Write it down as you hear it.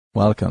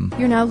Welcome.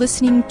 You're now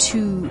listening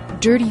to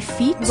Dirty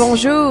Feet.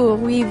 Bonjour,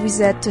 oui,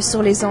 vous êtes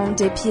sur les ondes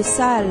des pieds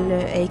sales,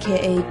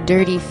 aka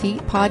Dirty Feet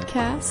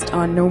podcast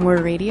on No More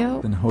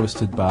Radio. Been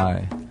hosted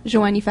by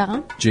Joanie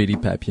Farran,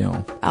 JD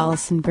Papillon,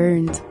 Allison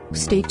Burns.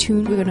 Stay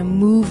tuned, we're gonna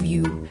move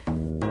you.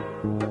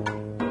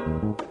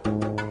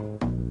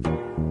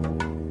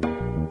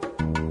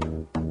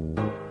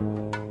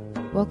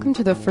 Welcome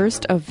to the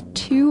first of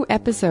 2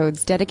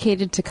 episodes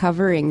dedicated to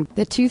covering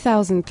the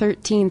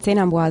 2013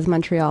 Saint-Ambroise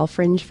Montreal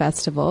Fringe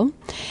Festival.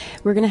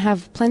 We're going to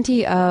have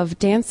plenty of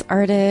dance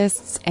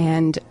artists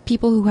and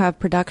people who have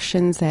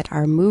productions that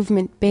are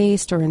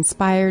movement-based or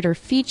inspired or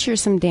feature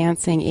some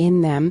dancing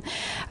in them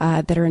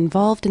that are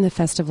involved in the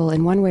festival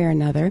in one way or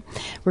another.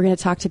 We're going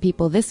to talk to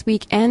people this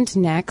week and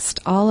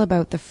next all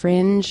about the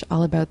Fringe,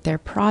 all about their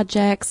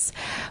projects,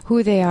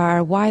 who they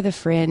are, why the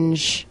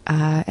Fringe,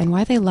 and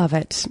why they love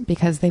it,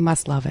 because they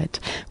must love it.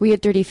 We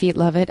at Dirty Feet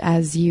love it.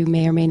 As you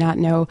may or may not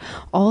know,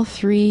 all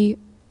 3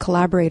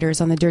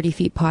 collaborators on the Dirty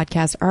Feet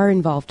podcast are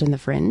involved in the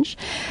Fringe.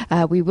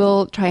 We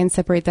will try and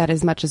separate that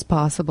as much as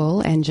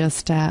possible and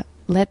just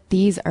let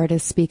these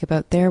artists speak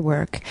about their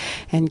work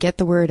and get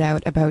the word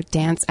out about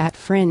dance at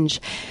Fringe.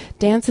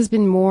 Dance has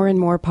been more and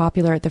more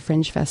popular at the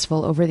Fringe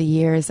Festival over the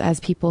years. As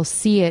people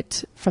see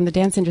it from the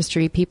dance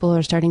industry, people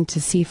are starting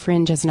to see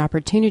Fringe as an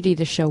opportunity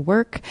to show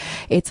work.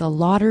 It's a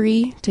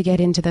lottery to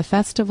get into the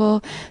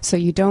festival, so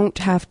you don't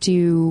have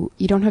to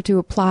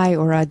apply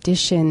or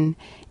audition.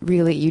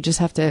 Really, you just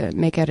have to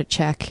make out a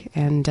check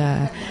and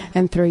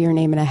throw your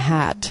name in a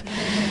hat.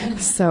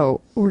 So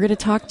we're going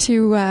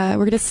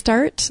to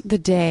start the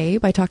day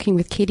by talking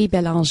with Katie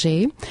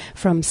Bélanger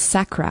from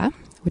Sacra,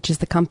 which is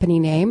the company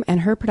name,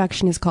 and her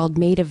production is called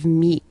Made of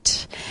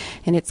Meat,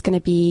 and it's going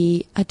to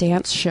be a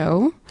dance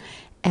show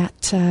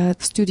at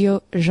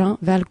Studio Jean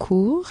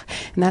Valcourt,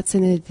 and that's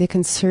in the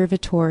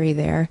conservatory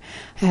there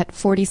at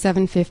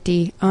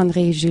 4750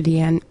 André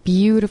Julien.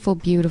 Beautiful,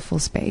 beautiful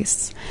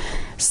space.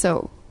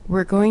 So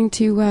we're going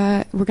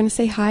to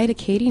say hi to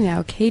Katie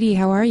now. Katie,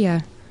 how are you?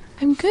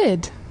 I'm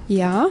good.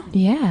 Yeah?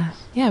 Yeah,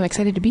 I'm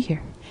excited to be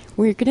here.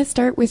 We're going to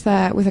start with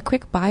a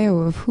quick bio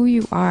of who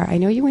you are. I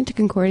know you went to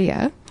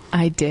Concordia.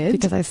 I did.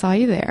 Because I saw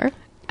you there.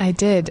 I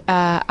did.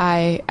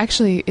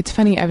 It's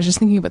funny, I was just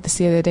thinking about this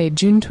the other day.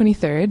 June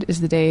 23rd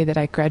is the day that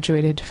I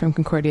graduated from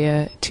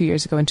Concordia 2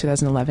 years ago in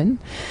 2011.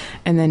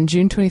 And then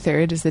June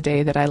 23rd is the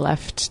day that I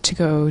left to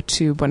go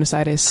to Buenos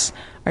Aires,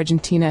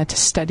 Argentina to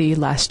study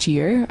last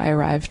year. I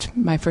arrived,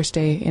 my first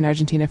day in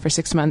Argentina for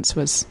 6 months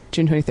was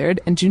June 23rd.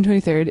 And June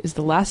 23rd is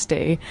the last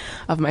day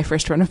of my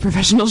first run of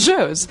professional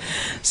shows.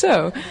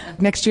 So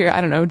next year, I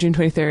don't know, June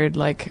 23rd,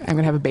 I'm going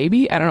to have a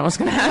baby. I don't know what's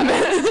going to happen.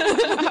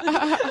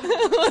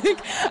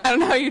 I don't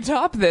know how you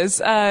top this.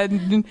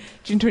 June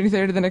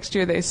 23rd of the next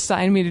year, they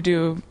signed me to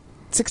do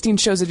 16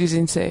 shows at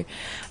Uzinse.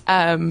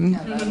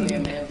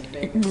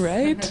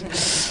 Right?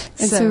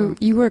 And so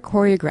you were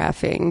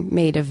choreographing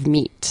Made of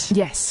Meat.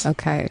 Yes.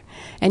 Okay.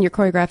 And you're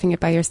choreographing it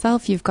by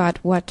yourself. You've got,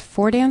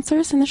 4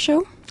 dancers in the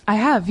show? I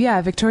have,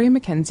 yeah. Victoria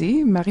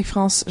McKenzie,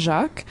 Marie-France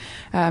Jacques,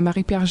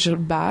 Marie-Pierre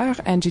Gilbert,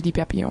 and JD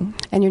Papillon.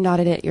 And you're not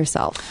in it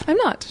yourself? I'm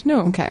not,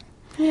 no. Okay.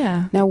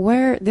 Yeah. Now,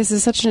 this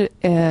is such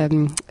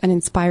an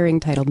inspiring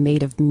title,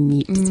 Made of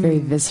Meat. It's very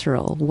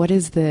visceral. What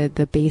is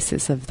the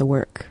basis of the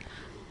work?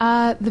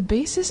 The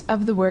basis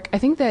of the work, I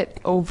think that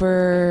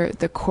over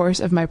the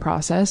course of my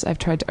process, I've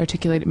tried to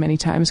articulate it many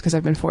times because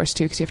I've been forced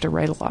to, because you have to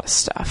write a lot of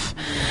stuff.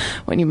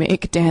 When you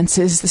make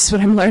dances, this is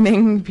what I'm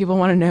learning. People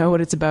want to know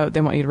what it's about.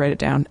 They want you to write it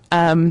down.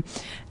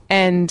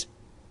 And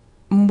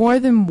more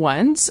than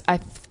once, I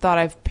thought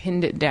I've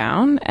pinned it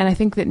down. And I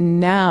think that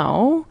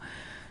now,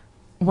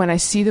 when I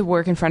see the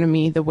work in front of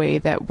me, the way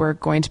that we're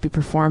going to be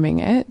performing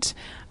it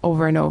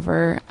over and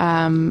over,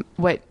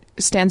 what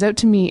stands out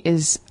to me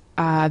is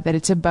that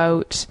it's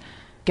about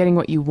getting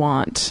what you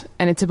want.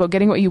 And it's about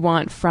getting what you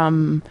want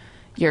from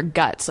your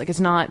guts. It's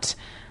not,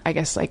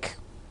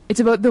 it's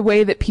about the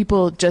way that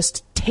people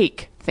just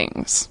take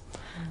things.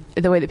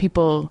 The way that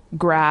people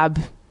grab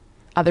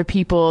other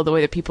people, the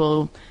way that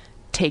people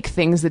take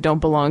things that don't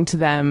belong to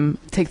them,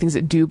 take things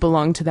that do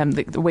belong to them,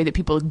 the way that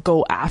people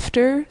go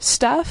after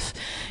stuff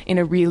in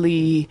a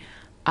really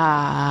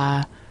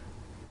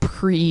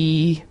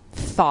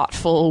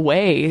pre-thoughtful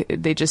way.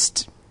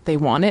 They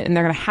want it and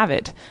they're going to have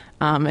it.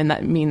 And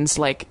that means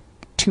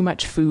too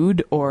much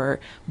food or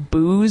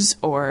booze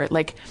or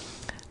I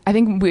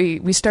think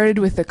we started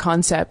with the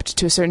concept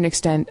to a certain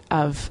extent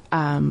of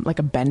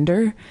a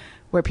bender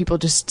where people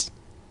just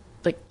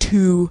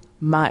too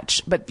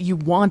much, but you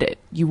want it.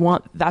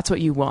 That's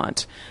what you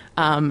want.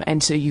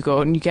 And so you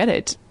go and you get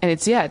it. And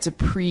it's a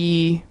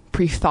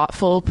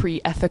pre-thoughtful,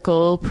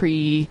 pre-ethical,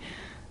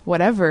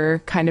 whatever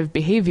kind of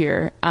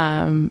behavior.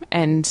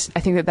 And I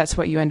think that that's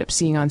what you end up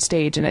seeing on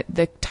stage. And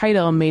the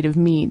title Made of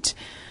Meat,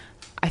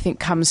 I think,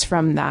 comes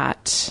from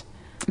that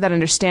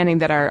understanding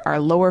that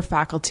our lower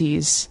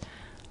faculties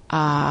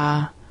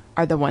are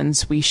the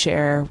ones we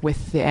share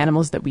with the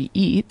animals that we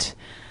eat.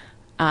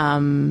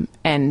 And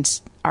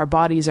our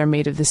bodies are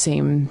made of the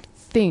same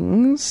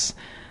things.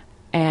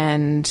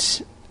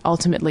 And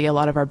ultimately a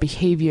lot of our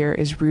behavior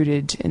is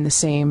rooted in the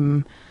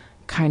same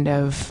kind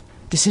of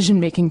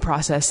decision-making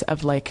process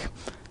of like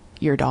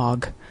your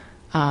dog.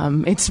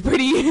 It's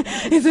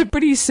a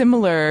pretty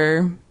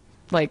similar,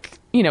 like,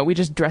 you know, we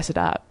just dress it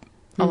up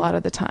a lot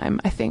of the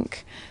time, I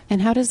think.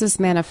 And how does this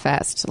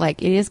manifest?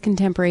 Like, it is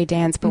contemporary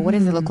dance, but what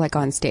does it look like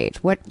on stage?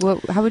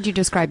 How would you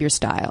describe your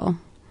style?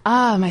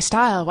 My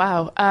style.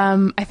 Wow.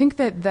 I think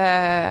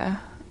that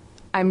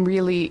I'm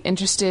really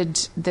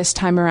interested this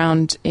time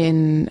around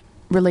in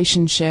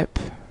relationship.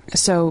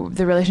 So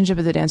the relationship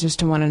of the dancers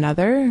to one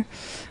another,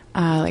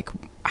 like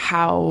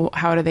how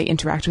do they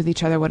interact with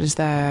each other? What is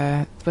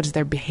their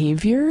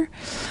behavior?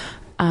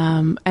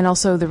 And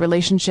also the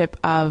relationship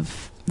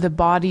of the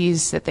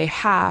bodies that they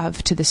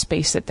have to the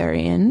space that they're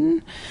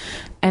in,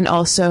 and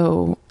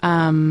also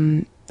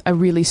a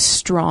really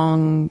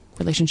strong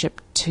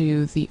relationship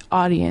to the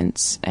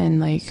audience, and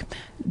like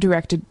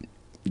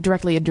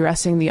directly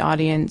addressing the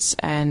audience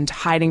and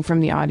hiding from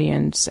the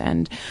audience,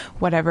 and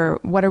what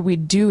are we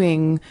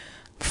doing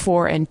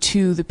for and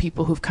to the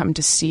people who've come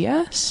to see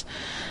us.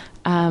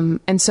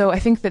 And so I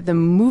think that the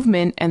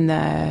movement and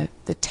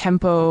the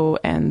tempo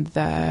and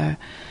the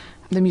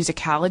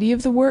musicality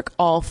of the work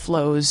all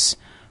flows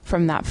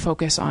from that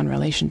focus on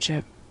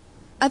relationship.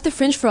 At the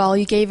Fringe for All,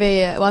 you gave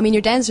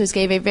your dancers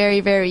gave a very,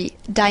 very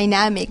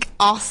dynamic,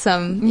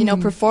 awesome,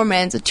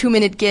 performance, a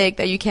 2-minute gig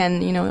that you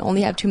can,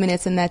 only have 2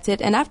 minutes and that's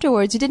it. And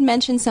afterwards, you did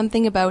mention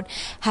something about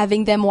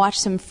having them watch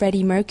some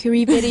Freddie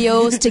Mercury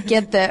videos to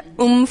get the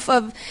oomph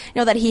of,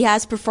 that he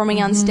has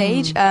performing on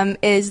stage.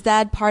 Is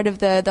that part of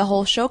the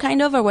whole show,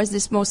 kind of, or was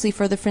this mostly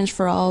for the Fringe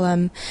for All,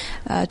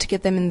 to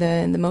get them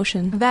in the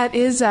motion? That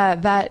is,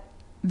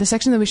 the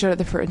section that we showed at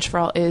the Fringe for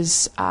All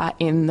is,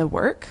 in the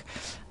work.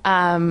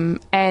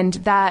 And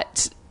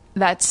that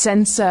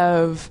sense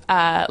of,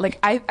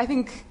 I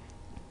think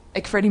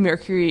like Freddie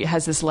Mercury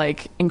has this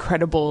like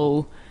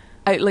incredible,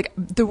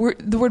 the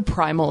word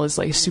primal is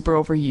like super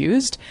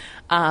overused.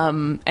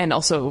 And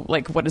also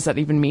like, what does that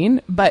even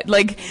mean? But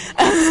like,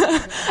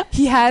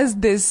 he has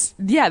this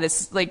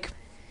like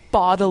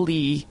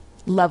bodily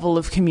level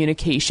of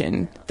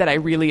communication that I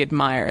really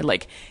admire.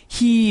 Like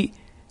he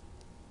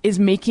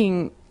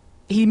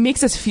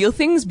makes us feel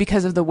things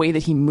because of the way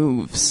that he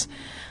moves.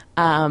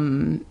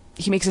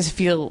 He makes us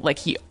feel like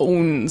he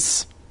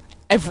owns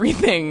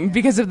everything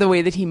because of the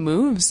way that he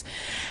moves.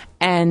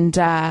 And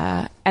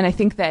I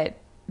think that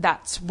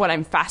that's what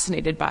I'm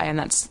fascinated by. And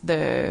that's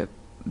the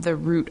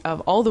root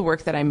of all the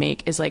work that I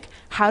make, is like,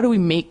 how do we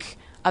make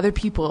other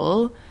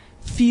people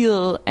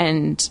feel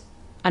and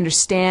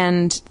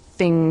understand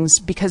things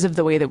because of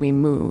the way that we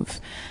move?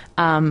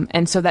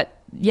 And so that,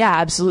 yeah,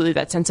 absolutely.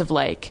 That sense of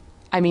like,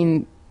 I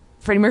mean,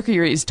 Freddie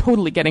Mercury is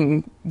totally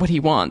getting what he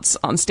wants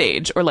on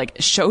stage, or like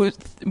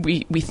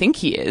we think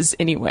he is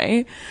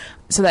anyway.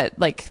 So that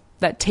like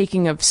that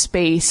taking of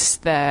space,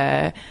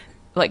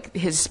 like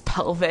his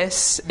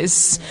pelvis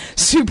is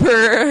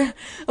super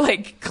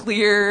like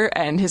clear,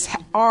 and his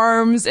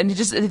arms, and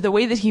just the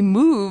way that he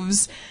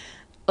moves,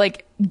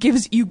 like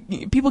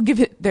people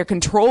give their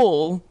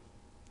control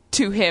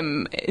to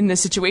him in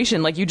this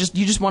situation. Like you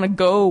just want to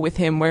go with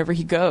him wherever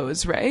he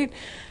goes, right?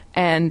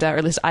 And or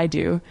at least I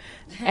do,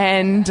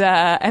 and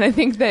I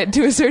think that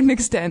to a certain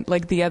extent,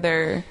 like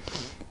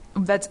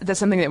that's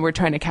something that we're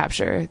trying to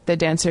capture. The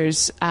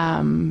dancers,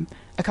 a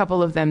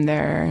couple of them,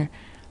 their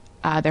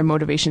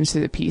motivations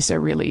through the piece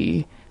are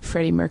really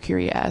Freddie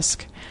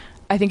Mercury-esque.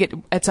 I think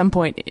at some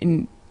point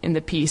in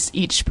the piece,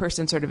 each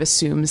person sort of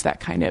assumes that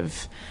kind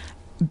of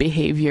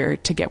behavior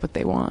to get what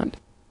they want.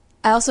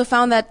 I also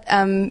found that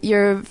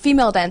your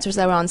female dancers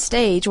that were on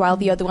stage, while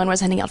the other one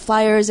was handing out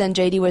flyers and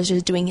JD was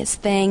just doing his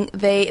thing,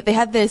 they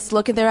had this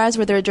look in their eyes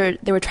where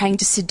they were trying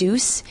to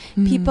seduce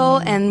people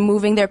and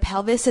moving their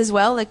pelvis as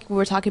well, like we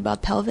were talking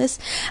about pelvis.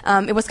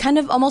 It was kind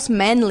of almost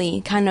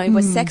manly, kind of. It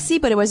was sexy,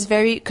 but it was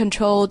very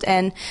controlled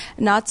and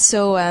not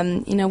so,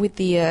 with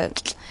the...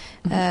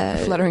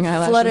 fluttering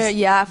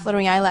eyelashes.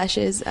 Fluttering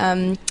eyelashes.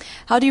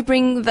 How do you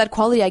bring that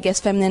quality, I guess,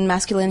 feminine,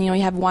 masculine? You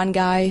have one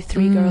guy,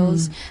 3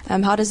 girls.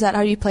 How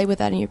do you play with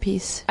that in your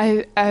piece?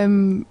 I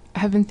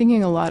have been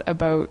thinking a lot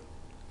about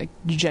like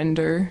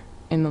gender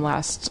in the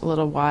last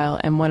little while,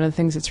 and one of the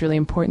things that's really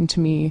important to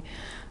me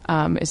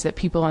is that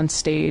people on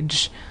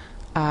stage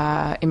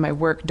in my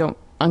work don't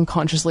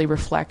unconsciously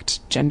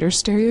reflect gender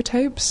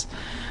stereotypes.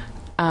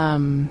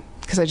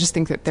 Because I just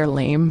think that they're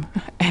lame,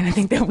 and I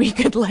think that we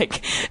could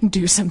like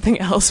do something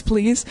else,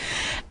 please.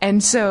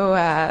 And so,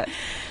 I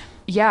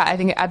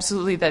think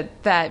absolutely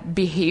that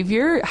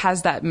behavior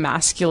has that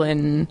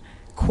masculine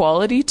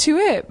quality to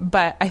it.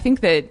 But I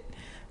think that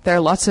there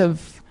are lots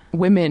of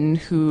women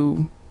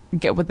who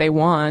get what they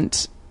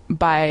want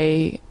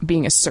by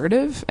being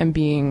assertive and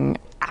being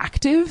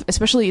active,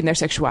 especially in their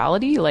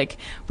sexuality. Like,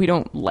 we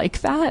don't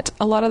like that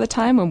a lot of the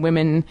time when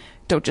women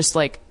don't just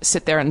like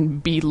sit there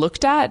and be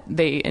looked at.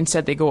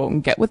 Instead they go out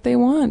and get what they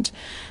want.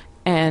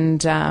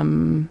 And I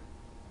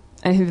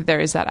think that there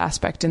is that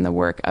aspect in the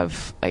work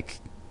of like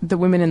the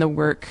women in the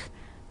work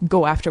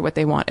go after what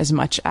they want as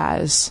much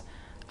as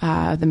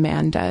the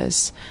man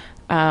does.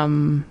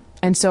 And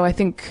And so I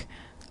think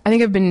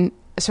I've been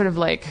sort of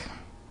like,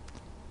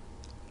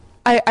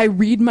 I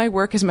read my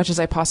work as much as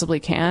I possibly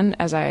can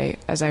as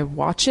I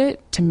watch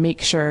it to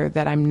make sure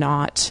that I'm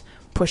not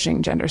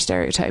pushing gender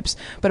stereotypes.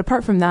 But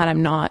apart from that,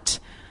 I'm not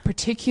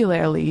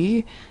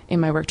particularly in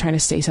my work trying to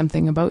say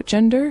something about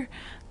gender.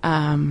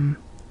 I'm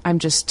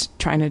just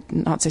trying to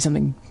not say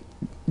something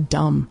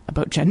dumb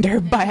about gender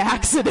by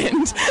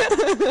accident.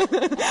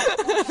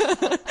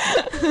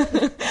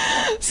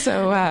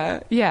 So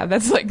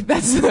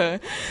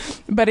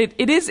but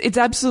it's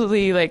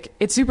absolutely like,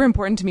 it's super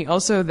important to me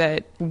also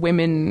that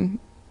women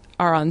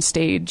are on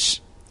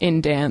stage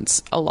in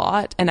dance a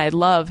lot, and I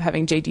love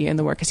having JD in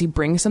the work because he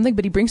brings something,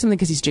 but he brings something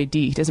because he's JD.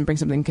 He doesn't bring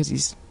something because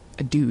he's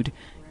a dude.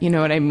 You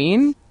know what I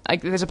mean?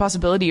 Like, there's a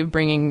possibility of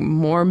bringing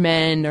more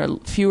men or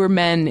fewer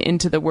men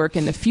into the work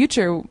in the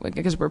future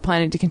because we're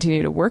planning to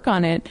continue to work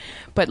on it.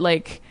 But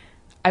like,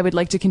 I would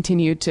like to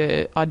continue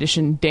to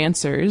audition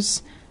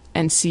dancers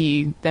and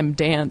see them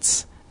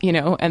dance, you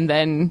know, and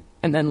then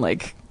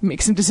like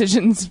make some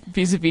decisions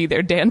vis-a-vis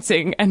their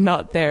dancing and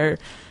not their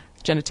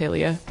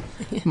genitalia,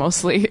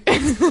 mostly.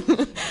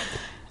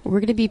 We're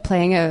going to be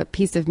playing a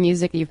piece of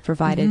music you've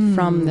provided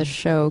from the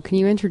show. Can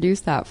you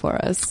introduce that for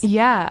us?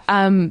 Yeah.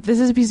 This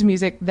is a piece of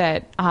music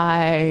that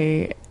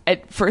I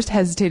at first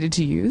hesitated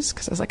to use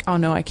because I was like, oh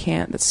no, I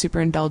can't. That's super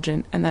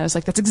indulgent. And then I was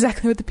like, that's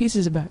exactly what the piece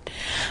is about.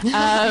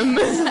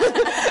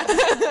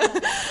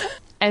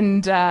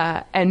 And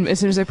as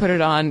soon as I put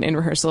it on in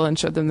rehearsal and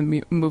showed them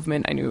the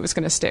movement, I knew it was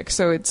going to stick.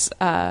 So it's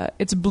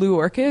Blue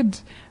Orchid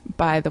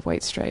by the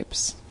White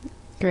Stripes.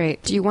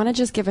 Great. Do you want to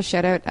just give a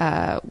shout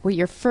out what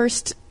your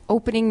first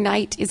opening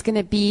night is going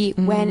to be,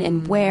 when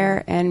and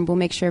where, and we'll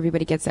make sure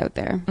everybody gets out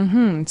there.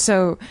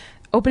 So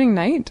opening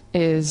night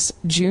is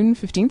June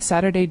 15th,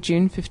 Saturday,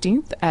 June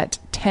 15th at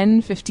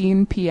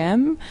 10:15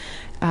 p.m.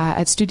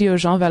 At Studio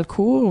Jean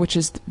Valcourt, which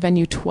is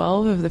venue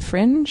 12 of the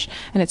Fringe,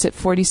 and it's at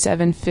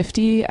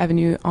 4750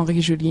 Avenue Henri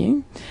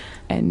Julien.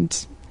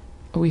 And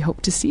we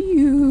hope to see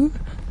you.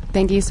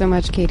 Thank you so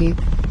much, Katie.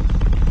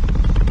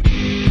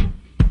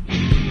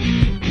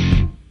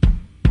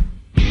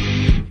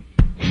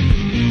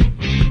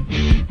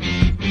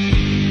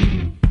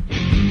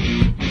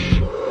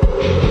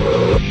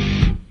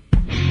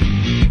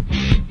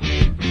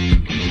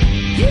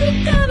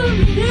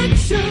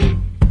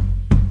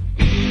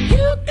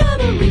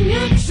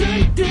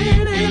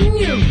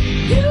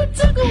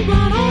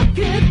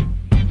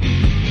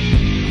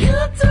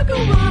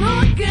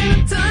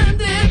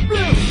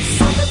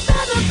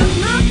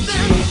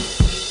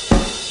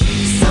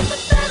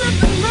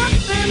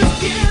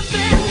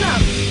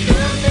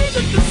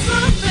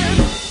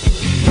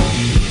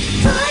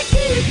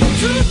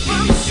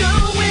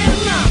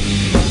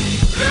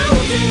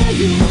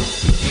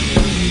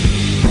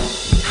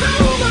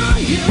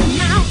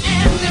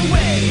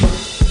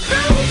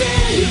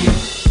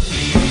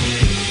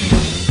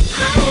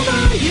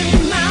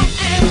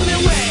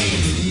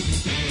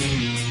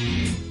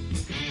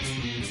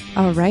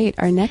 All right,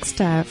 our next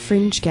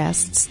Fringe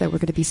guests that we're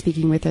going to be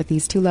speaking with are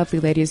these two lovely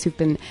ladies who've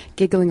been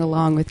giggling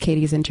along with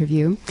Katie's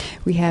interview.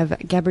 We have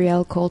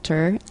Gabrielle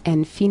Coulter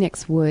and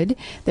Phoenix Wood.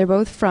 They're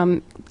both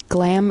from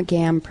Glam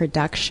Gam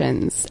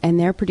Productions, and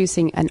they're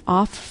producing an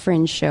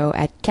off-Fringe show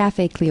at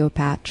Café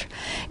Cléopâtre.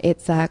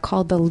 It's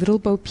called The Little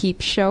Bo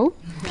Peep Show,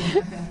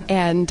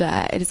 and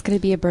it's going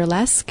to be a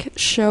burlesque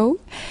show.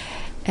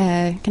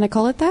 Can I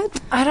call it that?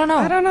 I don't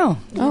know.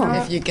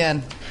 Oh. If you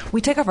can.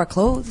 We take off our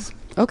clothes.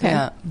 Okay.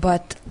 Yeah,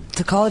 but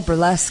to call it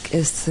burlesque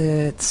is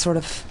to sort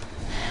of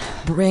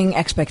bring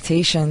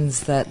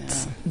expectations that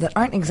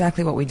aren't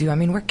exactly what we do. I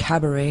mean, we're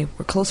cabaret.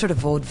 We're closer to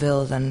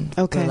vaudeville than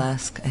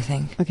burlesque, I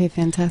think. Okay,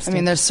 fantastic. I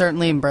mean, there's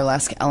certainly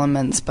burlesque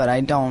elements, but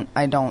I don't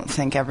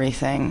think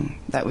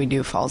everything that we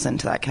do falls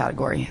into that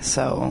category.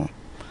 So,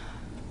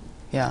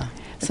 yeah.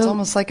 It's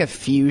almost like a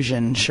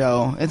fusion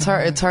show. It's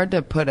hard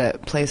to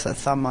place a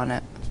thumb on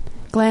it.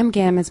 Glam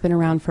Gam has been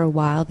around for a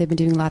while. They've been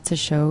doing lots of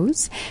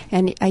shows,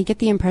 and I get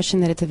the impression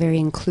that it's a very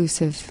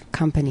inclusive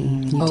company.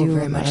 You do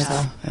very much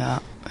so. Yeah.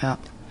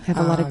 Have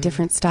a lot of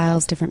different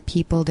styles, different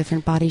people,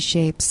 different body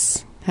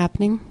shapes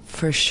happening.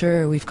 For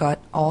sure. We've got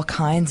all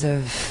kinds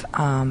of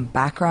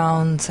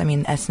backgrounds. I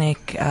mean,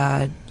 ethnic,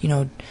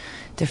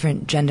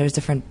 different genders,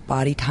 different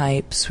body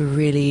types. We're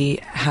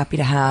really happy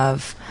to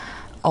have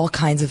all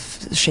kinds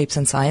of shapes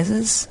and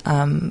sizes,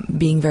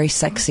 being very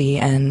sexy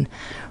and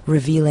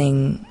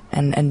revealing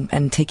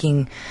and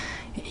taking,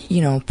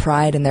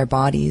 pride in their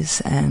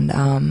bodies.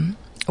 And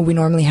we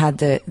normally had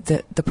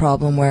the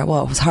problem where,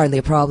 well, it was hardly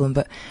a problem,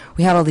 but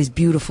we had all these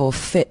beautiful,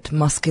 fit,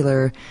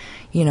 muscular,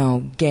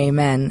 gay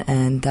men,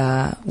 and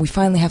we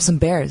finally have some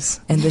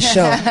bears in this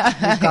show.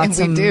 We've got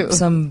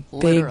some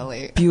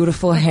big,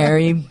 beautiful,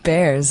 hairy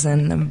bears,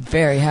 and I'm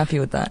very happy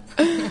with that.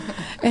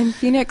 And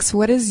Phoenix,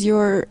 what is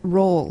your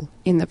role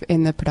in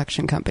the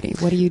production company?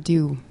 What do you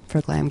do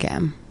for Glam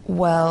Gam?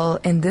 Well,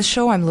 in this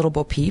show, I'm Little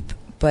Bo Peep,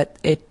 but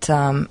it's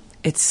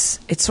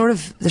sort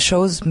of, the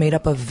show's made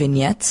up of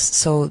vignettes,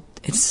 so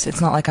it's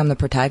not like I'm the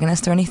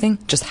protagonist or anything.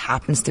 It just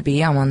happens to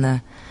be I'm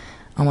on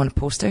I'm on a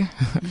poster,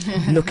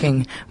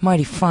 looking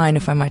mighty fine,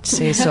 if I might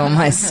say so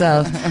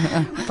myself.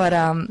 But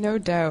no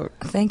doubt.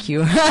 Thank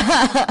you.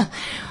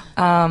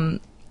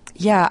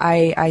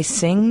 I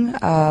sing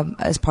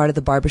as part of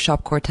the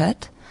Barbershop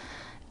Quartet,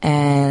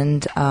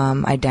 and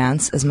I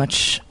dance as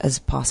much as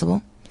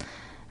possible.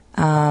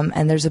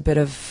 And there's a bit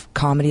of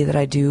comedy that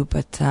I do,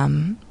 but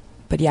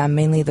yeah, I'm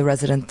mainly the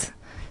resident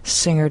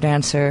singer,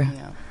 dancer,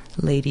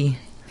 lady.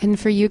 And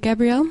for you,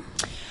 Gabrielle?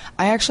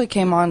 I actually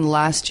came on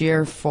last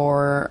year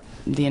for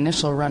the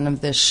initial run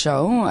of this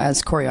show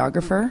as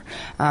choreographer.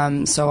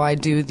 So I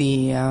do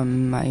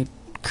I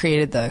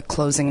created the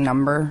closing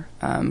number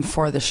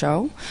for the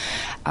show.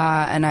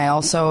 And I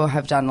also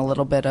have done a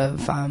little bit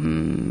of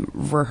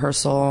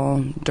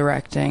rehearsal,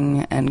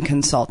 directing, and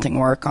consulting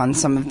work on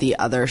some of the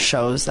other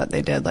shows that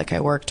they did. Like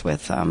I worked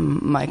with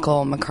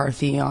Michael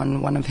McCarthy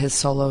on one of his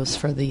solos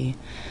for the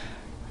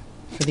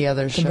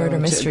other show. Murder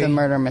Mystery. The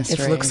Murder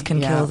Mystery. If looks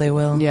can kill, they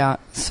will. Yeah.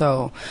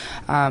 So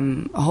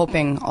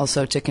hoping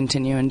also to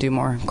continue and do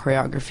more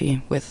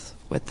choreography with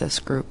this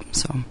group.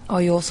 So. Oh,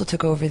 you also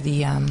took over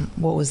the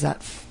what was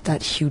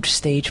that huge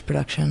stage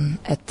production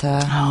at?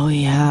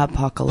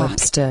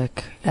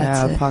 Apocalyptic.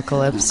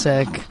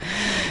 Apocalyptic.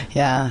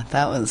 Yeah,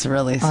 that was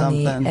really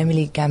something. On the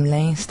Emily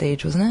Gamelin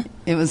stage, wasn't it?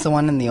 It was the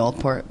one in the Old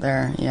Port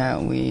there. Yeah,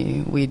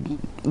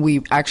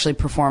 we actually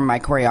performed my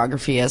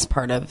choreography as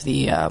part of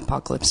the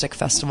Apocalyptic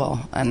Festival,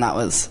 and that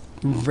was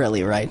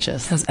really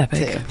righteous. That was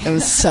epic. Too. It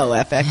was so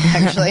epic,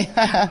 actually.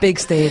 Big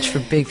stage for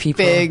big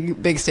people.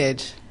 Big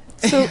stage.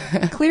 So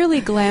clearly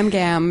Glam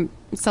Gam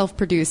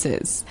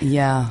self-produces.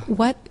 Yeah.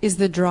 What is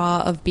the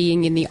draw of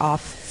being in the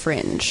off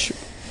fringe?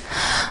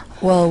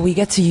 Well, we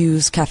get to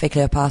use Café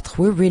Cléopâtre.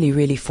 We're really,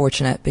 really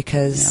fortunate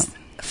because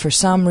for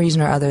some reason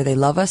or other they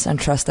love us and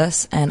trust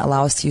us and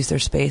allow us to use their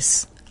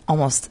space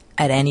almost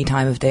at any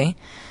time of day.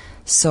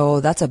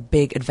 So that's a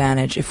big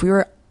advantage. If we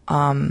weren't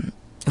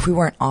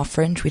off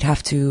fringe, we'd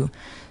have to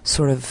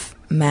sort of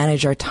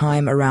manage our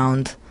time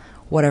around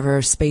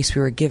whatever space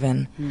we were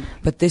given.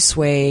 But this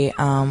way,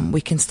 we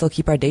can still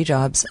keep our day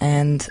jobs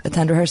and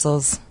attend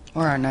rehearsals.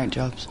 Or our night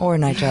jobs.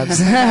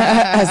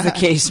 As the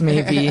case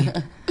may be.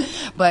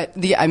 But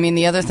the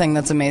other thing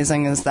that's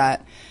amazing is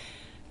that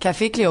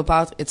Café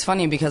Cléopâtre, it's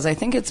funny because I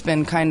think it's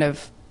been kind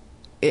of,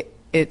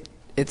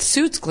 it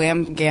suits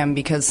Glam Gam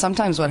because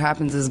sometimes what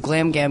happens is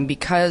Glam Gam,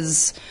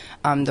 because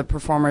the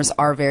performers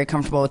are very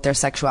comfortable with their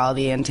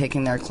sexuality and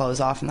taking their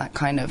clothes off and that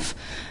kind of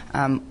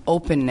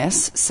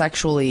openness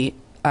sexually.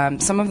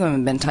 Some of them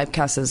have been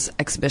typecast as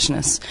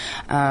exhibitionists.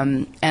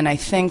 And I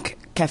think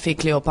Café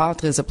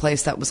Cléopâtre is a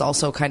place that was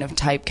also kind of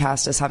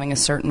typecast as having a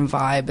certain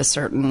vibe, a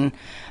certain,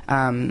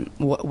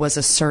 was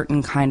a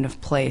certain kind of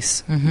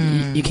place.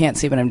 Mm-hmm. You can't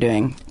see what I'm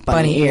doing.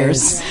 Bunny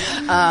ears.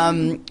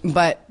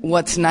 But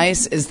what's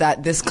nice is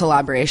that this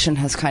collaboration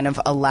has kind of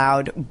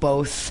allowed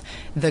both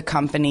the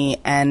company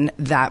and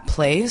that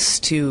place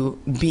to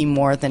be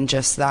more than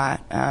just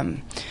that.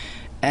 And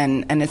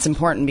it's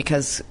important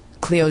because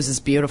Cleo's is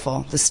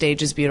beautiful. The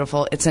stage is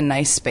beautiful. It's a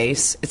nice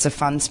space. It's a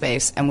fun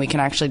space. And we can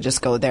actually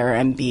just go there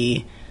and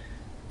be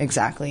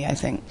exactly, I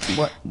think,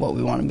 what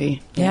we want to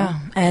be. Yeah.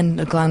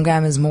 And Glam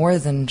Gam is more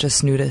than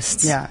just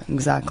nudists. Yeah,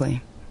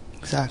 exactly.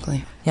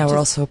 Yeah, we're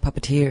also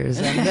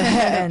puppeteers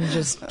and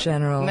just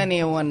general.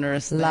 Many a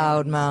wondrous thing.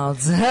 Loud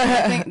mouths.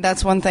 I think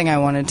that's one thing I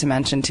wanted to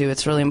mention, too.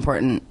 It's really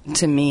important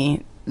to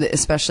me,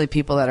 especially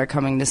people that are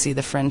coming to see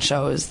the Fringe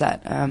show, is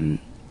that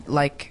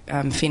like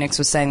Phoenix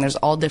was saying, there's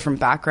all different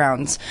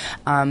backgrounds,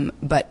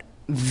 but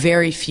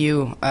very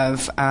few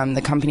of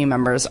the company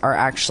members are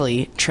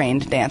actually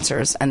trained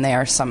dancers, and they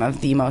are some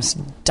of the most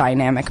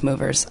dynamic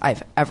movers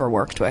I've ever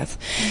worked with.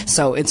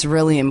 So it's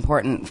really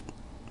important.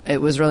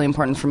 It was really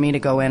important for me to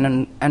go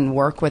in and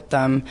work with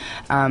them,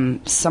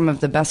 some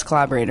of the best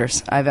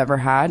collaborators I've ever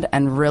had,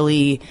 and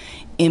really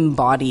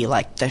embody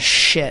like the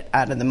shit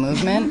out of the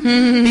movement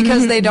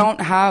because they don't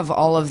have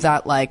all of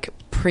that like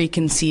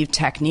preconceived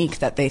technique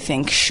that they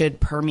think should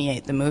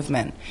permeate the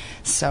movement.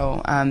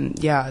 So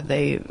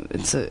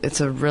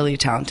it's a really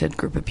talented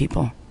group of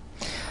people.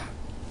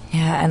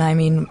 Yeah, and I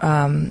mean,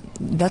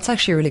 that's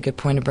actually a really good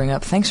point to bring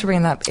up. Thanks for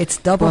bringing that up. It's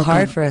double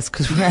hard for us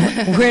because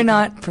we're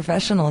not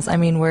professionals. I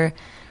mean,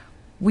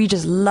 we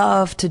just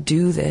love to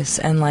do this,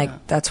 and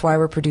that's why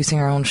we're producing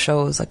our own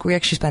shows. Like, we're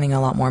actually spending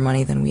a lot more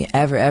money than we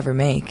ever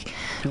make,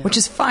 which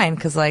is fine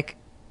because,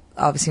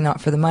 obviously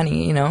not for the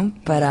money, you know.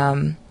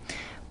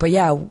 But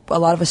yeah, a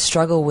lot of us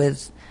struggle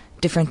with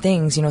different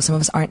things. You know, some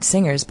of us aren't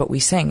singers, but we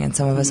sing, and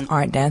some of us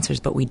aren't dancers,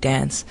 but we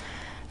dance.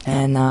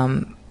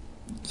 And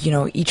you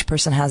know, each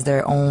person has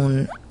their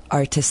own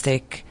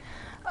artistic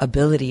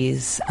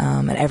abilities,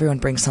 and everyone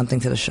brings something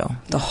to the show.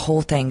 The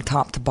whole thing,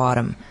 top to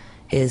bottom,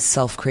 is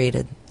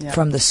self-created. Yeah.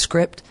 From the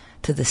script,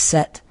 to the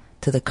set,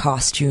 to the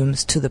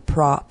costumes, to the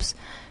props,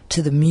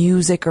 to the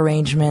music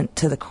arrangement,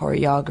 to the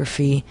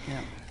choreography,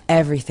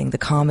 everything, the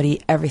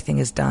comedy, everything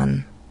is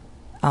done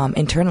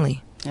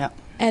internally. Yeah.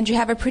 And you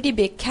have a pretty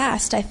big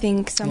cast, I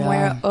think,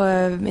 somewhere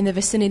in the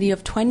vicinity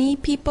of 20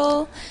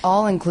 people.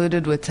 All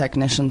included with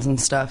technicians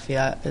and stuff,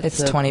 yeah.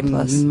 It's 20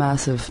 plus.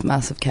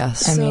 Massive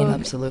cast. I mean,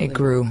 absolutely. It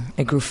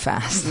grew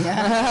fast.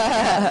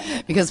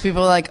 Yeah. Because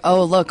people are like,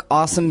 oh, look,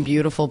 awesome,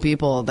 beautiful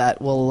people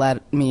that will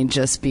let me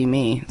just be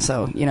me.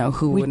 So,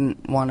 who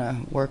wouldn't want to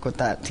work with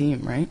that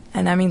team, right?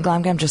 And I mean,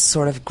 Glam Glam just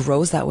sort of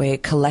grows that way.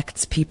 It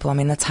collects people. I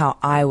mean, that's how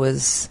I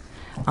was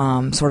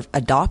sort of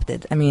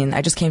adopted. I mean,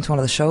 I just came to one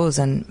of the shows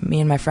and me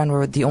and my friend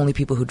were the only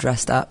people who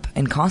dressed up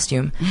in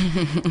costume.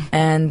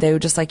 And they were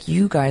just like,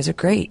 you guys are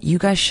great. You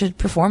guys should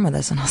perform with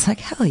us. And I was like,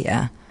 hell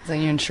yeah. Is that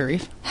you and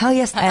Sharif? Hell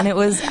yes. And it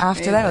was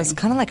after that, it was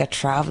kind of like a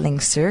traveling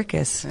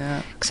circus,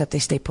 except they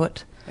stay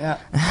put. Yeah.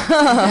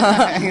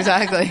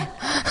 Exactly.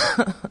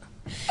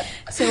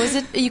 So was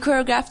it, you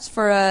choreographed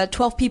for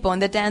 12 people,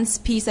 and the dance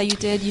piece that you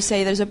did, you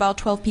say there's about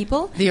 12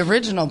 people? The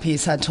original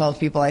piece had 12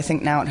 people. I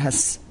think now it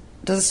has...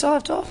 Does it still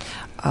have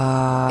 12?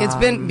 It's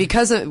been,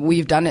 because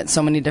we've done it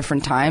so many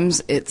different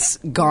times, it's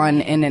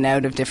gone in and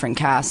out of different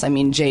casts. I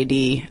mean,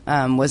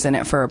 JD was in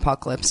it for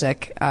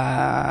Apocalyptic,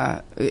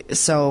 but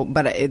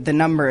the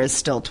number is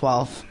still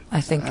 12.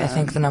 I think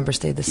the number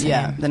stayed the same.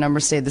 Yeah, the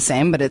number stayed the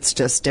same, but it's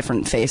just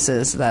different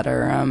faces that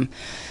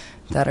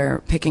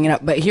are picking it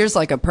up. But here's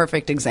like a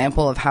perfect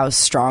example of how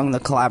strong the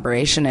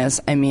collaboration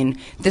is. I mean,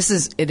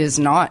 it is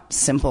not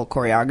simple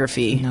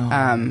choreography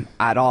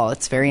at all.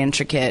 It's very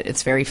intricate.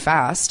 It's very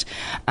fast.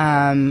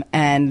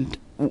 And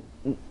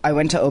I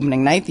went to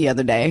opening night the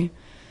other day,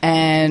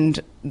 and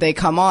they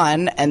come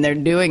on and they're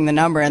doing the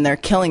number and they're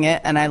killing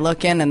it. And I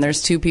look in and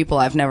there's two people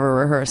I've never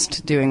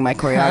rehearsed doing my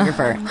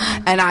choreographer.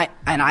 and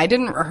I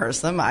didn't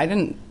rehearse them. I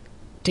didn't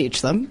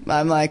teach them.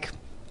 I'm like,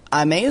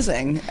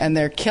 amazing, and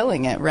they're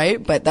killing it,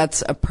 right? But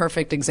that's a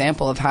perfect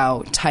example of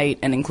how tight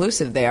and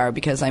inclusive they are,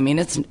 because I mean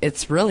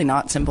it's really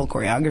not simple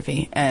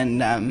choreography,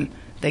 and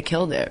they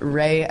killed it.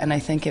 Ray, and I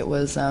think it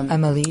was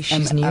Emily.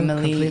 She's new.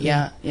 Emily, completely.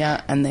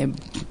 yeah, and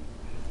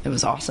it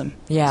was awesome.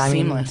 Yeah,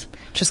 seamless. I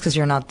mean, just because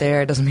you're not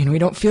there doesn't mean we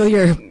don't feel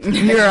your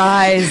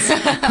eyes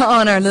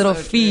on our little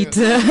feet.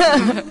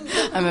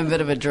 I'm a bit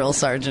of a drill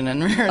sergeant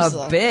in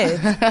rehearsal. A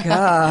bit?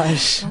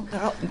 Gosh.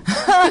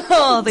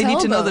 Oh, they need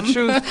to know the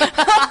truth.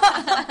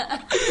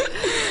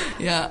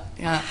 Yeah.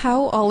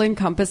 How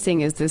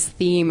all-encompassing is this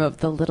theme of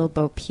the Little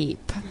Bo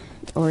Peep?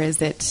 Or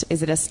is it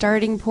a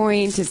starting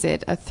point? Is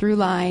it a through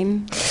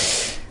line?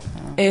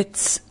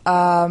 It's...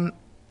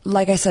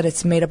 like I said,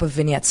 it's made up of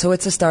vignettes, so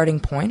it's a starting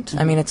point. Mm-hmm.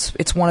 I mean,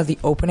 it's one of the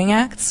opening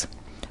acts,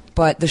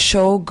 but the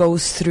show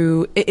goes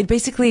through. It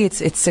basically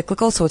it's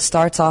cyclical, so it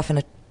starts off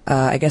in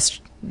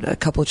a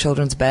couple of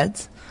children's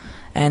beds,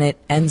 and it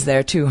ends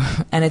there too.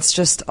 And it's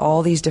just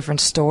all these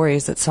different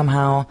stories that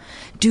somehow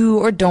do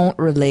or don't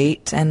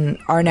relate, and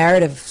our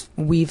narrative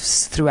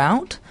weaves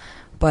throughout.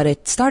 But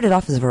it started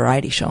off as a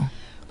variety show.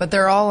 But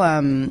they're all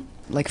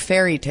like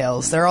fairy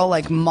tales. They're all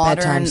like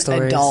modern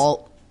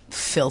adult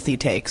filthy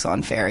takes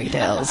on fairy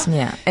tales.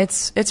 Yeah,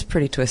 it's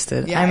pretty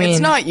twisted. Yeah, I mean, it's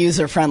not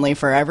user friendly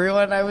for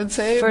everyone, I would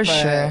say. For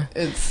sure.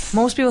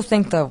 Most people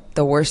think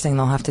the worst thing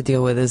they'll have to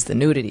deal with is the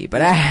nudity,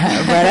 but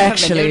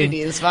actually the nudity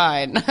is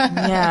fine.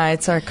 Yeah,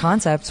 it's our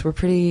concepts.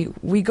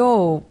 We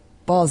go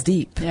balls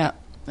deep. Yeah.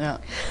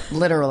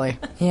 Literally.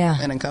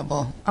 Yeah. In a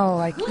couple. Oh,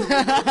 like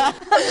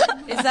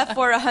is that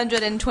for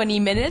 120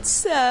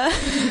 minutes?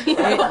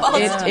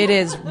 It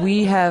is.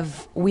 We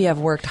have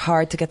worked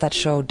hard to get that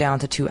show down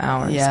to 2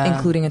 hours,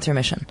 including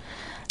intermission.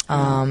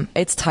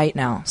 It's tight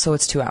now, so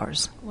it's 2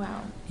 hours.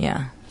 Wow.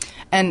 Yeah.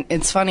 And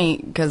it's funny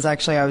because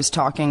actually I was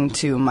talking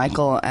to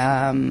Michael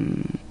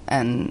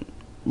and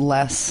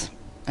Les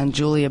and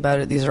Julie about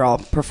it. These are all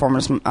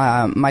performers.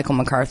 Michael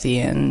McCarthy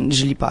and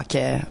Julie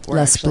Paquet.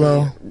 Les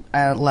Blow.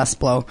 Les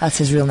Blow. That's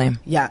his real name.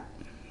 Yeah.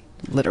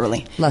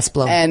 Literally. Les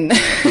Blow. And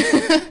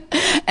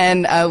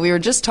we were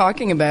just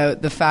talking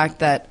about the fact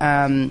that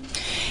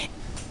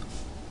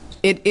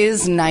it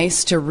is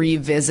nice to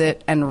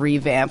revisit and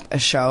revamp a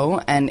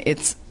show, and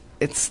it's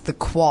the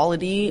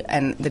quality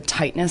and the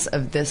tightness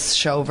of this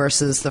show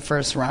versus the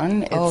first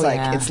run. It's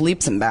it's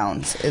leaps and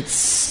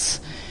bounds.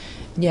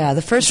 Yeah,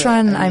 the first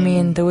run, I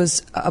mean, there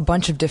was a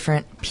bunch of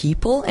different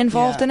people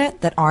involved in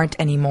it that aren't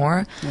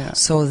anymore. Yeah.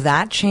 So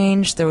that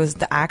changed. There was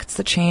the acts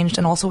that changed.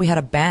 And also we had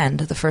a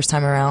band the first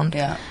time around,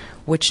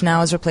 which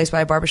now is replaced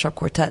by a barbershop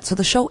quartet. So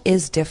the show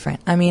is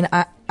different. I mean,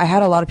 I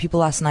had a lot of people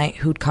last night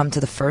who'd come to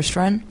the first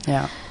run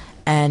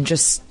and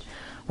just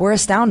were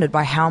astounded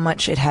by how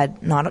much it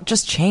had not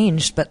just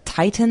changed, but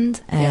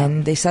tightened.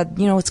 And they said,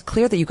 it's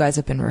clear that you guys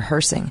have been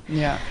rehearsing.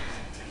 Yeah.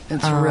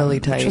 It's really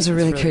tight. Which was a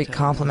really great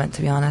compliment,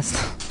 to be honest.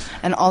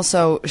 And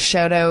also,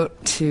 shout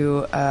out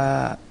to,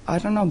 I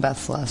don't know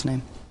Beth's last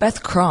name.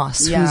 Beth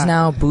Cross, who's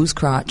now Booze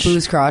Crotch.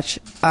 Booze Crotch.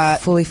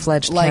 Fully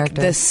fledged character.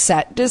 Like the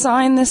set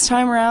design this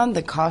time around,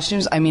 the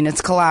costumes, I mean,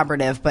 it's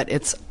collaborative, but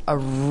it's a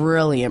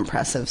really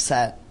impressive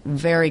set.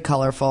 Very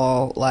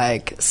colorful,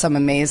 like some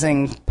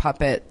amazing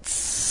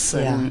puppets.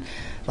 And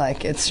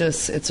like, it's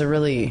a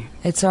really...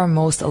 It's our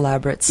most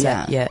elaborate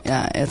set yet.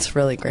 Yeah, it's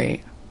really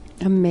great.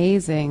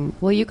 Amazing.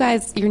 Well, you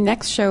guys, your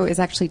next show is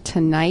actually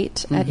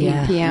tonight at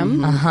 8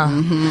 p.m.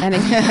 And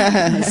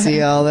I see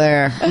y'all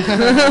there.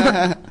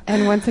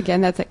 And once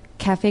again, that's at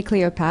Café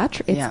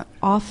Cléopâtre. It's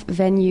off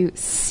venue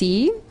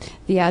C.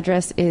 The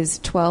address is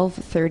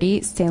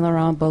 1230 Saint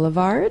Laurent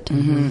Boulevard.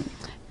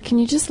 Can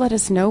you just let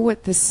us know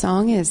what this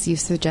song is you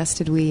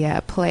suggested we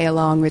play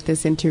along with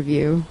this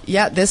interview?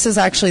 Yeah, this is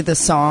actually the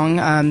song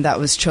that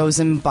was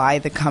chosen by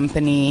the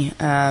company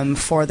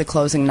for the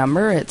closing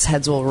number. It's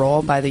Heads Will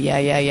Roll by the Yeah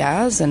Yeah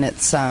Yeahs, and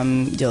it's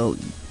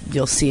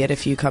you'll see it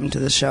if you come to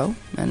the show,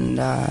 and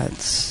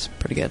it's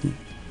pretty good.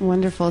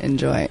 Wonderful.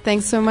 Enjoy.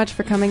 Thanks so much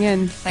for coming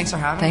in. Thanks for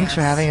having us. Thanks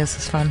for having us.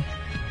 It's fun.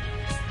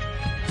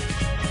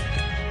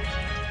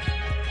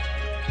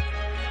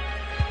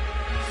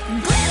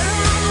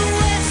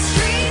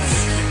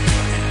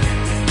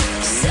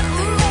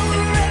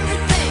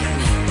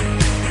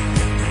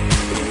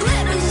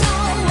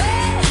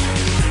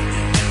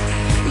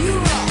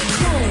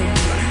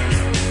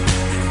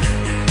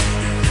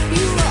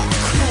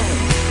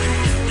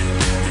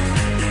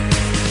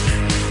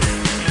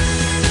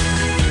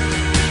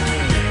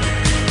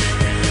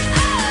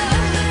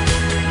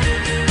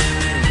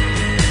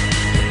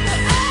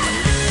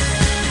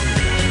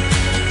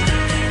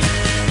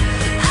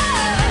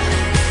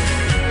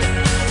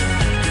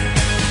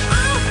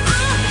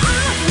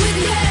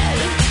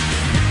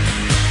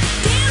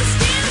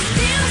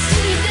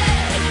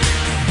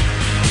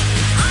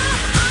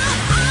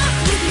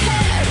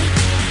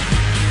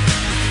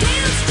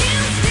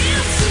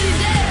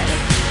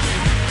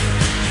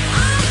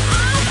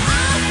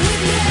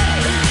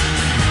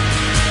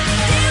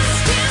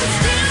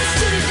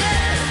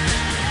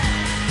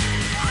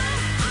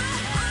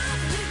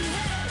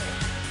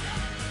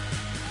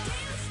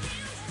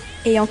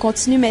 Et on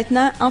continue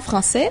maintenant en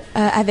français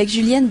avec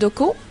Julienne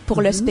Decaux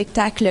pour le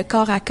spectacle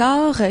Corps à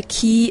corps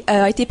qui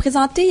a été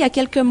présenté il y a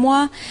quelques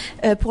mois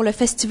pour le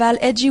festival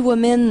Edgy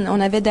Women.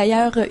 On avait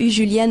d'ailleurs eu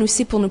Julienne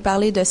aussi pour nous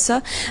parler de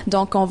ça.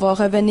 Donc on va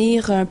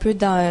revenir un peu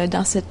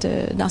dans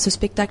ce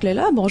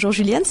spectacle-là. Bonjour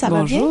Julienne, ça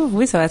va bien? Bonjour,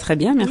 oui, ça va très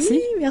bien, merci.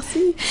 Oui,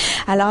 merci.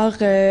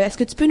 Alors, est-ce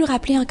que tu peux nous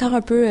rappeler encore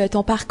un peu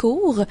ton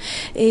parcours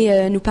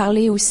et nous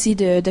parler aussi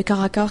de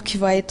Corps à corps qui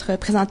va être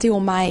présenté au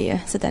Mai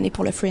cette année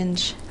pour le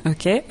Fringe?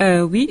 Ok,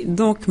 oui,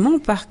 donc mon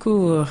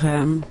parcours,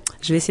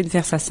 je vais essayer de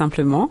faire ça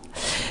simplement,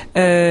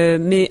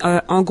 mais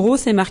en gros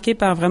c'est marqué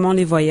par vraiment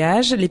les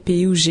voyages, les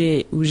pays où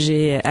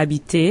j'ai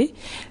habité.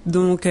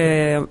 Donc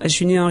je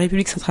suis née en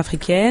République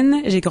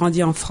centrafricaine, j'ai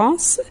grandi en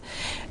France,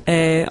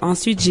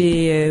 ensuite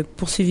j'ai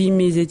poursuivi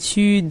mes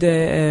études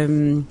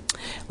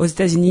aux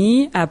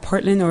États-Unis à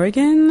Portland,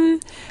 Oregon.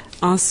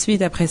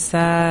 Ensuite après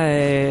ça,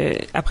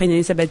 après une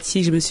année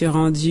sabbatique, je me suis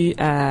rendue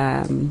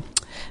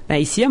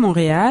ici à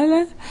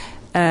Montréal.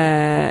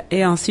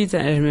 Et ensuite,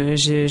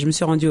 je me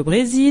suis rendue au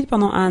Brésil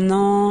pendant 1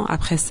 an.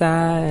 Après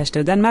ça,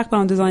 j'étais au Danemark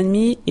pendant 2 ans et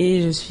demi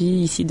et je suis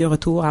ici de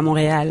retour à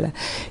Montréal.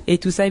 Et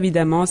tout ça,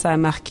 évidemment, ça a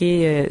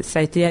marqué, ça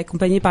a été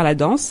accompagné par la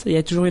danse. Il y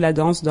a toujours eu la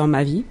danse dans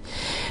ma vie.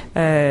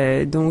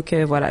 Donc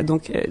voilà.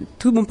 Donc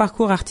tout mon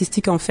parcours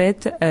artistique, en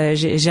fait,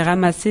 j'ai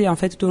ramassé en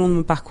fait tout au long de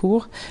mon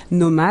parcours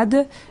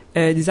nomade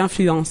des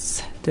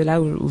influences de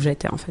là où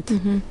j'étais en fait.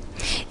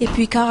 Et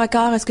puis corps à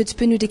corps, est-ce que tu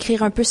peux nous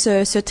décrire un peu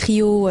ce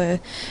trio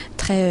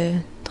très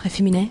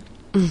féminin?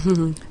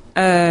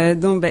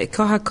 Donc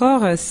corps à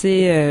corps,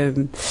 c'est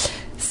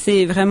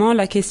vraiment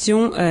la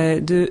question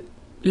de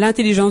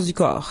l'intelligence du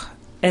corps.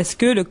 Est-ce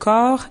que le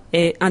corps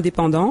est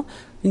indépendant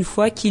une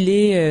fois qu'il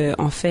est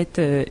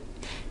une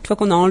fois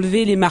qu'on a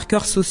enlevé les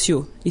marqueurs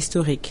sociaux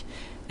historiques?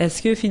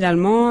 Est-ce que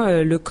finalement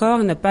le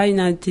corps n'a pas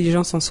une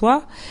intelligence en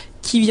soi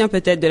qui vient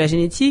peut-être de la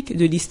génétique,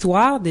 de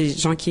l'histoire, des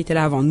gens qui étaient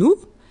là avant nous,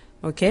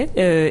 ok?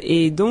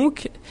 Et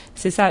donc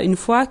c'est ça. Une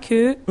fois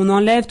que on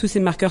enlève tous ces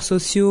marqueurs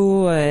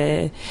sociaux,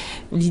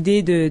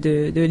 l'idée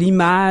de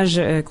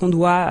l'image qu'on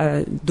doit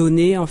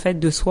donner en fait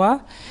de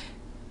soi,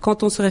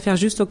 quand on se réfère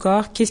juste au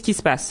corps, qu'est-ce qui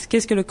se passe?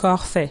 Qu'est-ce que le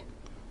corps fait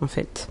en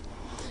fait?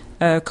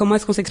 Comment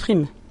est-ce qu'on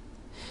s'exprime?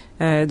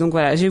 Donc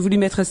voilà, j'ai voulu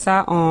mettre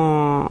ça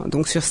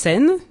donc sur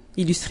scène.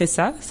 Illustrer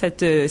ça,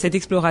 cette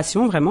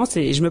exploration vraiment,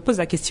 je me pose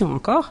la question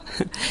encore.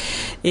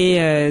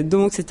 Et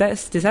donc c'était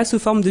ça sous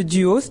forme de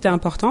duo, c'était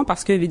important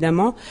parce que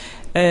évidemment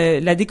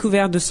la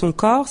découverte de son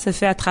corps se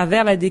fait à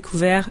travers la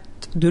découverte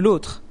de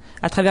l'autre,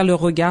 à travers le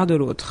regard de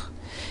l'autre.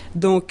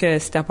 Donc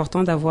c'est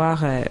important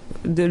d'avoir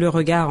le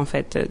regard en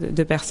fait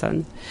de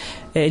personnes,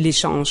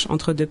 l'échange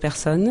entre deux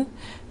personnes.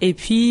 Et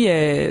puis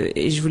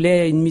je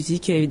voulais une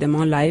musique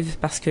évidemment live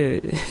parce que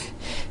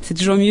c'est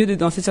toujours mieux de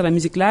danser sur la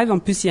musique live. En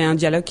plus il y a un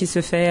dialogue qui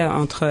se fait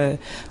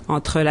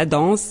entre la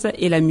danse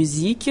et la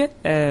musique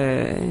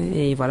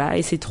et voilà.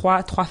 Et c'est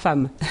trois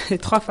femmes,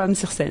 3 femmes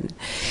sur scène.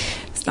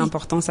 C'est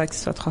important ça que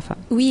ce soit 3 femmes.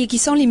 Oui, et qui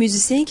sont les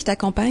musiciens qui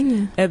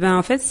t'accompagnent?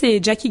 En fait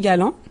c'est Jackie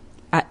Galland,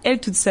 à elle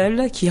toute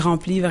seule, qui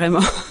remplit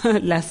vraiment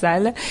la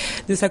salle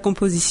de sa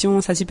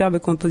composition, sa superbe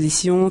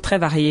composition très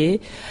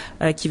variée,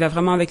 qui va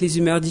vraiment avec les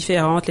humeurs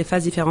différentes, les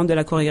phases différentes de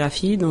la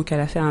chorégraphie. Donc elle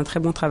a fait un très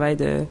bon travail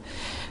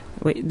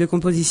Oui, de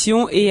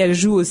composition, et elle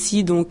joue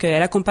aussi, donc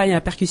elle accompagne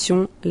la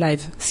percussion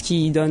live, ce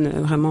qui donne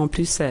vraiment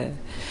plus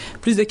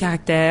de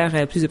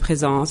caractère, plus de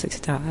présence,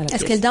 etc. à la Est-ce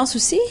pièce. qu'elle danse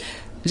aussi?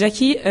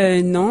 Jackie,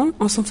 non.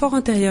 En son fort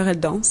intérieur,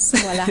 elle danse.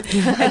 Voilà.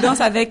 Elle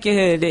danse avec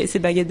ses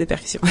baguettes de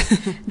percussion.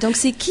 Donc,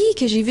 c'est qui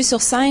que j'ai vu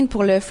sur scène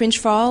pour le Fringe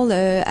for All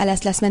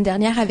la semaine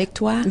dernière avec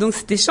toi? Donc,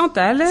 c'était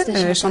Chantal,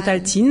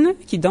 Chantal Tine,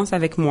 qui danse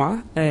avec moi,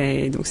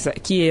 donc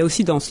qui est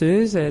aussi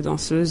danseuse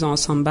en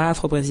samba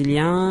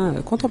afro-brésilien,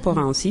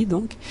 contemporain aussi,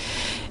 donc.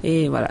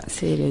 Et voilà,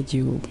 c'est le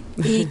duo.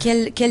 Et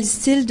quel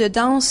style de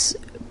danse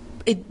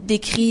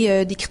décrit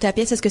ta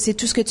pièce? Est-ce que c'est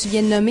tout ce que tu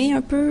viens de nommer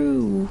un peu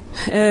ou?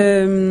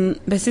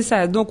 C'est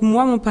ça. Donc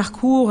moi, mon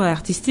parcours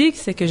artistique,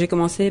 c'est que j'ai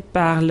commencé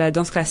par la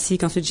danse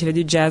classique, ensuite j'ai fait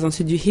du jazz,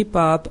 ensuite du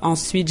hip-hop,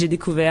 ensuite j'ai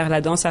découvert la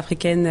danse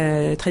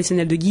africaine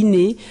traditionnelle de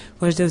Guinée,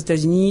 quand j'étais aux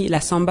États-Unis,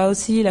 la samba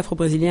aussi,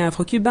 l'afro-brésilien,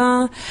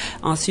 afro-cubain.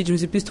 Ensuite, je me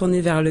suis plus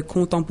tournée vers le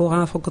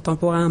contemporain,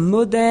 afro-contemporain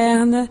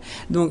moderne.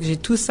 Donc j'ai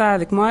tout ça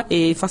avec moi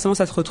et forcément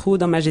ça se retrouve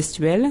dans ma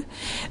gestuelle.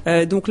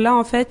 Donc là,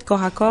 en fait,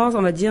 corps à corps,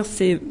 on va dire,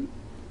 c'est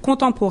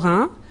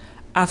contemporain,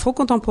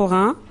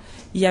 afro-contemporain.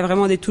 Il y a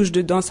vraiment des touches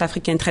de danse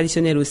africaine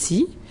traditionnelle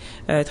aussi,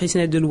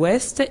 traditionnelle de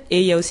l'Ouest, et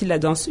il y a aussi de la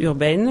danse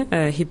urbaine,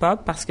 hip-hop,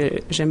 parce que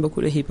j'aime beaucoup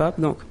le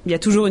hip-hop, donc il y a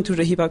toujours une touche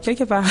de hip-hop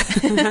quelque part.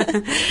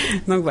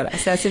 Donc voilà,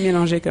 c'est assez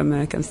mélangé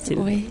comme style.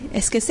 Oui.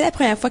 Est-ce que c'est la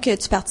première fois que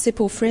tu participes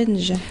au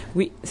Fringe?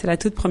 Oui, c'est la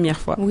toute première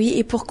fois. Oui,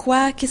 et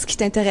pourquoi? Qu'est-ce qui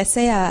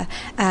t'intéressait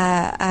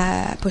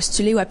à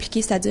postuler ou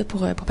appliquer, c'est-à-dire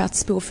pour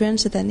participer au Fringe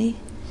cette année?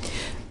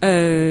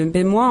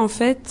 Moi, en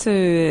fait,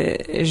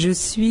 je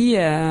suis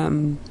à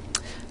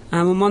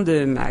un moment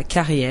de ma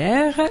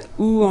carrière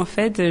où, en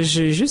fait,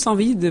 j'ai juste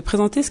envie de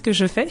présenter ce que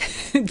je fais.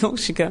 Donc,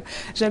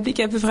 j'applique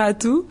à peu près à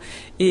tout.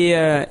 Et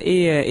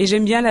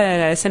j'aime bien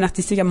la scène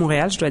artistique à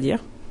Montréal, je dois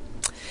dire.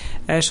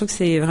 Je trouve que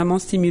c'est vraiment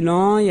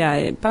stimulant. Il y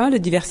a pas mal de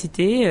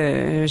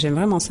diversité. J'aime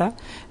vraiment ça.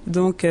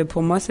 Donc,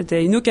 pour moi,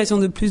 c'était une occasion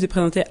de plus de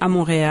présenter à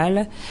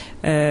Montréal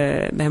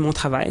mon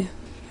travail.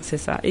 C'est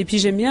ça. Et puis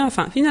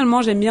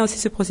finalement, j'aime bien aussi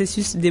ce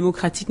processus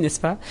démocratique, n'est-ce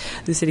pas,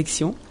 de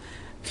sélection.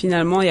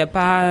 Finalement, il n'y a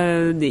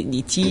pas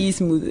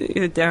d'élitisme,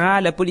 etc.,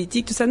 la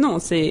politique, tout ça. Non,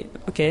 c'est,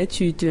 OK,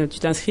 tu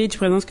t'inscris, tu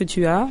présentes ce que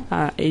tu as,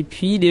 et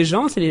puis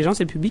c'est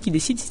le public qui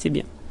décide si c'est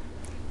bien.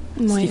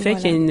 Ce qui fait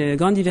qu'il y a une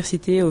grande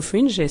diversité au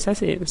Fringe, et ça,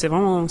 c'est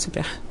vraiment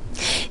super.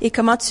 Et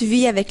comment tu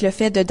vis avec le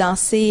fait de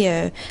danser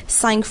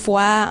 5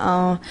 fois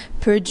en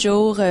peu de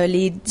jours,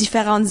 les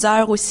différentes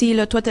heures aussi,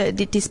 là, toi,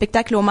 tes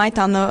spectacles au Maître,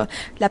 t'en as,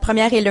 la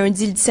première est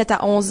lundi le 17 à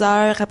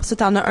 11h, après ça,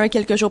 t'en as un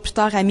quelques jours plus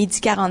tard à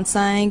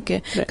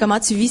 12h45. Comment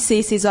tu vis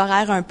ces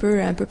horaires un peu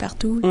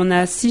partout? On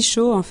a 6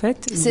 shows, en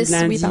fait, du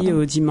lundi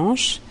au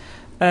dimanche.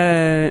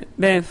 Je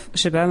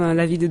sais pas,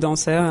 la vie des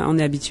danseurs, on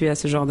est habitué à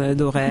ce genre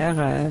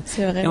d'horaire.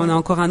 C'est vrai. Et on a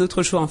encore un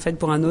autre show, en fait,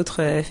 pour un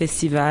autre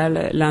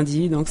festival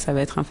lundi, donc ça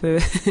va être un peu...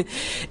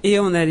 Et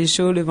on a les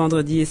shows le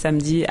vendredi et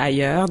samedi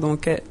ailleurs,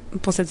 donc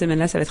pour cette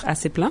semaine-là, ça va être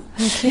assez plein.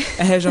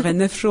 Okay. J'aurai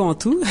 9 shows en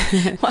tout.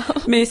 Wow.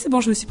 Mais c'est bon,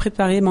 je me suis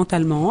préparée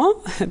mentalement,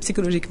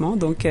 psychologiquement,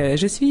 donc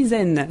je suis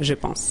zen, je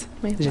pense.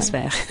 Oui,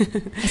 j'espère.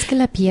 Voilà. Est-ce que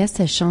la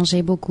pièce a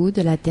changé beaucoup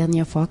de la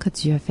dernière fois que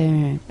tu as fait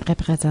une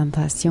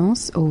représentation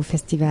au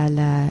festival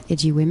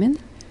Edgy Women?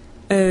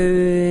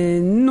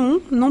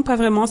 Non, pas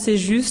vraiment. C'est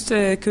juste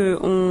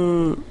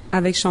que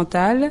avec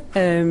Chantal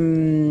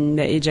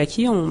et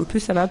Jackie,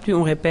 plus ça va, plus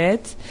on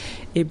répète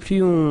et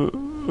plus on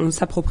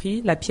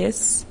s'approprie la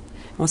pièce.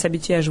 On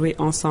s'habitue à jouer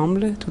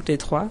ensemble, toutes les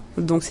trois.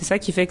 Donc c'est ça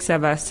qui fait que ça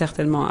va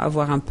certainement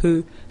avoir un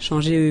peu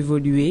changé ou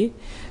évolué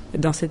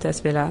dans cet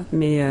aspect-là.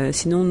 Mais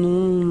sinon,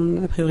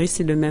 non, a priori,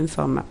 c'est le même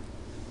format.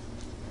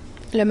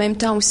 Le même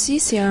temps aussi,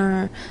 c'est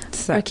un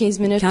 15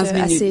 minutes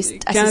assez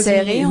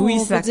serré, oui,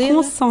 on peut dire.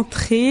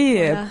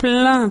 Concentré,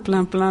 voilà.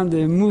 plein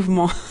de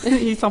mouvements.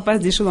 Il s'en passe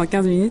des choses en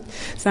 15 minutes.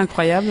 C'est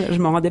incroyable. Je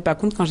m'en rendais pas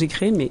compte quand j'ai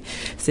créé, mais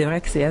c'est vrai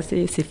que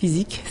c'est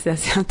physique, c'est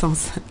assez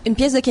intense. Une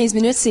pièce de 15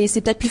 minutes,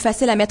 c'est peut-être plus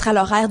facile à mettre à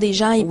l'horaire des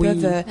gens. Ils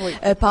peuvent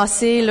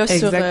passer là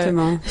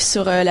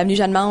sur l'avenue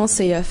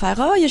Jeanne-Mance et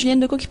faire il y a Julienne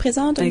Decaux qui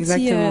présente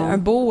un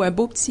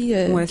beau petit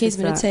 15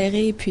 minutes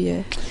serré, puis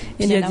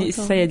il y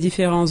a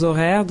différents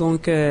horaires,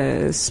 donc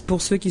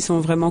pour ceux qui sont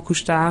vraiment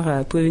couche-tard,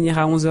 vous pouvez venir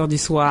à 11h du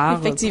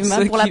soir.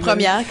 Effectivement, pour la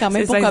première, quand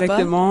même, pourquoi pas.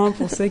 Exactement.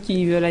 Pour ceux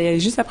qui veulent aller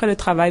juste après le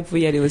travail, vous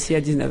pouvez y aller aussi à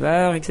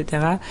 19h,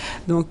 etc.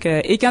 Donc,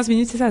 et 15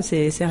 minutes, c'est ça,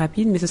 c'est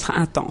rapide, mais ce sera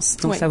intense.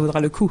 Donc, ça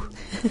vaudra le coup.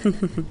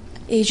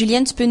 Et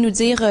Julienne, tu peux nous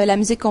dire la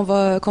musique qu'on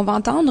va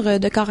entendre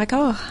de corps à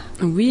corps?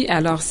 Oui,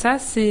 alors ça,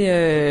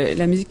 c'est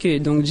la musique que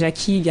donc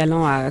Jackie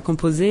Galland a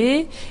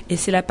composée, et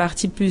c'est la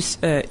partie plus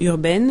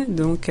urbaine,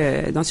 donc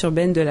danse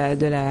urbaine de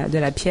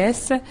la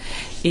pièce.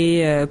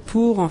 Et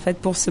pour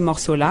ce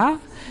morceau-là,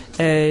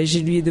 je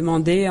lui ai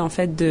demandé en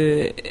fait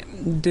de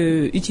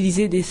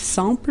utiliser des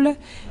samples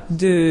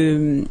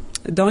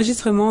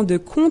d'enregistrement de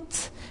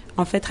contes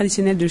en fait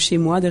traditionnels de chez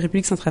moi, de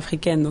République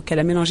centrafricaine. Donc elle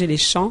a mélangé les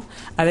chants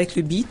avec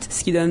le beat,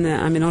 ce qui donne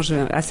un mélange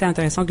assez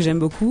intéressant que j'aime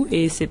beaucoup,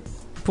 et c'est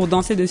pour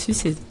danser dessus,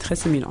 c'est très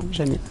stimulant.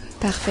 J'aime bien.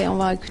 Parfait, on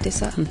va écouter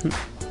ça.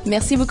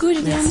 Merci beaucoup,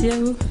 Julienne. Merci à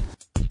vous.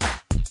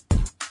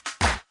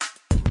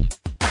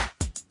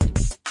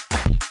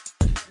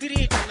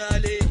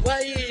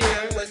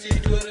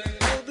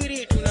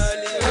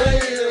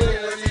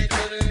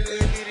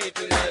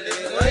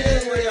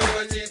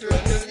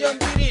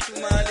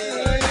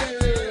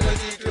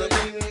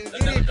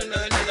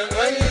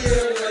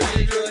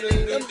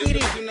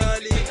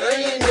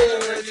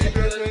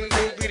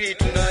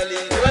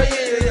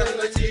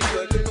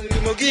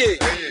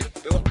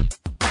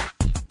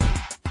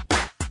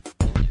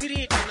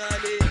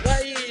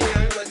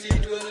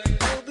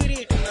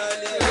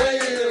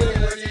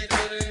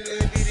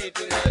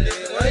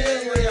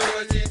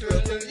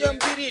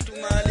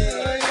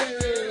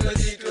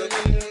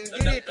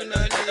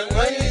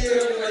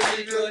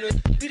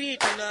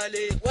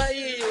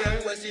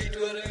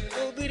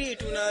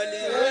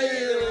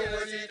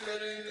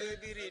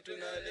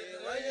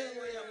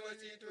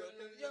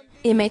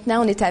 Et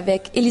maintenant, on est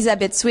avec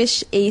Elisabeth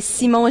Swish et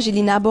Simon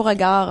Gélina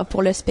Beauregard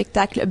pour le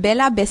spectacle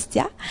Bella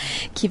Bestia,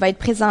 qui va être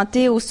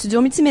présenté au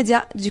studio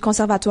multimédia du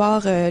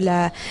conservatoire,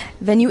 la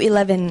Venue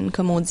 11,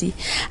 comme on dit.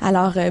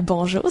 Alors,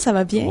 bonjour, ça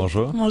va bien?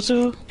 Bonjour.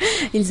 Bonjour.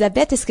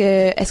 Elisabeth,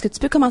 est-ce que tu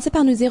peux commencer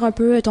par nous dire un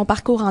peu ton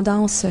parcours en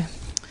danse?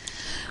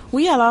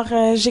 Oui, alors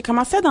j'ai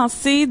commencé à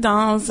danser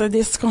dans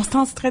des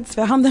circonstances très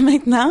différentes de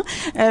maintenant.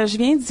 Je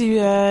viens du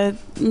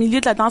milieu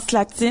de la danse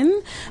latine,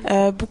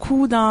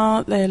 beaucoup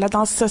dans la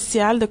danse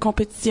sociale de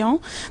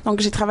compétition. Donc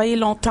j'ai travaillé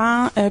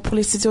longtemps pour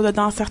les studios de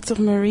danse Arthur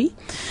Murray.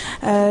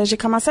 J'ai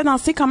commencé à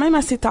danser quand même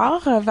assez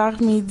tard,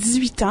 vers mes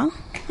 18 ans.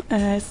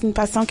 C'est une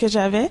passion que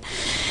j'avais.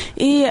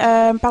 Et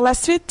par la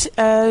suite,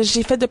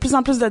 j'ai fait de plus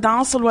en plus de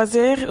danse au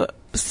loisir.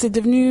 C'est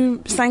devenu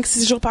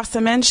 5-6 jours par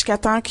semaine jusqu'à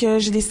temps que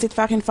j'ai décidé de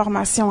faire une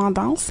formation en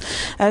danse.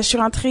 Je suis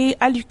rentrée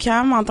à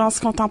l'UQAM en danse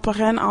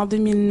contemporaine en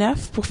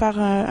 2009 pour faire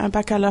un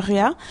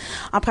baccalauréat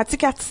en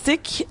pratique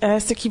artistique,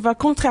 ce qui va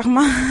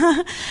contrairement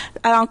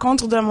à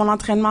l'encontre de mon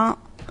entraînement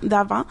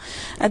d'avant.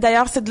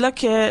 D'ailleurs, c'est de là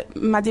que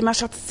ma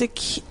démarche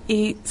artistique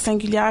est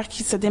singulière,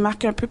 qui se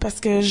démarque un peu parce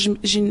que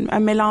j'ai un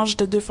mélange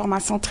de deux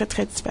formations très,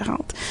 très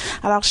différentes.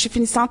 Alors, je suis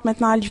finissante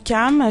maintenant à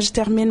l'UQAM. Je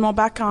termine mon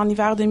bac en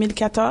hiver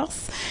 2014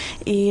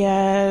 et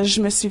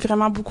je me suis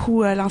vraiment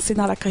beaucoup lancée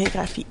dans la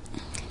chorégraphie.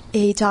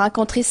 Et tu as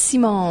rencontré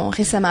Simon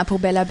récemment pour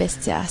Bella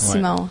Bestia.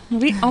 Simon.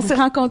 Oui, on s'est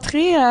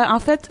rencontrés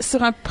en fait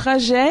sur un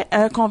projet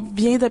qu'on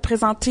vient de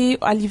présenter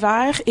à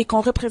l'hiver et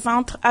qu'on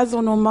représente à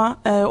Zonoma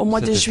au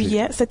mois de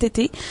juillet, cet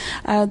été.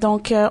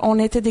 Donc, on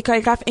était des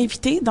chorégraphes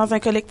invités dans un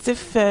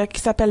collectif qui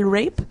s'appelle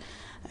RAPE,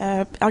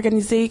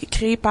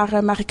 créé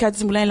par Marika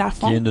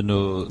Dumoulin-Lafont. Qui est de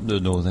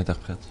nos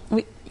interprètes.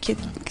 Oui.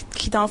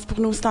 Qui danse pour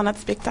nous aussi dans notre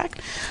spectacle.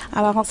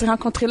 Alors, on s'est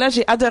rencontrés là.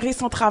 J'ai adoré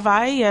son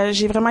travail.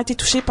 J'ai vraiment été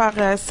touchée par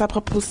sa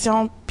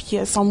proposition puis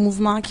son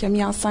mouvement qu'il a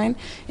mis en scène.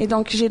 Et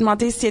donc, j'ai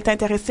demandé s'il était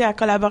intéressé à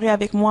collaborer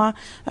avec moi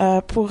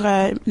pour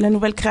la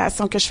nouvelle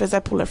création que je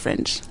faisais pour le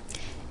Fringe.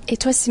 Et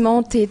toi,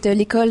 Simon, tu es de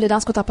l'école de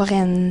danse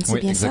contemporaine,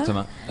 c'est bien ça? Oui,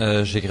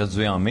 exactement. J'ai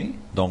gradué en mai,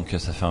 donc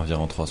ça fait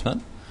environ 3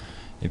 semaines.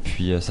 Et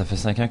puis, ça fait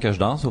 5 ans que je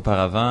danse.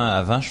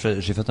 Avant,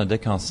 j'ai fait un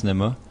deck en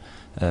cinéma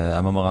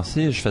à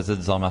Montmorency. Je faisais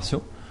des arts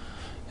martiaux.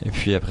 Et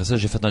puis après ça,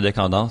 j'ai fait un deck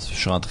en danse. Je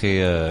suis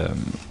rentré à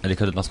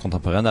l'école de danse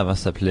contemporaine. Avant,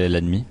 ça s'appelait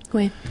l'ANMI.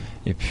 Oui.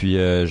 Et puis,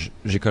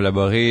 j'ai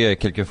collaboré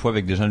quelques fois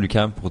avec des gens de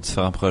l'UQAM pour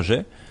différents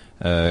projets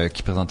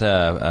qui présentaient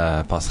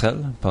à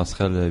Passerelle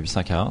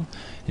 840.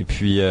 Et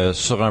puis,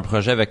 sur un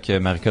projet avec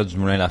Marika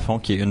Dumoulin-Lafont,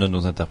 qui est une de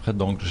nos interprètes.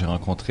 Donc, j'ai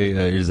rencontré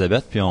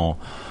Elisabeth, puis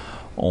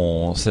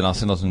on s'est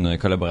lancé dans une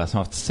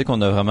collaboration artistique.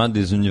 On a vraiment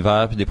des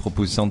univers puis des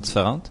propositions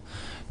différentes.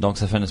 Donc,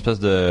 ça fait une espèce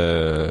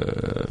de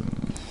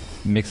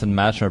mix and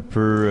match un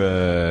peu,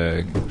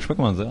 je sais pas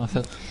comment dire en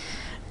fait.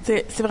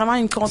 C'est vraiment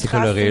une contraste,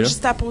 coloré, une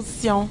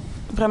juxtaposition,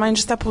 vraiment une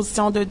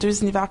juxtaposition de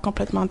deux univers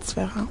complètement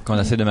différents. Qu'on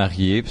essaie de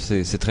marier, puis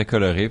c'est très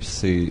coloré, puis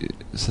c'est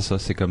ça,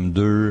 c'est comme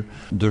deux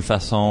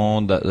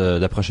façons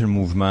d'approcher le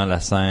mouvement, la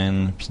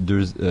scène, puis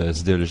deux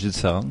idéologies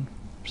différentes.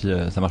 Puis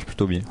ça marche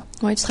plutôt bien.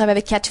 Oui, tu travailles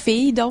avec 4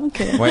 filles,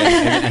 donc. Oui,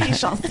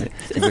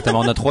 exactement.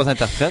 On a 3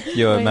 interprètes. Il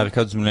y a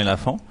Marika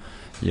Dumoulin-Lafont,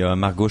 il y a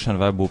Margot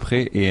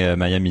Chenevert-Beaupré et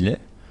Maya Millet.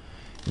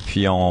 Et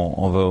puis,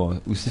 on va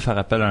aussi faire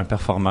appel à un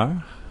performeur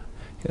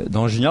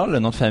dont j'ignore le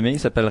nom de famille. Il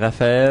s'appelle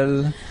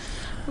Raphaël.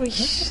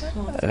 Oui.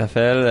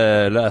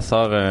 Raphaël, là, elle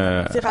sort...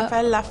 c'est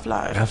Raphaël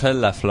Lafleur. Raphaël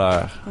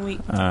Lafleur. Oui.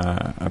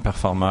 Un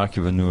performeur qui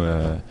va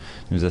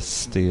nous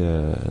assister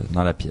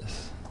dans la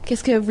pièce.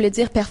 Qu'est-ce que vous voulez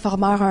dire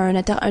performeur?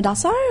 Un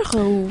danseur?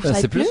 Ou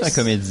c'est plus un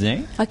comédien.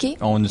 OK.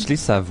 On utilise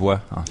sa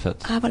voix, en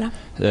fait. Ah, voilà.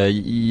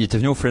 Il était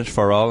venu au Fringe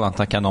for All en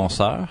tant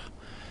qu'annonceur.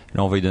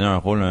 Là, on va lui donner un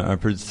rôle un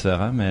peu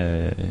différent,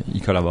 mais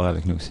il collabore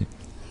avec nous aussi.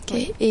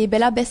 Okay. Et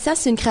Bella Bestia,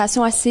 c'est une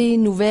création assez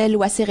nouvelle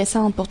ou assez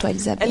récente pour toi,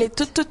 Elisabeth? Elle est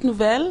toute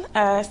nouvelle.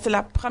 C'est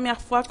la première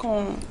fois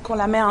qu'on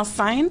la met en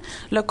scène.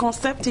 Le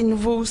concept est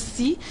nouveau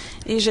aussi.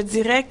 Et je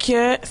dirais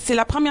que c'est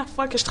la première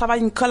fois que je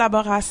travaille une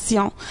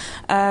collaboration.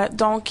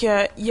 Donc,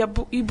 il y a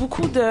eu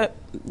beaucoup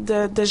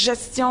de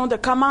gestion, de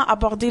comment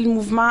aborder le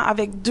mouvement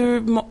avec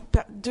deux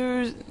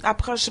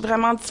approches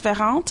vraiment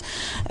différentes.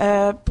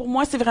 Pour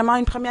moi, c'est vraiment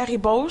une première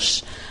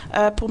ébauche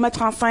pour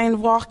mettre en scène,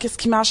 voir qu'est-ce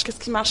qui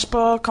marche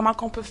pas, comment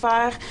qu'on peut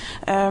faire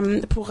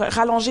pour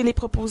rallonger les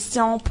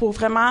propositions, pour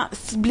vraiment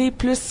cibler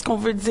plus ce qu'on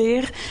veut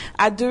dire.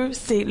 À deux,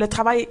 c'est le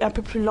travail est un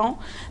peu plus long.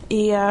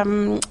 Et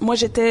moi,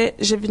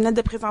 je venais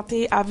de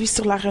présenter à Vue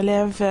sur la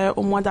relève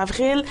au mois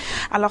d'avril.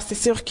 Alors, c'est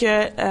sûr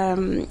que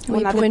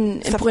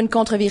pour une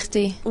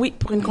contre-vérité. Oui,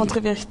 pour une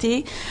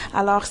contre-vérité.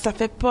 Alors,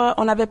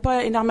 on n'avait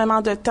pas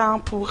énormément de temps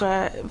pour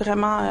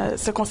vraiment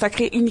se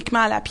consacrer uniquement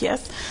à la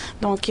pièce.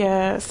 Donc,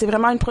 c'est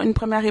vraiment une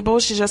première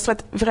ébauche et je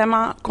souhaite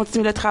vraiment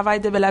continuer le travail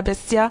de Bella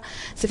Bestia.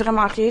 C'est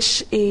vraiment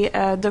riche et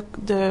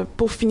de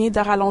peaufiner, de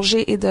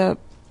rallonger et de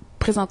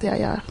présenter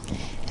ailleurs.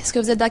 Est-ce que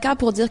vous êtes d'accord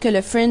pour dire que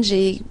le Fringe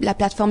est la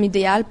plateforme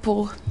idéale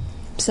pour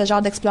ce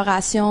genre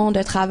d'exploration,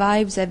 de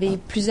travail? Vous avez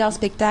plusieurs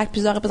spectacles,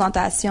 plusieurs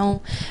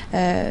représentations.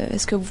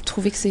 Est-ce que vous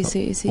trouvez que c'est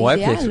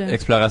idéal? Puis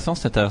exploration,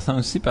 c'est intéressant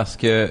aussi parce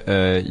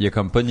que il y a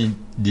comme pas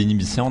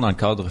d'inhibition dans le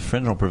cadre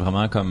Fringe. On peut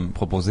vraiment comme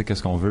proposer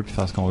qu'est-ce qu'on veut puis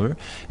faire ce qu'on veut.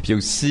 Puis il y a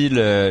aussi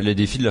le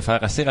défi de le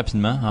faire assez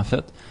rapidement, en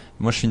fait.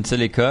 Moi, je finissais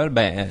l'école.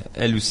 Ben,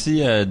 elle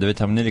aussi devait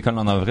terminer l'école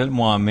en avril.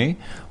 Moi, en mai,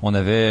 on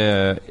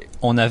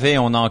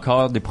a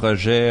encore des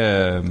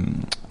projets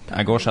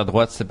à gauche, à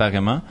droite,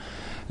 séparément.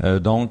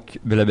 Donc,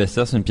 Bella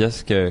Bestia, c'est une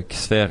pièce qui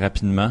se fait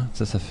rapidement.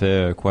 Ça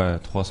fait 3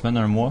 semaines,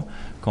 1 mois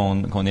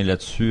qu'on est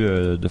là-dessus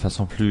de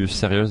façon plus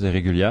sérieuse et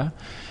régulière.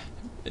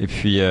 Et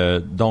puis,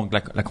 donc,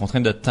 la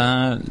contrainte de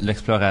temps,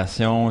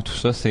 l'exploration, tout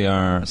ça, c'est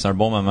un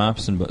bon moment.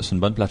 Puis c'est une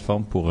bonne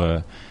plateforme pour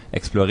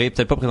explorer.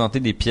 Peut-être pas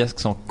présenter des pièces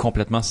qui sont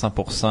complètement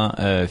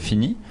 100%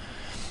 finies,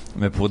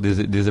 mais pour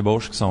des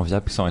ébauches qui sont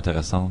viables, qui sont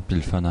intéressantes, puis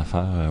le fun à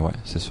faire, ouais,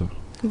 c'est sûr.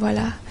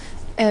 Voilà.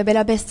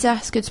 Bella Bestia,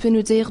 est-ce que tu peux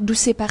nous dire d'où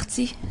c'est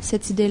parti,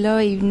 cette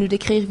idée-là, et nous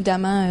décrire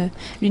évidemment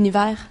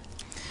l'univers?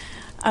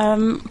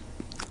 Dans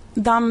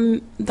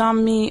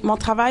mon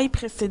travail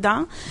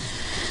précédent,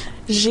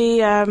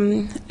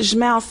 je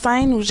mets en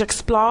scène ou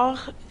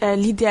j'explore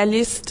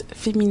l'idéaliste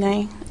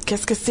féminin.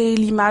 Qu'est-ce que c'est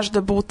l'image de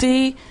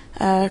beauté?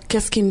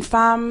 Qu'est-ce qu'est une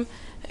femme?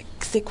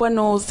 C'est quoi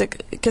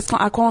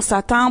à quoi on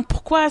s'attend?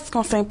 Pourquoi est-ce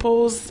qu'on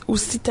s'impose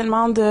aussi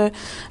tellement de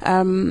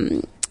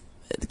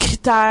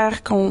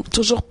critères qu'on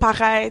toujours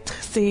paraître?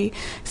 C'est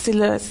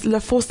le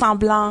faux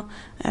semblant.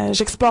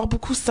 J'explore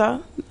beaucoup ça.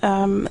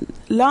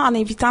 Là, en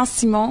invitant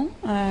Simon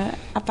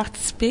à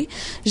participer,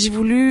 j'ai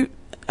voulu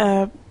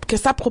que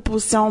sa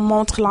proposition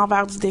montre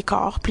l'envers du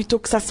décor, plutôt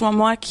que ça soit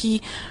moi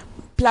qui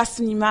place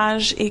une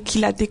image et qui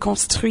la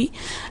déconstruit.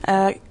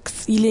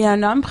 Il est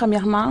un homme,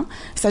 premièrement.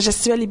 Sa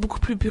gestuelle est beaucoup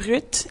plus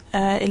brute.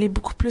 Elle est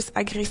beaucoup plus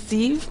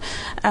agressive.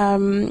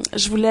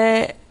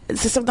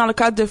 C'est sûr que dans le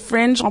cadre de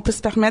Fringe, on peut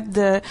se permettre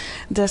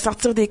de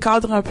sortir des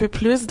cadres un peu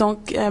plus.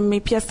 Donc, mes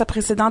pièces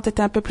précédentes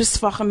étaient un peu plus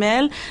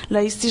formelles.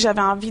 Là, ici,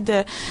 j'avais envie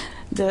de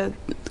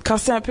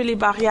casser un peu les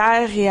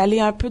barrières et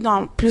aller un peu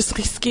dans plus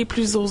risqué,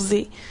 plus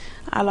osé.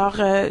 Alors,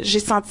 j'ai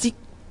senti,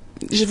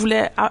 je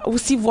voulais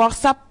aussi voir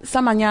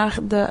sa manière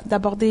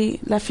d'aborder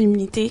la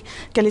féminité,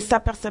 quelle est sa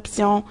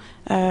perception,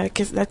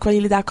 de quoi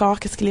il est d'accord,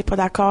 qu'est-ce qu'il est pas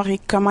d'accord et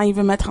comment il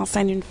veut mettre en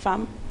scène une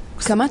femme.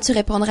 Comment tu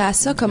répondrais à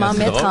ça? Comment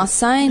mettre drôle. En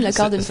scène le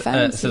corps d'une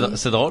femme?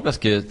 C'est drôle parce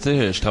que, tu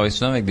sais, je travaille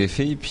souvent avec des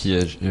filles, puis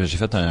j'ai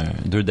fait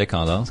 2 decks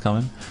en danse quand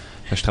même.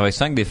 Je travaille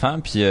souvent avec des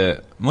femmes, puis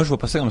moi je vois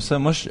pas ça comme ça.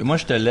 Moi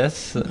je te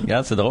laisse.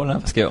 Regarde, c'est drôle, hein,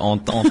 parce que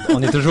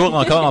on est toujours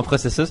encore en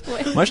processus.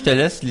 Ouais. Moi je te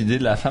laisse l'idée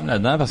de la femme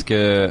là-dedans, parce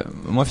que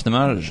moi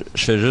finalement je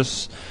fais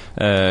juste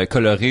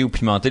colorer ou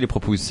pimenter les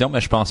propositions,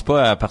 mais je pense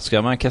pas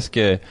particulièrement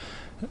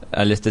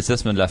à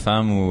l'esthétisme de la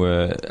femme ou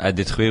à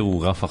détruire ou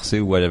renforcer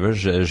ou whatever.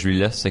 Je lui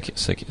laisse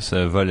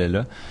ce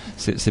volet-là.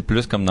 C'est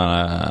plus comme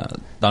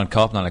dans le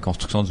corps, dans la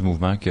construction du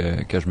mouvement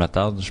que je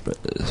m'attarde.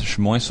 Je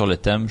suis moins sur le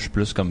thème, je suis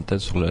plus comme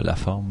peut-être sur la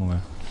forme. Ouais.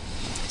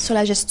 Sur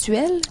la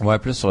gestuelle? Ouais,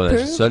 plus sur la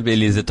gestuelle et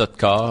les états de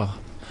corps.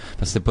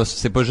 Parce que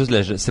c'est pas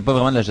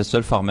vraiment de la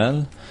gestuelle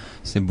formelle.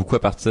 C'est beaucoup à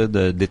partir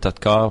d'états de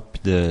corps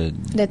puis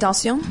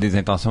d'intention. Des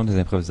intentions, des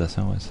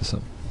improvisations, ouais, c'est ça.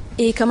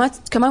 Et comment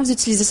vous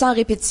utilisez ça en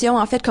répétition?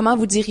 En fait, comment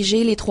vous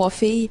dirigez les 3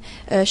 filles,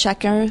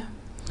 chacun,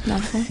 dans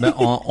le fond? Ben,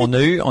 on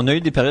a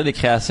eu des périodes de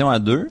création à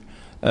 2,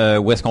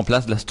 où est-ce qu'on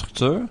place de la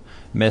structure,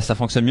 mais ça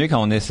fonctionne mieux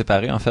quand on est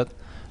séparés, en fait.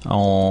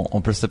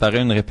 On peut séparer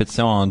une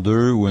répétition en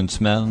 2 ou une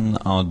semaine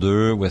en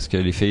 2, où est-ce que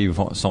les filles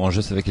sont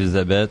juste avec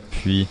Elisabeth,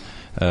 puis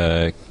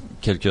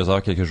quelques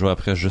jours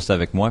après juste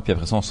avec moi, puis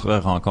après ça on se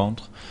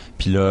rencontre,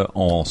 puis là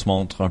on se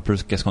montre un peu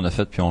qu'est-ce qu'on a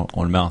fait, puis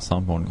on le met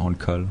ensemble, on le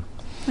colle.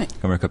 Oui.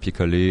 Comme un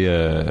copier-coller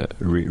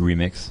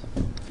remix.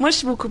 Moi,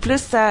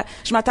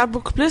 je m'attarde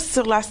beaucoup plus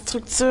sur la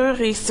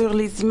structure et sur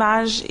les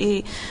images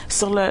et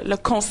sur le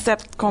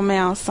concept qu'on met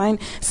en scène.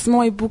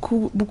 Simon est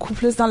beaucoup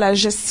plus dans la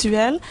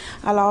gestuelle.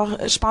 Alors,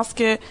 je pense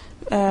que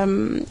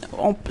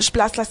je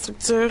place la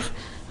structure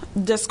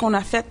de ce qu'on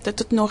a fait, de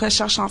toutes nos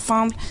recherches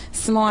ensemble.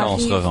 Simon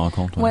arrive. On se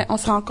rencontre. Ouais, on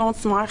se rencontre.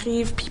 Simon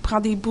arrive, puis il prend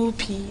des bouts,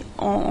 puis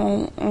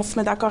on se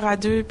met d'accord à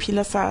 2, puis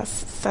là, ça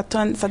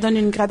donne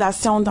une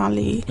gradation dans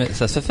les... Mais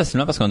ça se fait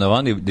facilement parce qu'on a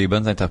vraiment des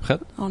bonnes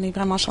interprètes. On est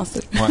vraiment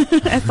chanceux. Ouais.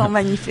 Elles sont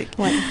magnifiques.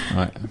 Ouais.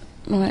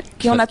 Ouais.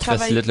 Puis on a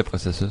travaillé. Facilite le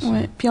processus.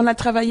 Ouais. Puis on a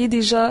travaillé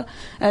déjà.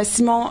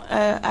 Simon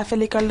a fait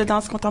l'école de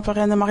danse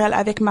contemporaine de Montréal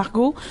avec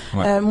Margot.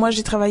 Ouais. Moi,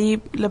 j'ai travaillé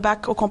le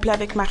bac au complet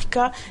avec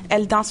Marika.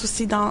 Elle danse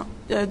aussi dans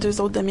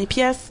 2 autres de mes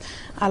pièces.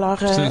 Alors.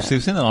 C'est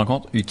aussi une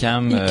rencontre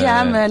UQAM.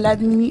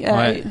 l'ADMI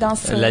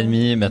danse.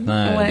 L'ADMI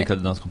maintenant l'école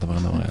de danse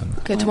contemporaine de Montréal.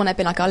 Que tout le monde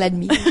appelle encore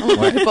l'ADMI.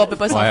 On peut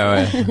pas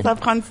sortir. Ça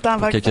prend du temps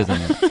avant. Quelques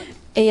années.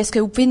 Et est-ce que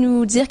vous pouvez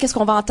nous dire qu'est-ce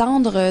qu'on va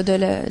entendre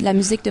de la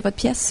musique de votre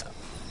pièce?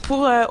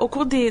 Au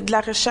cours de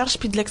la recherche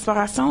puis de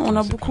l'exploration, on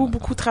a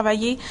beaucoup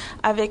travaillé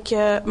avec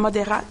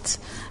Modérate,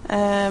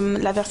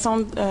 la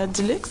version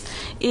deluxe.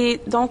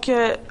 Et donc,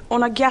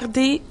 on a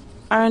gardé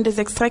un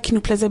des extraits qui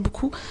nous plaisait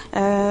beaucoup.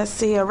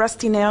 C'est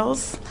Rusty Nails,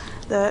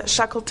 de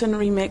Shackleton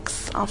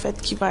Remix, en fait,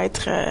 qui va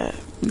être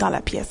dans la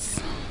pièce.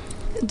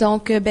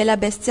 Donc, Bella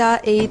Bestia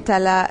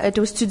est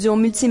au studio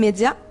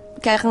Multimédia,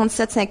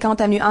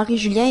 4750 avenue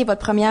Henri-Julien, et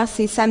votre première,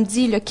 c'est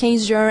samedi, le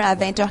 15 juin à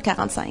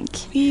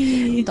 20h45.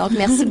 Oui. Donc,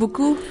 merci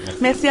beaucoup.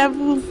 Merci à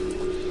vous.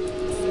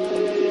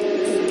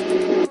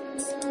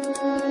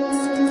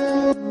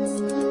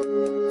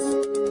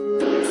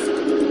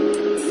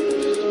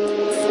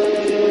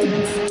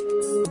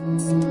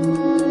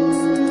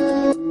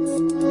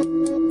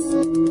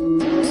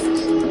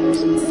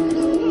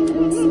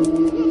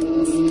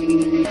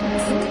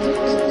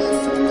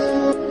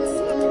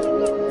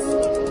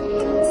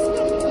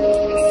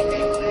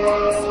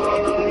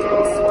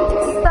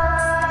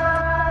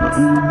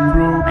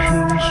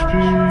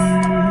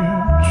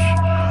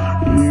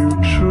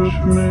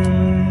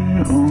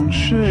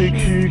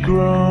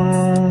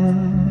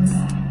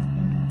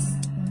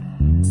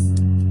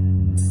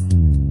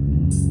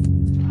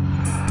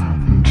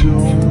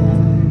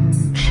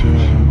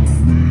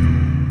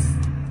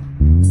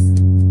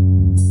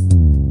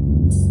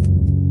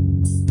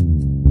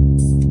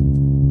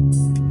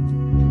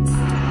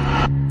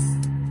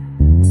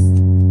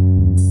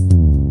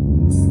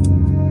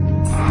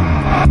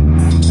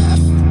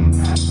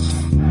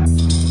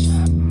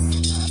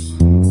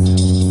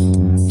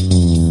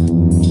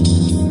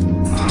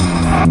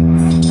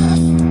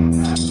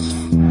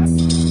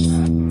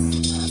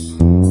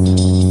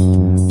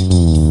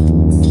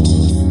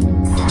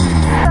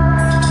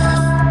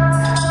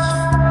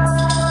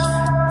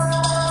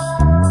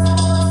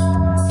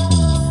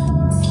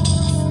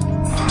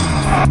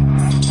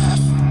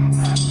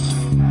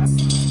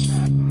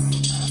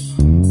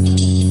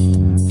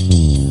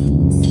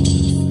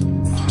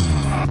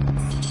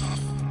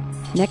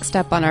 Next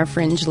up on our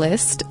Fringe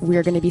list,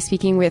 we're going to be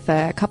speaking with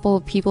a couple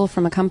of people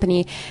from a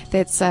company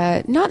that's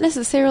not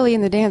necessarily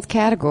in the dance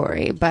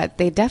category, but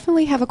they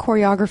definitely have a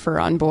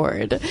choreographer on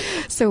board.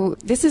 So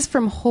this is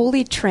from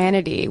Holy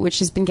Trinity, which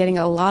has been getting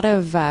a lot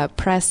of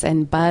press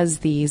and buzz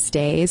these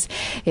days.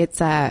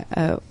 It's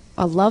a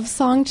love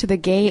song to the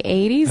gay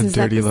 80s. Is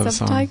that the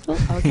subtitle?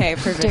 Okay,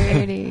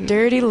 perfect.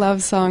 Dirty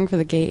love song for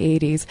the gay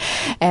 80s.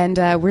 And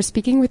we're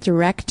speaking with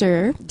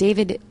director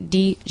David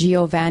Di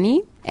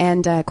Giovanni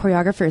and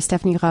choreographer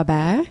Stephanie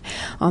Robert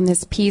on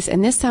this piece.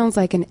 And this sounds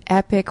like an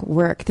epic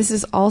work. This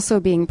is also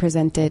being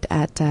presented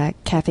at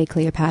Café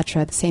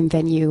Cleopatra, the same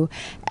venue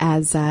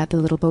as the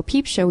Little Bo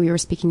Peep show we were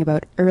speaking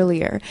about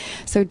earlier.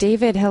 So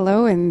David,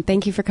 hello, and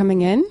thank you for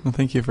coming in. Well,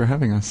 thank you for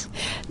having us.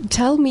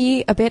 Tell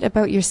me a bit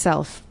about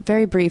yourself,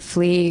 very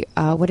briefly.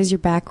 What is your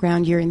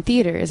background? You're in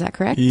theater, is that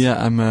correct? Yeah,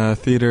 I'm a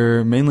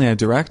theater, mainly I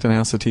direct, and I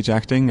also teach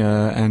acting,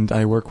 and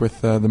I work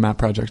with the MAP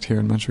Project here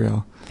in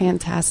Montreal.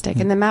 Fantastic.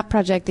 And the MAP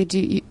Project,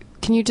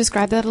 can you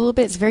describe that a little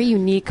bit? It's a very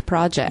unique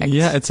project.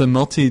 Yeah, it's a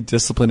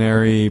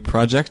multidisciplinary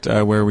project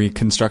where we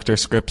construct our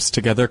scripts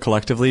together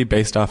collectively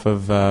based off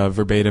of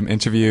verbatim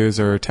interviews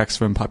or texts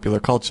from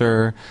popular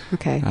culture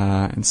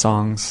and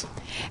songs.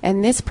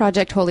 And this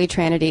project, Holy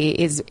Trinity,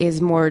 is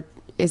it more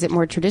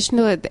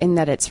traditional in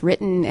that it's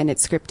written and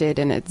it's scripted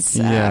and it's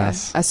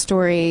a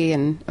story?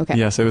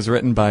 Yes, it was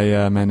written by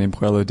a man named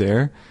Poel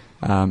O'Dare.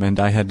 And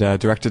I had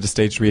directed a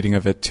staged reading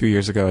of it 2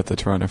 years ago at the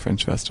Toronto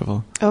Fringe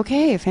Festival.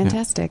 Okay,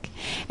 fantastic.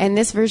 Yeah. And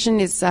this version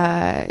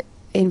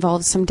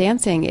involves some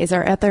dancing. Is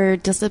there other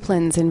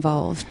disciplines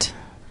involved?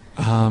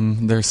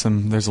 There's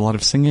a lot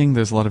of singing,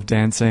 there's a lot of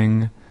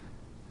dancing,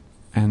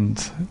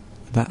 and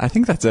I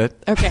think that's it.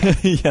 Okay.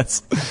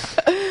 Yes.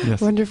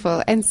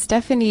 Wonderful. And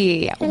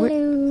Stephanie,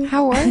 hello.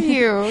 How are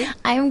you?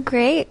 I'm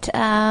great.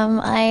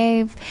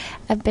 A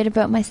bit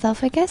about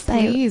myself, I guess.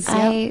 Please,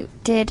 I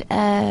did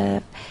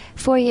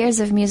 4 years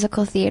of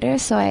musical theater,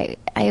 so I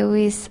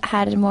always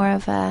had more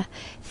of a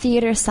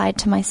theater side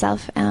to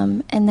myself.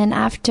 And then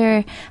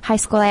after high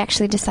school, I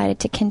actually decided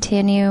to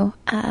continue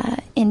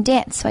in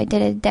dance. So I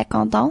did a DEC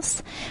en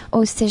danse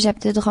au Cégep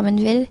de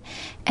Drummondville,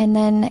 and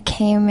then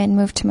came and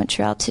moved to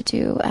Montreal to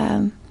do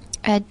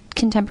a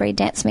contemporary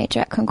dance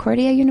major at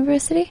Concordia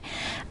University,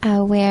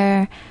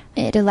 where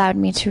it allowed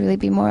me to really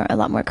be a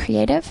lot more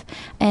creative.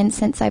 And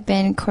since I've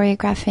been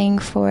choreographing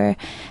for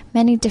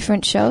many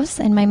different shows,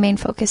 and my main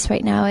focus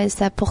right now is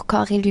Pour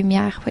Corps et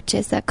Lumière, which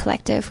is a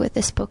collective with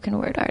a spoken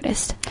word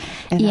artist,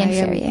 and Ian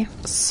Ferrier.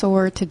 Am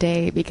sore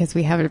today because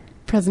we have a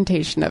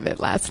presentation of it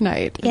last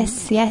night.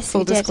 Yes,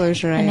 Full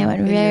disclosure, and it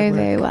went very,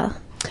 very well.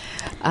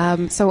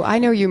 So I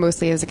know you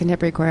mostly as a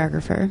contemporary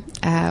choreographer,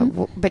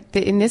 but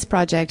in this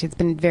project, it's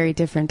been very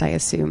different, I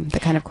assume, the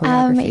kind of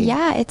choreography.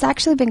 Yeah, it's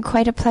actually been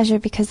quite a pleasure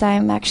because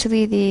I'm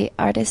actually the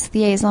artist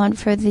liaison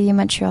for the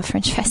Montreal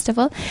Fringe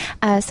Festival.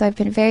 So I've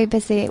been very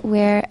busy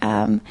where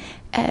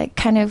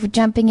kind of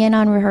jumping in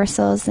on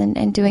rehearsals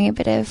and doing a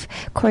bit of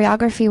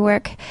choreography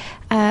work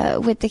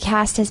with the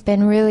cast has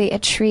been really a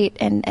treat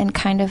and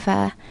kind of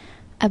a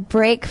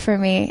break for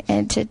me,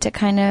 and to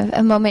kind of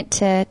a moment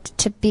to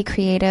be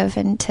creative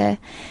and to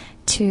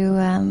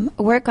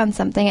work on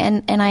something.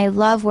 And I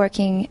love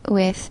working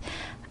with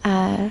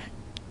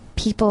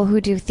people who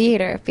do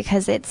theater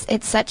because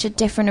it's such a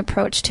different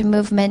approach to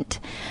movement.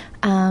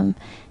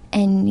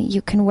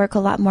 you can work a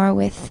lot more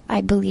with,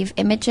 I believe,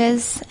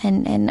 images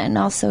and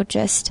also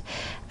just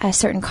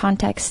certain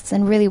contexts,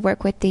 and really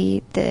work with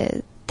the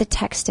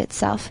text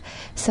itself.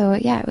 So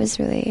yeah, it was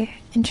really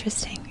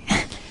interesting.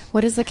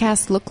 What does the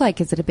cast look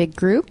like? Is it a big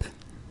group?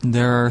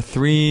 There are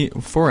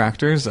 4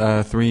 actors,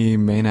 3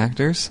 main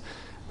actors,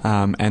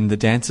 and the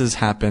dances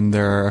happen.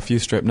 There are a few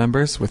strip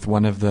numbers with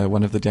one of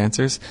the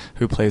dancers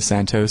who plays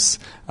Santos,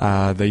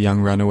 the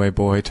young runaway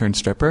boy turned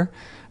stripper,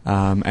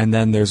 and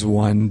then there's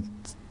one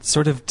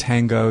sort of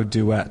tango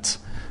duet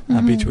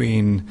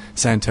between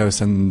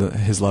Santos and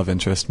his love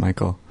interest,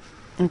 Michael.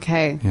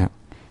 Okay. Yeah.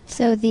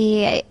 So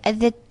the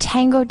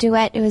tango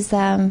duet, it was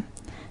the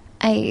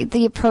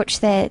approach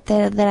that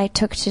I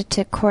took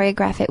to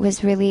choreograph it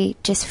was really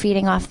just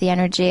feeding off the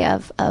energy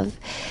of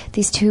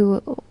these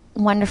 2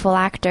 wonderful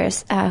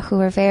actors who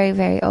were very,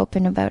 very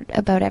open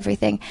about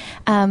everything,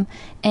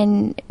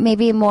 and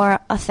maybe a more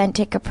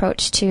authentic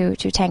approach to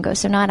tango.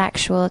 So not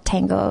actual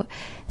tango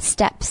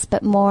steps,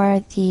 but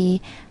more the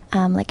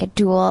like a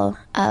duel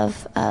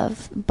of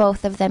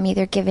both of them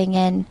either giving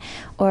in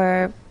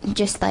or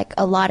just like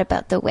a lot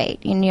about the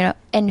weight,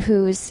 and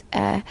who's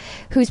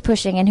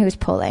pushing and who's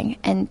pulling,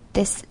 and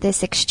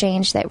this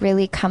exchange that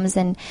really comes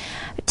in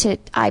to,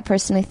 I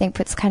personally think,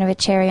 puts kind of a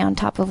cherry on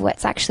top of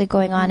what's actually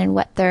going on and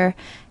what they're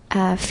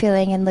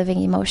feeling and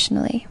living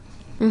emotionally.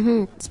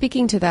 Mm-hmm.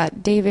 Speaking to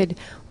that, David,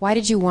 why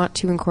did you want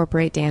to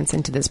incorporate dance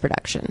into this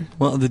production?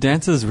 Well, the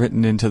dance is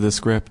written into the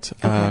script,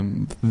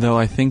 though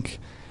I think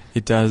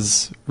it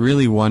does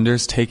really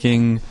wonders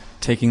taking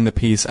the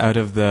piece out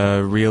of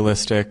the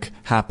realistic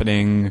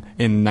happening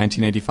in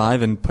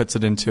 1985 and puts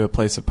it into a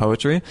place of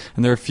poetry.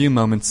 And there are a few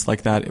moments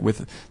like that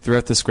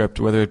throughout the script,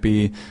 whether it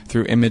be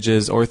through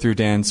images or through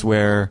dance,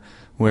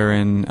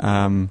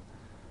 wherein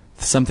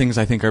some things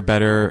I think are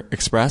better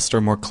expressed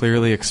or more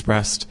clearly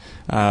expressed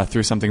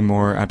through something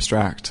more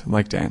abstract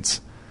like dance.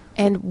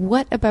 And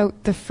what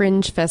about the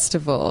Fringe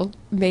Festival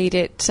made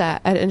it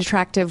an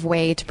attractive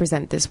way to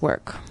present this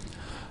work?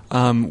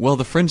 Well,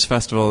 the Fringe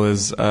Festival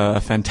is a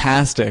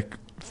fantastic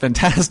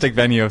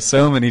venue of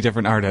so many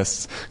different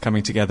artists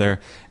coming together.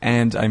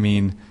 And I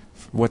mean,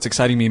 what's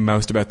exciting me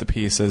most about the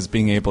piece is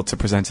being able to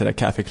present it at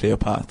Café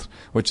Cléopâtre,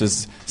 which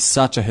is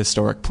such a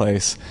historic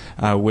place,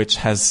 which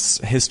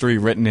has history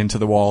written into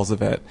the walls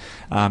of it.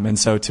 And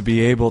so to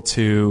be able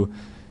to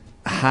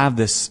have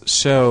this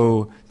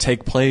show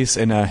take place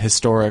in a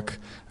historic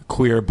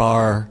queer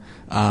bar,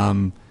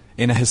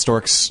 in a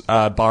historic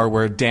bar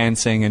where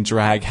dancing and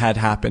drag had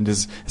happened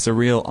is a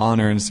real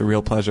honor and it's a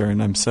real pleasure,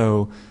 and I'm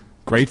so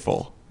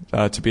grateful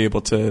to be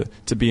able to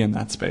be in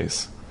that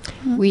space.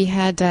 We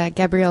had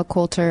Gabrielle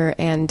Coulter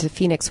and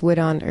Phoenix Wood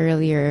on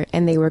earlier,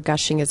 and they were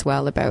gushing as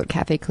well about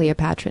Café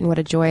Cléopâtre and what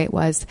a joy it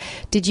was.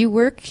 Did you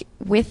work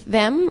with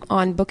them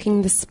on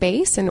booking the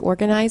space and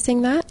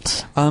organizing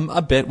that?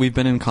 A bit. We've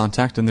been in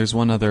contact, and there's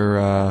one other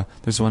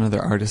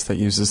artist that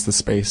uses the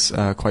space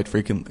quite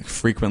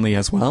frequently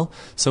as well.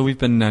 So we've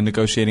been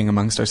negotiating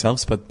amongst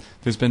ourselves, but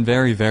there's been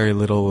very, very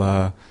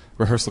little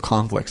rehearsal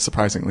conflict,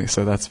 surprisingly.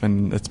 So it's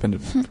been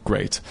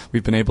great.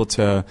 We've been able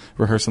to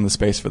rehearse in the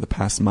space for the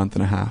past month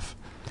and a half.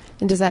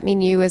 And does that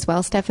mean you as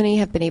well, Stephanie,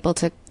 have been able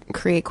to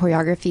create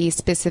choreography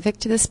specific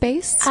to the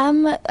space?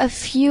 A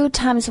few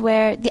times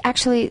where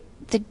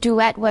the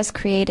duet was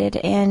created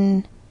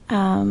in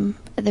the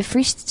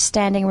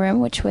freestanding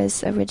room, which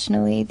was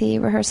originally the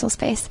rehearsal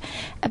space,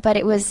 but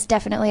it was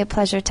definitely a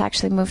pleasure to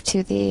actually move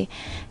to the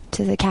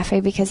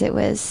cafe, because it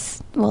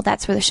was, well,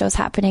 that's where the show's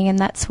happening, and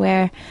that's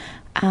where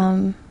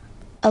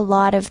a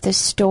lot of the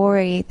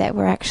story that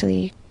we're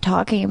actually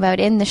talking about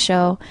in the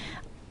show,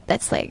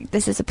 that's like,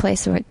 this is a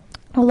place where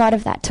a lot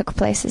of that took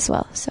place as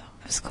well. So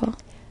it was cool.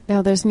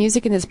 Now, there's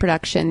music in this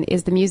production.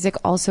 Is the music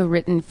also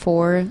written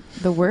for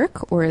the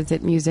work, or is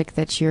it music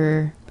that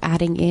you're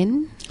adding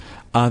in?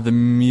 The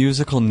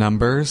musical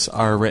numbers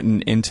are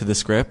written into the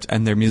script,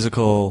 and their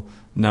musical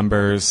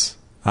numbers,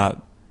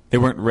 they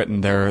weren't written.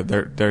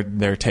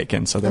 They're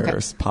taken. So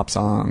there's pop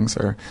songs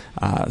or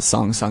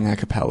songs sung a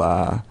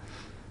cappella.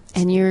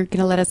 And you're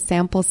going to let us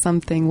sample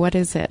something. What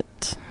is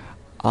it?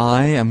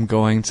 I am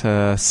going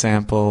to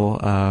sample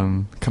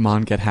Come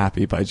On Get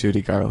Happy by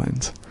Judy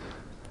Garland.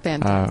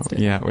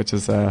 Fantastic. Which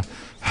is a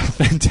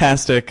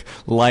fantastic,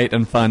 light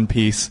and fun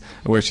piece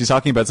where she's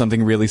talking about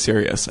something really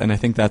serious. And I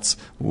think that's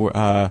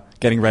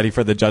getting ready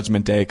for the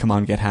Judgment Day, Come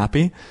On Get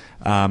Happy.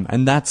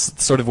 And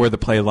that's sort of where the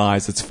play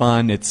lies. It's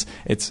fun. It's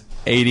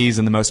 80s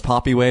in the most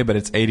poppy way, but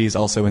it's 80s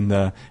also in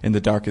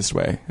the darkest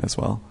way as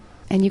well.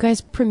 And you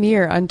guys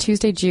premiere on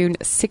Tuesday, June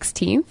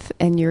 16th,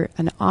 and you're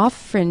an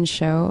off-Fringe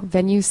show,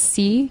 Venue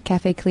C,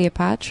 Café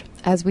Cléopâtre.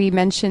 As we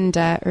mentioned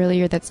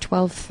earlier, that's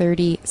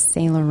 1230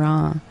 Saint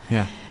Laurent.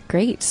 Yeah.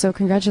 Great. So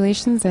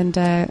congratulations, and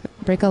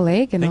break a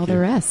leg and all the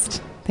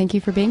rest. Thank you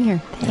for being here.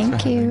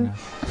 Thank you.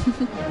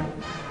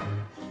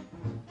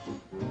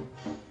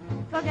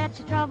 Forget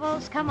your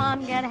troubles, come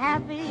on, get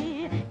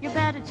happy. You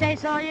better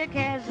chase all your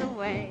cares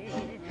away.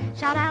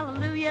 Shout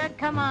hallelujah,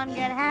 come on,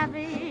 get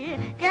happy.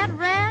 Get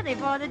ready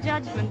for the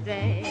judgment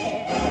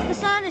day. The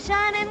sun is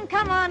shining,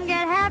 come on,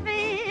 get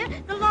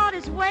happy. The Lord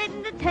is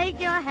waiting to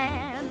take your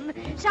hand.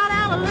 Shout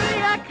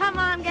hallelujah, come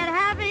on, get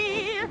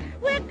happy.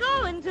 We're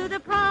going to the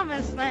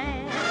promised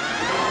land.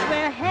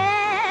 We're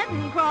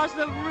heading across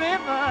the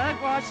river,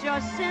 wash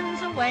your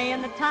sins away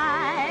in the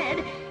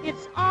tide.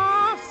 It's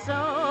all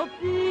so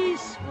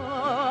peaceful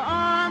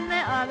on the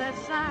other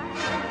side.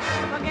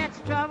 Forget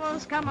your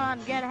troubles, come on,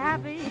 get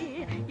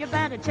happy. You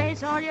better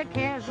chase all your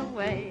cares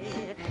away.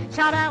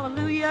 Shout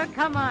hallelujah,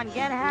 come on,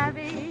 get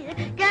happy.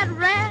 Get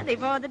ready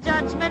for the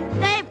judgment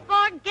day.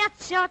 Forget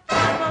your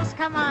troubles,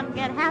 come on,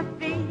 get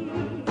happy.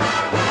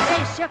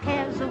 Chase your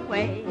cares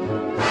away.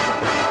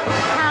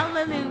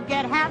 Hallelujah,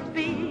 get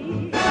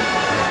happy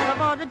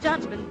for the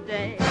judgment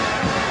day.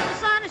 The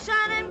sun is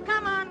shining,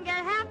 come on,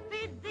 get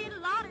happy. The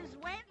Lord is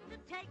waiting to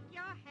take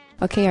your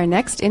hand. Okay, our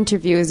next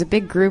interview is a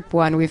big group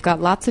one. We've got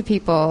lots of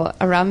people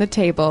around the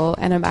table,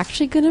 and I'm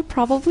actually going to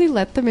probably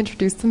let them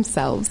introduce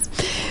themselves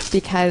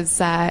because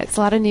it's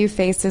a lot of new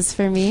faces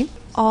for me.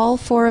 All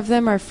four of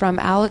them are from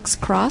Alex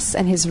Cross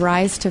and his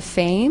Rise to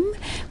Fame,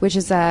 which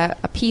is a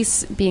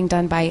piece being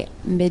done by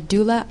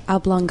Medulla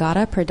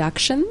Oblongata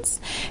Productions.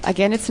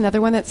 Again, it's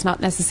another one that's not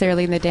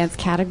necessarily in the dance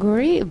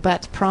category,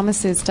 but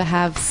promises to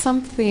have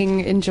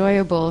something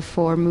enjoyable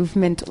for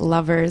movement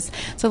lovers.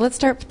 So let's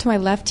start to my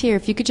left here.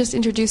 If you could just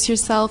introduce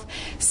yourself,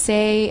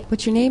 say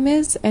what your name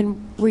is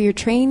and where your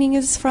training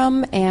is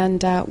from,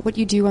 and what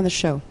you do on the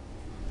show.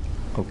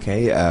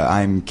 Okay,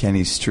 I'm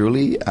Kenny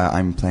Struley.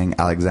 I'm playing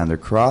Alexander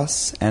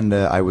Cross, and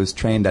I was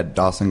trained at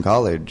Dawson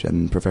College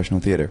in professional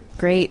theater.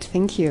 Great,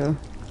 thank you.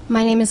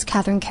 My name is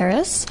Catherine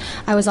Karras.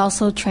 I was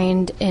also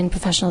trained in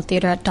professional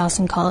theater at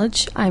Dawson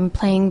College. I'm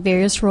playing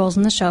various roles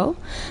in the show,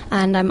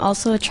 and I'm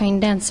also a trained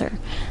dancer,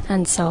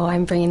 and so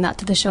I'm bringing that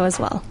to the show as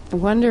well.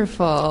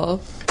 Wonderful.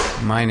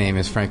 My name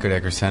is Franco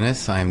de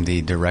Crucenis. I'm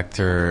the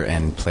director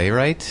and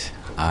playwright.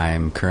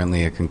 I'm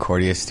currently a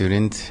Concordia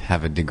student,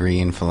 have a degree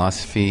in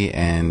philosophy,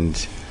 and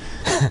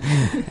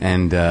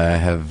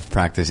have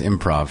practiced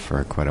improv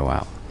for quite a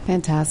while.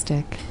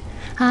 Fantastic.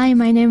 Hi,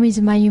 my name is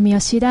Mayumi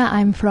Yoshida.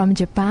 I'm from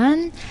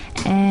Japan,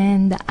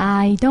 and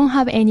I don't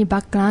have any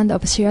background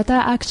of theater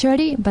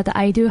actually, but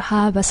I do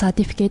have a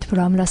certificate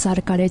from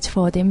LaSalle College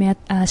for the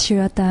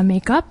theater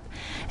makeup,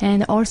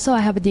 and also I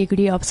have a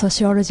degree of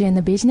sociology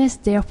and business.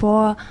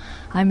 Therefore,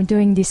 I'm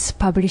doing this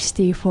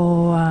publicity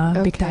for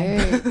big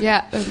time.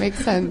 Yeah, that makes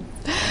sense.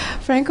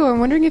 Franco, I'm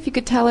wondering if you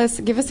could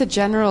give us a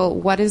general,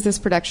 what is this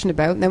production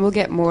about, and then we'll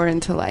get more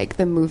into like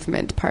the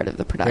movement part of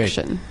the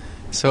production. Great.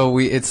 So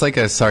it's like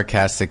a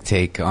sarcastic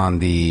take on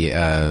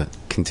the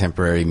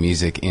contemporary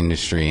music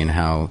industry and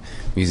how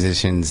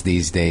musicians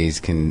these days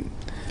can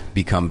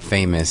become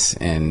famous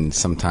and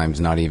sometimes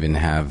not even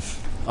have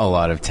a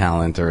lot of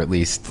talent, or at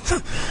least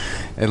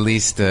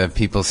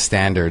people's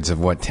standards of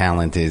what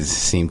talent is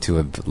seem to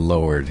have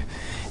lowered.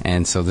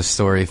 And so the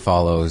story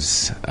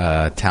follows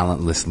a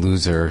talentless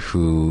loser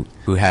who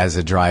has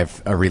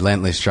a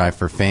relentless drive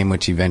for fame,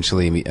 which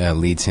eventually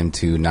leads him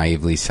to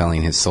naively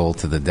selling his soul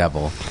to the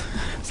devil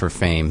for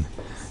fame,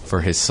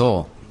 for his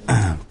soul.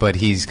 But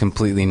he's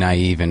completely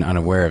naive and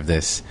unaware of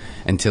this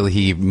until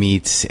he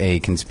meets a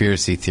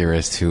conspiracy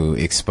theorist who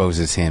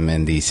exposes him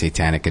and the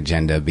satanic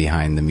agenda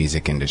behind the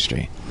music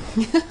industry.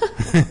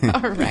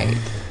 All right.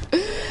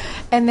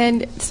 And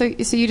then, so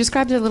you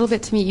described it a little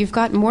bit to me. You've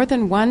got more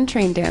than one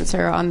trained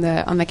dancer on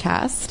the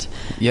cast.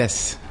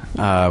 Yes,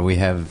 we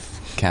have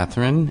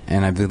Catherine,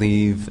 and I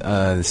believe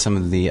some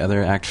of the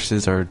other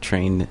actresses are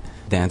trained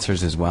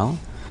dancers as well.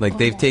 Like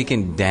they've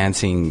taken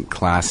dancing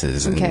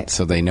classes, and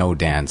so they know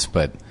dance.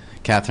 But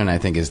Catherine, I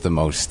think, is the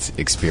most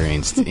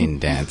experienced in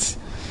dance.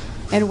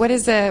 And what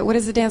does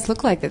the dance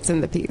look like that's in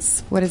the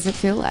piece? What does it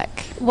feel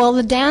like? Well,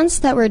 the dance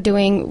that we're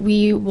doing,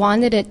 we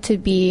wanted it to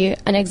be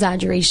an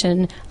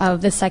exaggeration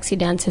of the sexy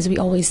dances we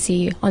always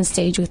see on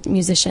stage with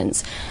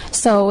musicians.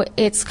 So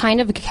it's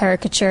kind of a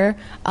caricature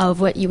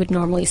of what you would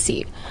normally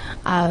see.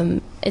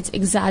 It's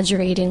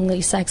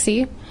exaggeratingly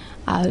sexy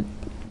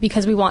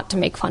because we want to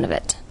make fun of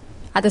it.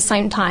 At the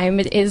same time,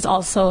 it is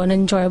also an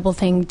enjoyable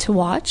thing to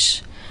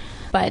watch,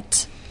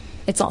 but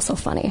it's also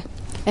funny.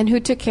 And who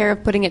took care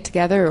of putting it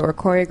together or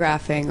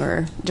choreographing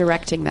or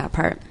directing that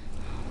part?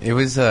 It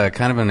was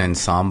kind of an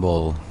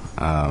ensemble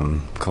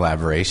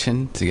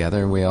collaboration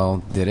together. We all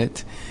did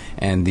it.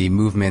 And the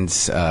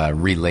movements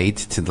relate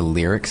to the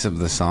lyrics of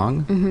the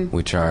song,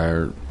 which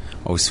are,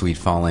 "Oh, sweet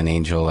fallen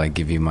angel, I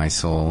give you my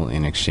soul.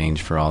 In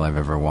exchange for all I've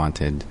ever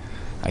wanted,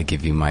 I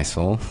give you my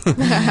soul."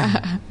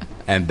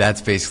 And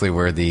that's basically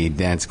where the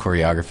dance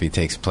choreography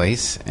takes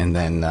place. And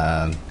then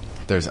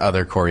there's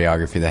other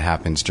choreography that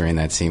happens during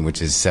that scene,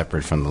 which is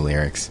separate from the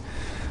lyrics.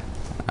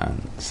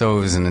 So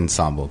it was an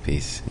ensemble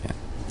piece. Yeah.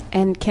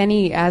 And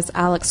Kenny, as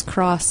Alex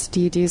Cross,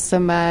 do you do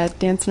some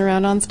dancing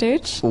around on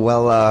stage?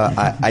 Well,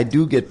 I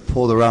do get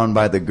pulled around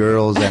by the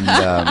girls, and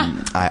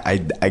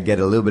I get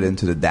a little bit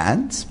into the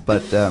dance.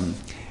 But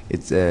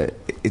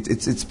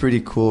it's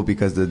pretty cool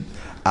because the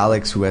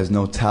Alex, who has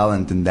no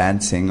talent in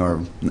dancing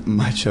or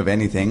much of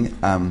anything,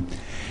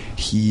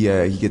 he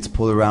gets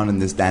pulled around in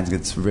this dance,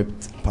 gets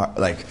ripped apart,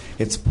 like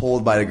it's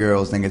pulled by the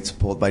girls, then gets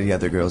pulled by the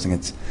other girls, and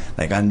gets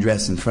like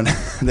undressed in front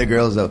of the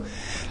girls.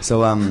 So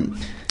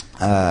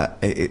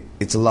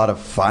it's a lot of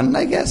fun,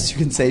 I guess you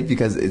can say,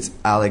 because it's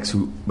Alex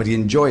but he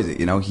enjoys it.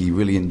 He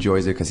really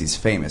enjoys it because he's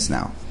famous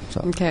now.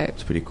 So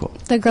it's pretty cool.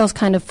 The girls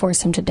kind of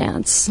force him to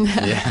dance.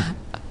 Yeah.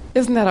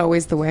 Isn't that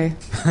always the way?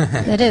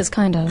 It is,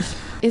 kind of.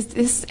 Is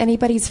this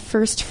anybody's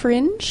first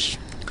Fringe?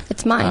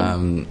 It's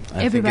mine.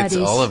 I think it's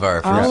all of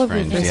our first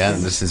Fringe. Yeah,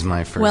 this is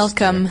my first.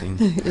 Welcome.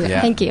 Yeah.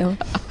 Thank you.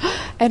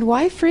 And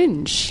why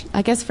Fringe?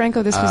 I guess,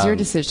 Franco, this was your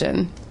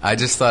decision. I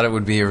just thought it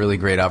would be a really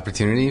great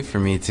opportunity for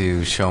me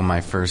to show my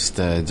first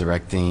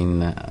directing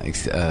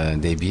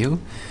debut.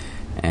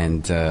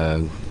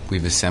 And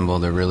we've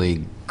assembled a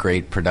really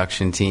great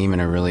production team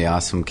and a really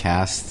awesome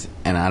cast.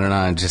 And I don't know,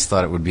 I just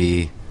thought it would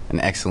be an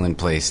excellent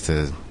place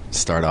to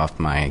start off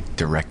my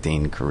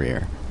directing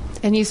career.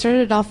 And you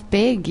started off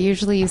big.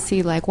 Usually you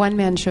see like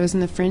one-man shows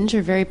in the Fringe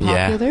are very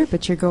popular,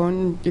 but you're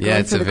going for the gold.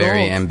 It's a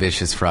very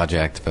ambitious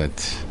project,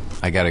 but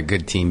I got a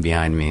good team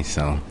behind me.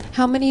 So,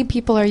 how many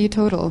people are you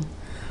total?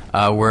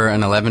 We're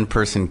an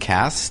 11-person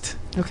cast.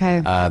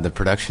 Okay. The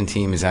production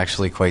team is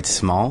actually quite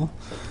small.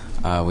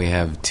 We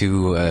have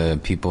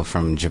 2 people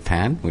from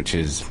Japan, which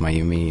is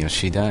Mayumi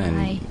Yoshida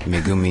and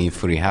Megumi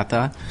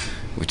Furihata,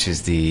 which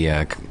is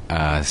the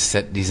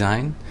set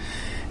design.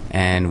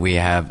 And we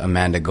have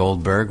Amanda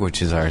Goldberg,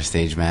 which is our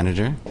stage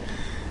manager.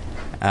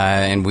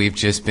 And we've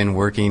just been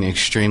working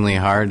extremely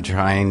hard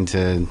trying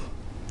to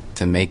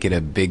make it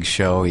a big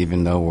show,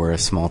 even though we're a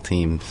small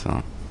team.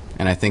 So,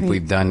 and I think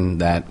we've done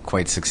that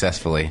quite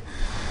successfully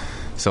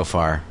so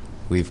far.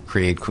 We've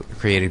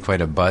created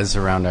quite a buzz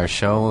around our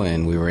show,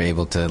 and we were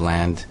able to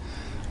land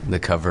the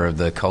cover of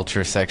the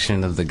culture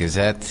section of the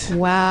Gazette.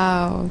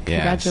 Wow.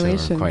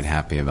 Congratulations. So we're quite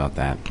happy about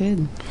that.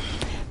 Good.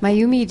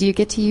 Mayumi, do you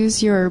get to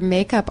use your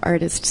makeup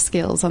artist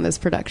skills on this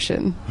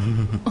production?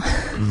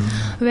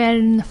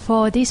 Well,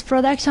 for this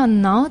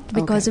production, not,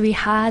 because we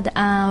had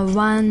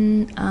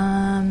one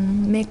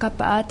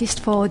makeup artist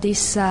for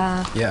this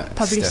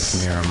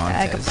published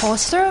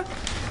poster,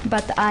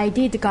 but I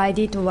did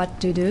guide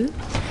what to do.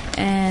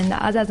 And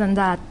other than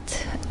that,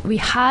 we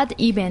had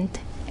event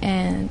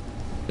and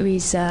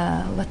with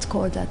what's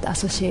called that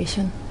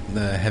association.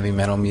 The Heavy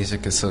Metal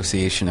Music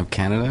Association of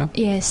Canada?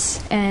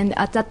 Yes, and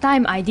at that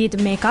time I did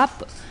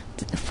makeup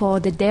for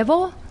the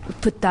devil,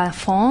 put the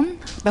phone.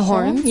 The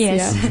horns?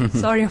 Yes. Yeah.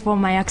 Sorry for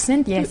my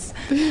accent, yes.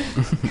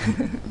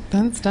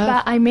 Fun stuff.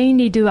 But I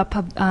mainly do a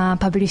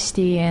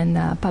publicity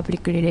and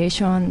public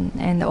relation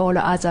and all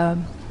other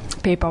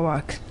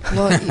paperwork.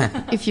 Well,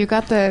 if you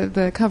got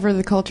the cover of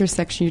the culture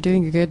section, you're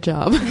doing a good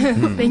job.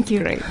 Thank you.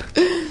 Great.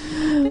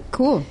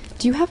 Cool.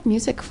 Do you have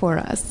music for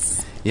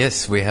us?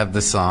 Yes, we have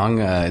the song.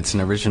 It's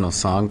an original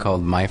song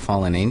called My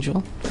Fallen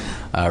Angel,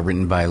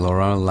 written by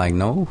Laurent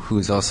Lagneau,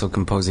 who's also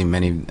composing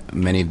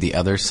many of the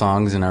other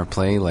songs in our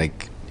play,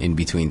 like in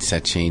between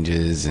set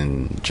changes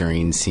and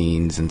during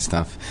scenes and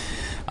stuff.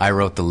 I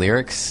wrote the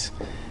lyrics,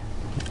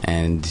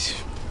 and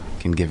you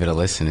can give it a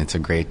listen. It's a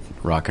great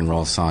rock and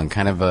roll song,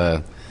 kind of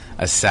a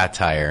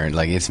satire.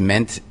 Like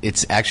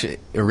it's actually,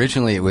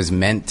 originally it was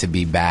meant to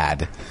be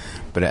bad,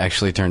 but it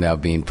actually turned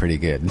out being pretty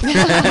good.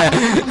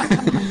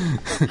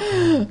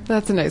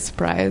 That's a nice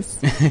surprise.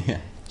 Yeah.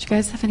 Do you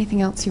guys have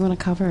anything else you want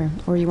to cover,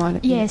 or you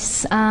want to?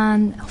 Yes,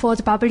 for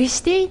the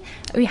publicity,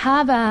 we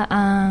have a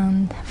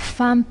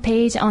fan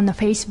page on the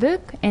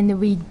Facebook, and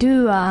we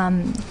do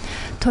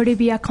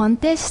trivia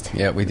contest.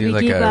 Yeah, we do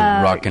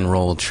a rock and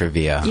roll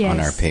trivia on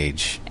our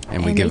page,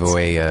 and we give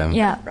away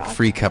a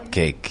free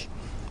cupcake.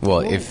 Well,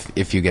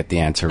 if you get the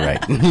answer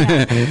right.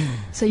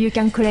 So you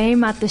can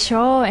claim at the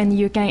show, and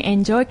you can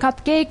enjoy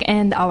cupcake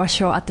and our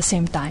show at the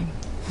same time.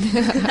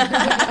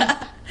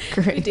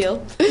 Great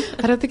deal.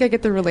 I don't think I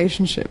get the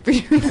relationship.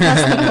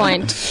 That's the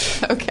point.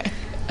 Okay.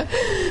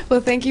 Well,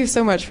 thank you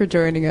so much for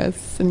joining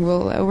us, and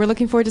we're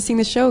looking forward to seeing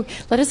the show.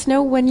 Let us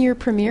know when you're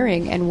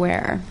premiering and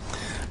where.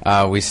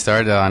 We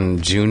start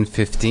on June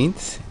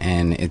 15th,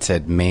 and it's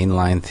at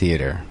Mainline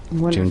Theater.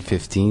 Wonderful. June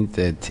 15th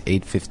at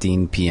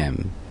 8:15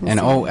 p.m. And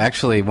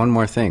actually, one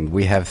more thing.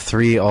 We have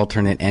 3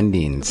 alternate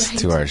endings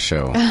to our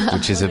show,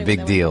 which is a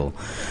big deal.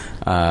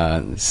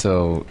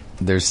 So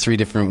there's 3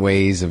 different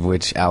ways of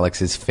which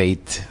Alex's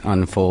fate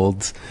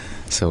unfolds.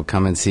 So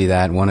come and see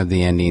that. One of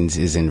the endings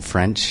is in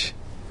French,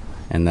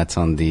 and that's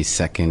on the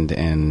 2nd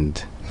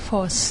and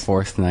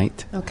 4th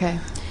night. Okay.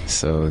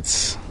 So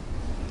it's a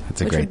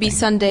Which great would be thing.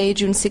 Sunday,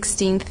 June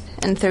 16th,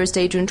 and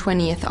Thursday, June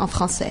 20th, en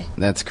français.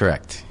 That's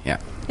correct, yeah.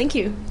 Thank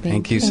you.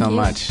 Thank you so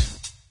much.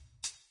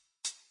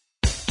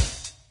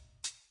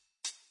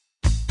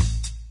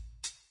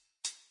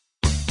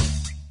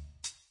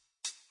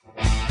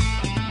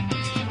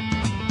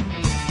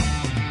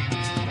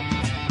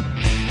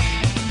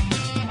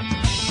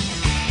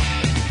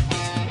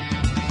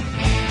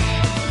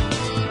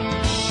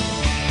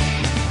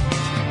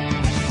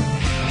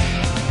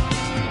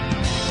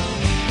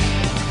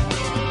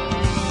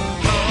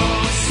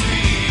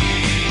 Sweet,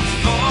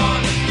 for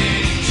the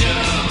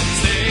angel,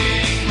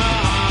 take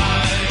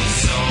my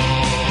soul.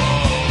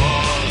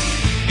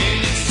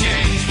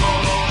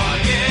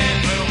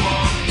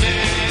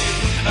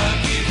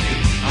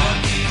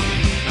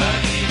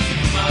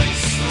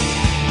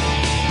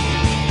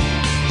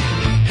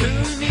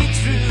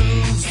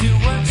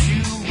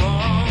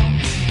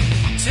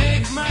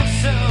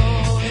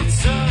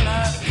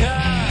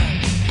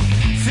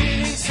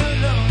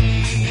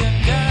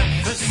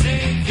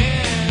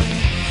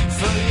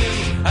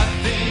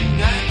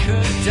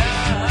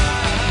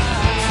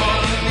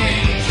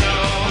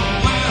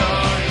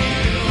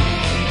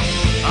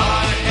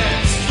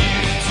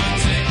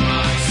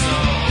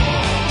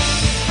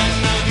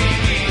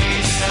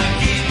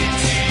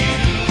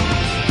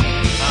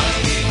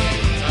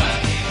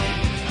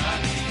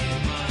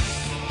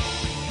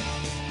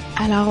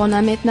 Alors, on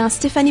a maintenant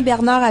Stéphanie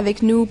Bernard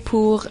avec nous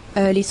pour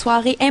les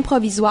soirées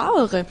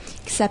improvisoires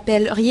qui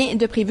s'appellent Rien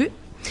de prévu.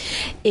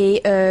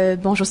 Et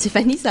bonjour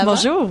Stéphanie, ça va?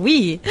 Bonjour,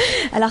 oui.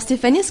 Alors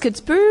Stéphanie, est-ce que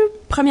tu peux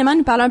premièrement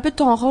nous parler un peu de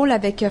ton rôle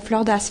avec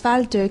Fleur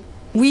d'Asphalte?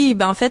 Oui,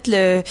 ben en fait,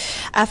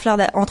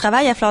 on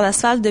travaille à Fleur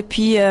d'Asphalte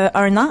depuis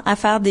 1 an à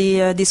faire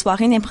des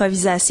soirées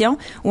d'improvisation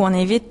où on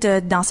invite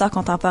danseurs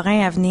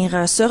contemporains à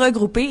venir se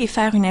regrouper et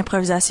faire une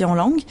improvisation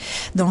longue.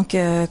 Donc,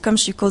 comme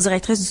je suis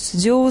co-directrice du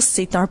studio,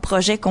 c'est un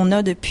projet qu'on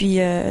a depuis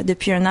 1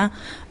 an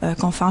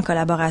qu'on fait en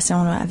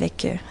collaboration là,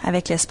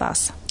 avec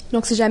l'espace.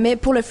 Donc,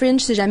 pour le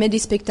Fringe, c'est jamais des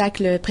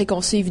spectacles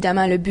préconçus,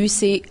 évidemment. Le but,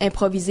 c'est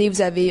improviser.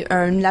 Vous avez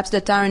un laps de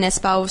temps, un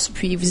espace,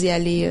 puis vous y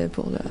allez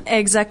pour le...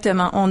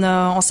 Exactement.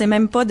 On s'est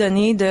même pas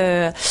donné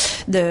de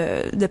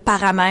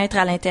paramètres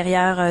à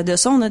l'intérieur de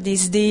ça. On a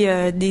des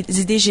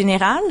idées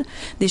générales,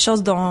 des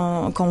choses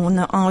qu'on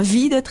a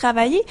envie de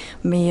travailler,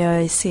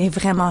 mais c'est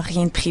vraiment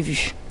rien de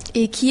prévu.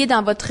 Et qui est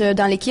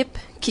dans l'équipe?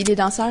 Qui est des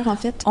danseurs, en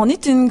fait? On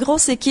est une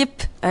grosse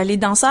équipe. Les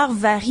danseurs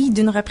varient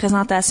d'une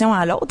représentation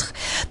à l'autre.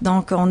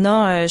 Donc, on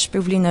a, je peux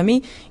vous les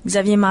nommer,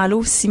 Xavier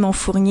Malo, Simon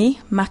Fournier,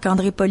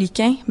 Marc-André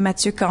Poliquin,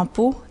 Mathieu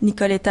Campeau,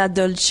 Nicoletta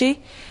Dolce,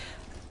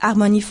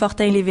 Harmonie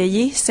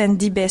Fortin-Léveillé,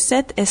 Sandy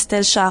Bessette,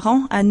 Estelle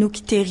Charon,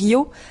 Anouk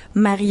Thériault,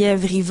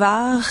 Marie-Ève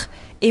Rivard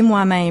et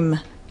moi-même.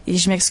 Et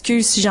je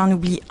m'excuse si j'en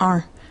oublie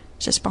un.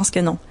 Je pense que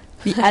non.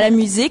 Puis à la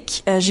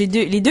musique,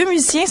 les 2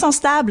 musiciens sont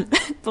stables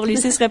pour les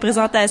 6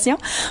 représentations.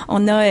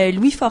 On a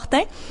Louis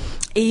Fortin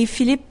et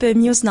Philippe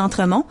Mius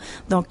d'Entremont.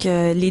 Donc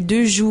les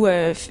 2 jouent.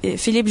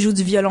 Philippe joue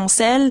du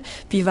violoncelle,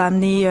 puis il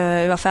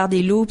va faire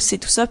des loops et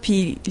tout ça.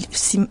 Puis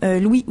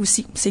Louis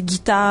aussi, c'est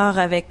guitare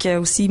avec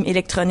aussi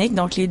électronique.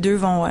 Donc les 2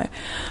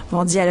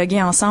 vont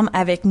dialoguer ensemble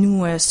avec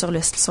nous sur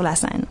la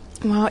scène.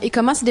 Wow. Et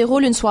comment se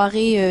déroule une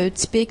soirée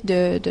typique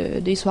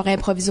des soirées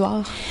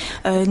improvisoires?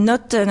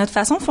 Notre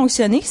façon de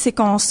fonctionner, c'est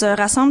qu'on se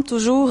rassemble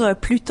toujours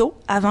plus tôt,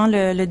 avant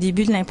le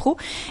début de l'impro,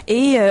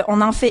 et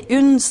on en fait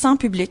une sans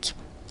public.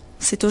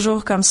 C'est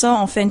toujours comme ça.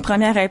 On fait une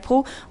première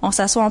impro, on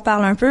s'assoit, on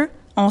parle un peu,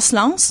 on se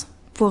lance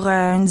pour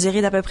une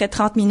durée d'à peu près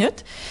 30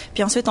 minutes.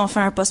 Puis ensuite, on fait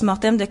un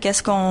post-mortem de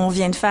qu'est-ce qu'on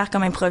vient de faire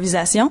comme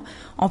improvisation.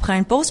 On prend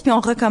une pause, puis on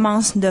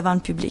recommence devant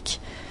le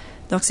public.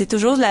 Donc, c'est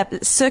toujours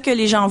ce que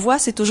les gens voient,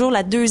 c'est toujours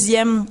la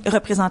 2e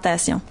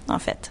représentation, en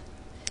fait.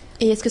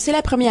 Et est-ce que c'est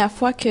la première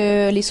fois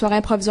que les soirées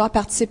improvisoires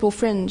participent au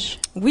Fringe?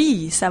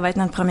 Oui, ça va être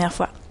notre première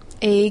fois.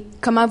 Et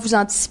comment vous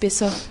anticipez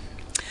ça?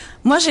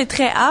 Moi, j'ai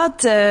très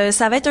hâte.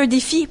 Ça va être un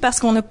défi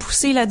parce qu'on a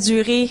poussé la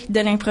durée de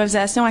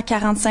l'improvisation à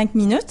 45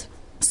 minutes.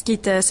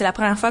 C'est la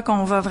première fois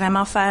qu'on va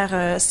vraiment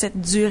faire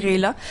cette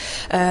durée-là.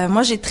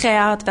 Moi, j'ai très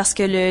hâte parce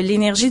que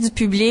l'énergie du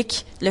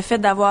public, le fait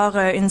d'avoir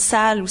une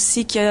salle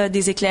aussi qui a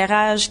des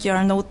éclairages, qui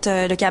a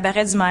le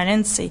cabaret du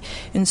Myland, c'est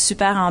une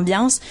super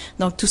ambiance.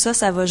 Donc tout ça,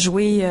 ça va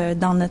jouer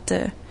dans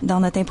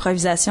notre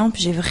improvisation.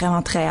 Puis j'ai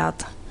vraiment très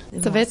hâte.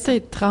 Ça va être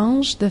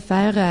étrange de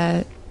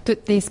faire tous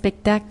les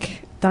spectacles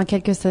dans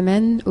quelques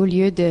semaines au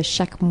lieu de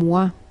chaque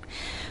mois.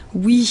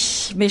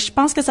 Oui, mais je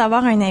pense que ça va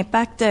avoir un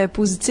impact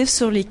positif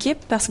sur l'équipe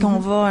parce qu'on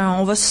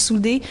va se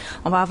souder,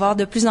 on va avoir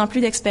de plus en plus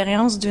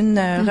d'expérience d'une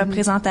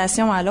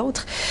représentation à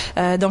l'autre.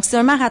 Donc c'est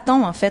un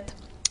marathon en fait.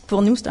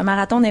 Pour nous, c'est un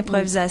marathon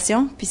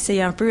d'improvisation, puis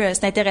c'est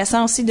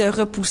intéressant aussi de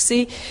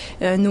repousser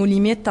nos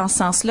limites dans ce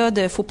sens-là,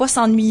 faut pas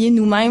s'ennuyer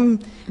nous-mêmes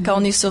quand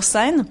on est sur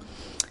scène.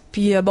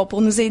 Puis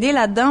pour nous aider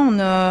là-dedans,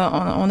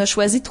 on a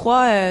choisi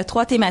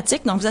trois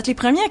thématiques. Donc vous êtes les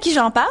premiers à qui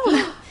j'en parle.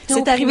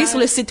 C'est arrivé sur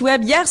le site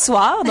web hier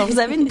soir, donc vous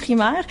avez une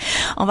primaire.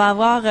 On va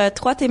avoir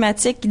 3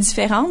 thématiques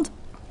différentes.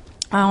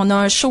 On a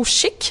un show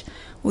chic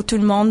où tout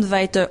le monde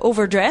va être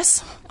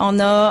overdress. On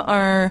a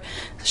un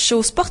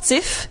show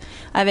sportif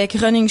avec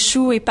running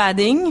shoe et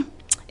padding.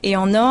 Et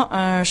on a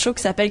un show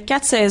qui s'appelle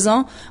 4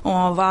 saisons où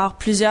on va avoir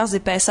plusieurs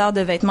épaisseurs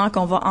de vêtements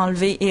qu'on va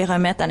enlever et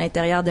remettre à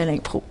l'intérieur de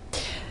l'impro.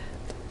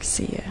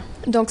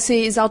 Donc,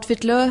 ces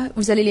outfits-là,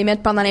 vous allez les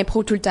mettre pendant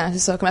l'impro tout le temps, c'est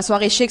ça? Comme la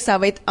soirée chic, ça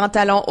va être en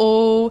talons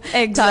hauts,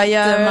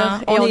 tailleur,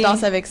 et on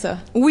danse avec ça.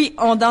 Oui,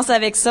 on danse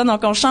avec ça.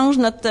 Donc, on change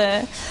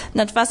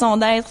notre façon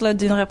d'être là,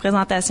 d'une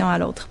représentation à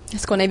l'autre.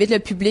 Est-ce qu'on invite le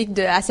public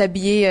à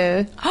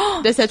s'habiller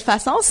de cette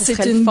façon?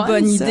 C'est une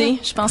bonne idée.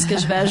 Je pense que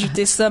je vais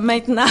ajouter ça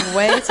maintenant.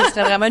 Oui, ce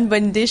serait vraiment une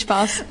bonne idée, je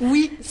pense.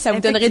 Oui, ça vous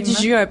donnerait du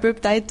jus un peu,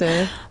 peut-être,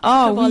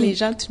 voir les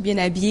gens tout bien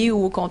habillés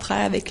ou au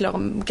contraire avec leur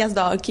casque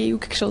de hockey ou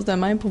quelque chose de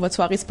même pour votre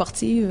soirée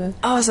sportive.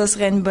 Ça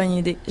serait une bonne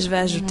idée. Je vais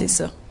ajouter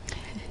ça.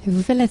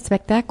 Vous faites le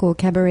spectacle au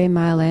Cabaret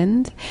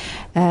Mile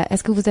End.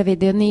 Est-ce que vous avez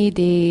donné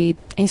des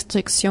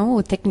instructions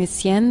aux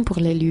techniciennes pour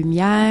les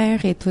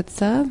lumières et tout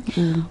ça?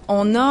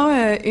 On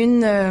a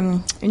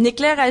une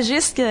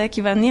éclairagiste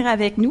qui va venir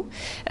avec nous,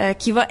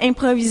 qui va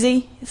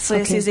improviser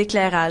ces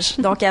éclairages.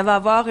 Donc,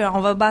 on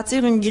va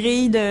bâtir une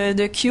grille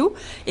de cue,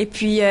 et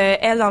puis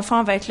elle, dans le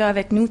fond, elle va être là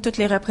avec nous, toutes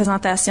les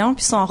représentations.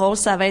 Puis son rôle,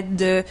 ça va être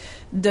de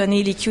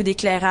donner les cues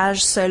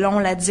d'éclairage selon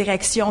la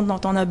direction dont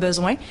on a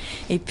besoin.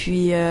 Et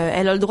puis,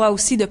 elle a le droit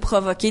aussi de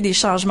provoquer des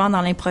changements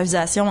dans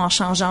l'improvisation en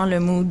changeant le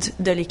mood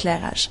de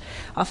l'éclairage.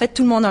 En fait,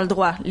 tout le monde a le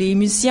droit. Les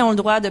musiciens ont le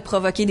droit de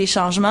provoquer des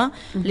changements,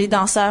 les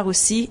danseurs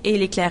aussi, et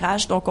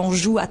l'éclairage. Donc, on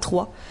joue à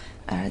 3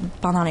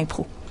 pendant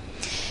l'impro.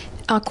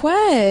 En quoi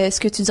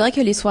est-ce que tu dirais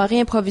que les soirées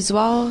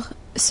improvisoires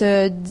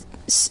se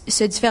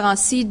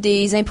différencient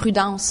des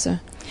imprudences?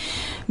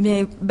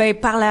 Ben,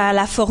 par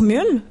la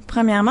formule.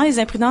 Premièrement, les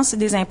imprudences, c'est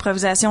des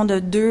improvisations de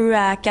 2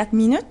 à 4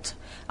 minutes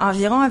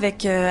environ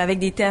avec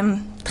des thèmes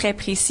très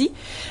précis.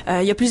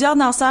 Il y a plusieurs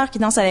danseurs qui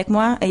dansent avec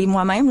moi et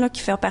moi-même, là, qui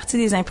font partie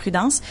des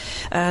imprudences.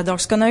 Donc,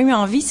 ce qu'on a eu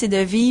envie, c'est de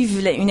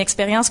vivre une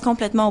expérience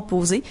complètement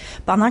opposée.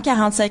 Pendant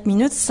 45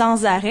 minutes,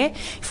 sans arrêt,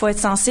 il faut être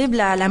sensible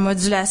à la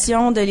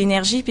modulation de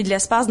l'énergie puis de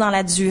l'espace dans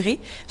la durée.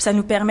 Ça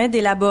nous permet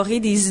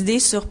d'élaborer des idées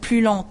sur plus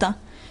longtemps,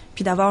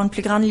 puis d'avoir une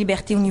plus grande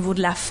liberté au niveau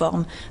de la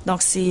forme.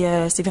 Donc,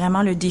 c'est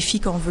vraiment le défi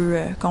qu'on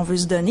veut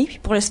se donner. Puis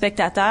pour le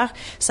spectateur,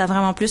 ça a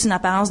vraiment plus une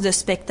apparence de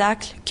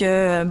spectacle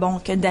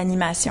que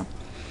d'animation.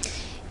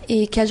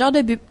 Et quel genre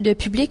de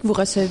public vous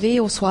recevez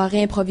aux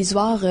soirées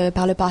improvisoires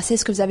par le passé?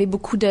 Est-ce que vous avez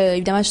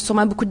évidemment,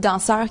 sûrement beaucoup de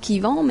danseurs qui y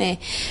vont, mais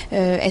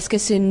est-ce que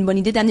c'est une bonne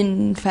idée d'amener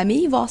une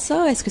famille voir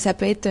ça? Est-ce que ça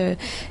peut être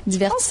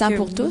divertissant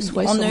pour tous?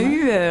 Ouais,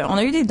 on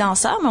a eu des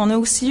danseurs, mais on a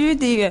aussi eu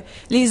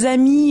les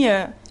amis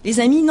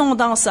non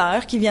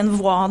danseurs qui viennent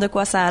voir de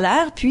quoi ça a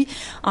l'air. Puis,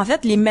 en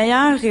fait, les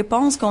meilleures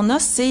réponses qu'on a,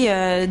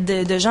 c'est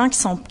de gens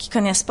qui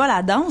connaissent pas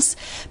la danse,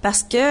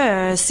 parce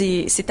que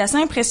c'est assez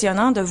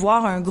impressionnant de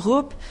voir un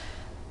groupe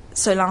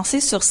se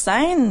lancer sur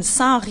scène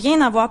sans rien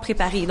avoir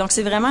préparé. Donc,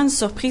 c'est vraiment une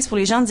surprise pour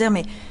les gens de dire,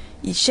 mais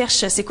ils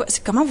cherchent,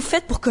 comment vous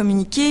faites pour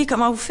communiquer,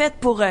 comment vous faites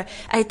pour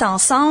être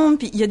ensemble.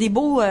 Puis il y a des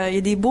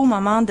beaux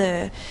moments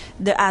de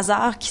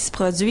hasard qui se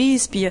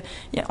produisent. Puis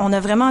on a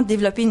vraiment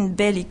développé une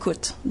belle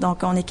écoute.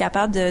 Donc on est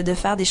capable de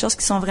faire des choses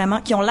qui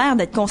ont l'air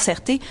d'être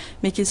concertées,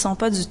 mais qui ne sont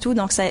pas du tout.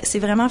 Donc c'est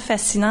vraiment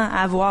fascinant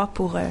à voir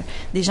pour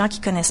des gens qui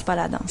connaissent pas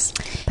la danse.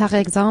 Par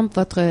exemple,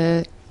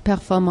 votre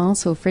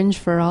performance au Fringe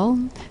for All,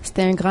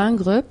 c'était un grand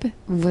groupe.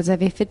 Vous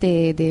avez fait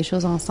des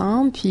choses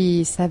ensemble,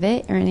 puis ça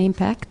avait un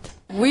impact.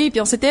 Oui,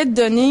 puis on s'était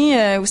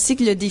donné aussi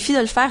le défi de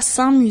le faire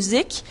sans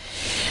musique,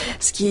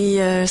 ce qui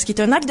est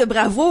un acte de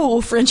bravo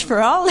au Fringe for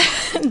All,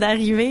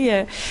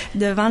 d'arriver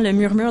devant le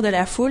murmure de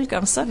la foule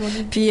comme ça.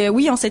 Puis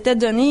oui, on s'était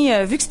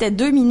donné, vu que c'était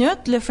 2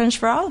 minutes le Fringe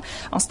for All,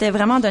 on s'était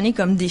vraiment donné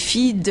comme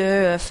défi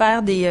de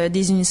faire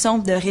des unissons,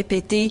 de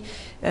répéter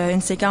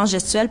une séquence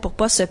gestuelle pour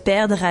pas se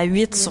perdre à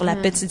 8 sur la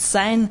petite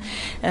scène.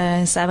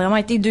 Ça a vraiment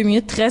été 2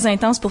 minutes très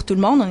intenses pour tout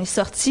le monde. On est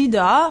sortis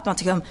dehors, puis on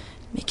était comme,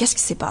 mais qu'est-ce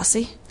qui s'est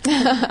passé?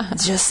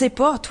 Je sais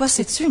pas. Toi,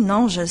 sais-tu?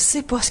 Non, je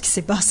sais pas ce qui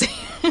s'est passé.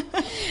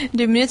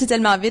 2 minutes, c'est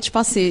tellement vite. Je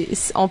pense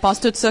on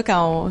pense tout ça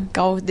quand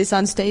on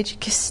descend du stage.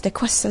 C'était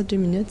quoi ça, 2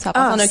 minutes? Ça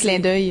passe en un clin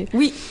d'œil.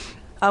 Oui.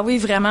 Ah oui,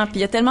 vraiment. Puis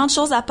il y a tellement de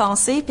choses à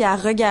penser, puis à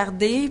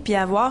regarder, puis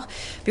à voir.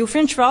 Puis au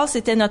Fringe for All,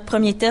 c'était notre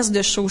premier test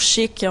de show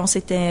chic.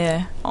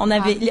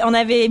 On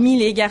avait mis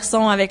les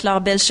garçons avec leurs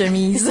belles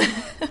chemises.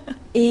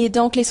 Et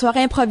donc, les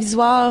soirées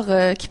improvisoires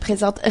qui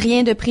présentent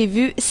rien de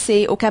prévu,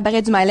 c'est au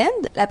Cabaret du Mile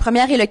End. La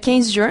première est le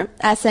 15 juin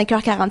à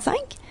 5h45.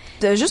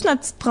 Juste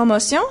notre petite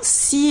promotion,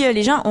 si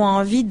les gens ont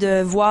envie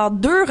de voir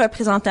 2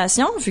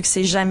 représentations, vu que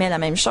c'est jamais la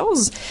même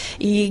chose,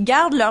 ils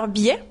gardent leur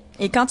billet.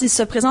 Et quand ils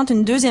se présentent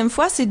une deuxième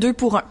fois, c'est 2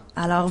 pour 1.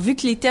 Alors, vu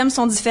que les thèmes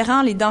sont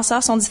différents, les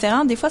danseurs sont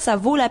différents, des fois, ça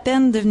vaut la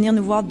peine de venir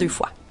nous voir 2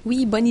 fois.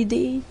 Oui, bonne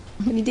idée.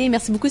 Bonne idée.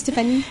 Merci beaucoup,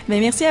 Stéphanie.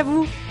 Ben, merci à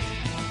vous.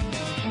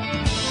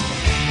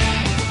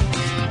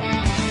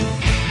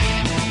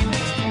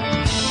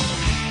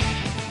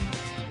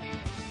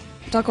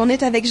 Donc, on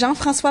est avec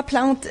Jean-François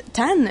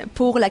Plante-Tann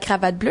pour la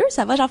cravate bleue.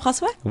 Ça va,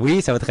 Jean-François?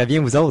 Oui, ça va très bien,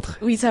 vous autres?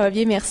 Oui, ça va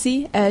bien,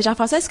 merci.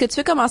 Jean-François, est-ce que tu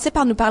veux commencer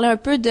par nous parler un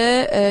peu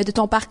de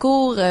ton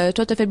parcours?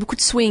 Toi, tu as fait beaucoup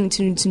de swing,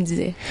 tu me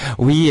disais.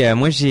 Oui,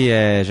 moi, j'ai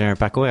un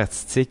parcours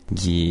artistique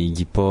qui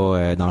est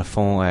pas, dans le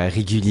fond,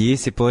 régulier.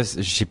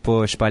 Je suis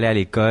pas allé à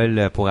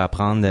l'école pour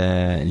apprendre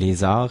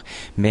les arts,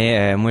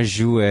 mais moi, je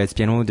joue du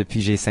piano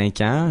depuis que j'ai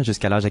 5 ans.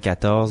 Jusqu'à l'âge de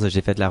 14,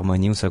 j'ai fait de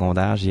l'harmonie au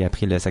secondaire. J'ai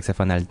appris le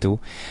saxophone alto.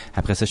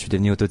 Après ça, je suis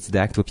devenu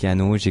autodidacte au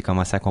piano. J'ai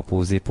commencé à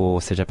composer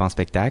pour Cégep en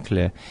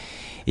spectacle.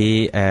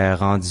 Et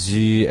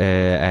rendu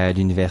à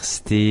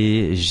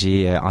l'université,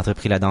 j'ai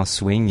entrepris la danse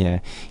swing.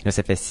 Là,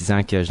 ça fait 6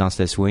 ans que je danse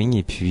le swing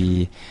et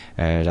puis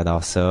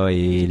j'adore ça.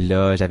 Et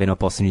là, j'avais une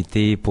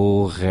opportunité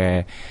pour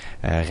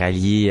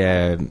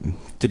rallier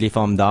toutes les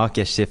formes d'art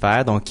que je sais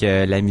faire, donc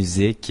la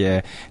musique,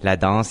 la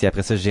danse. Et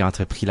après ça, j'ai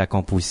entrepris la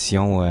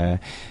composition,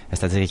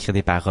 c'est-à-dire écrire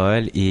des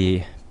paroles.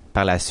 Et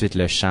par la suite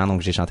le chant.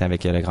 Donc j'ai chanté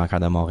avec le Grand Chœur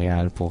de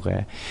Montréal pour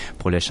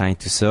le chant et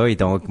tout ça. Et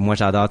donc moi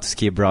j'adore tout ce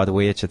qui est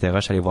Broadway, etc. Je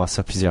suis allé voir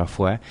ça plusieurs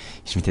fois.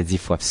 Je m'étais dit il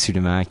faut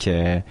absolument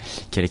que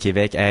le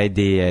Québec ait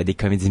des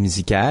comédies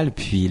musicales.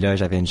 Puis là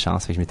j'avais une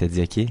chance, fait que je m'étais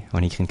dit ok,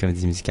 on écrit une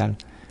comédie musicale.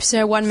 Puis c'est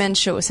un one-man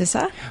show, c'est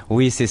ça?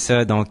 Oui, c'est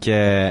ça. Donc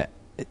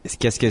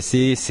qu'est-ce que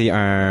c'est? C'est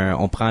un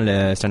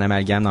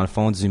amalgame dans le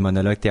fond du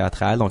monologue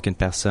théâtral, donc une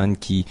personne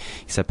qui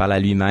se parle à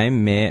lui-même,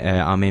 mais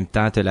en même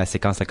temps t'as la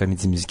séquence de la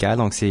comédie musicale,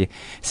 donc c'est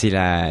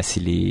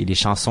les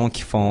chansons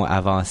qui font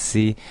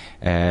avancer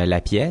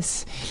la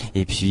pièce.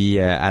 Et puis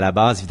à la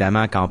base,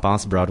 évidemment, quand on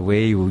pense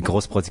Broadway ou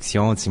grosse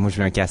production, moi je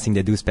veux un casting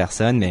de 12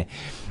 personnes, mais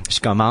je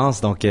commence,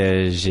 donc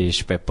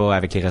je peux pas,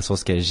 avec les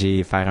ressources que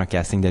j'ai, faire un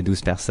casting de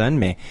 12 personnes,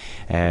 mais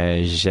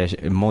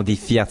mon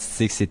défi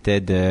artistique,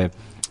 c'était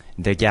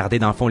de garder,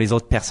 dans le fond, les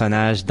autres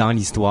personnages dans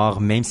l'histoire,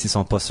 même s'ils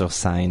sont pas sur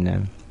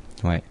scène.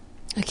 Ouais.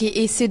 OK,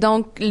 et c'est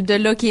donc de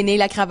là qu'est née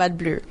la cravate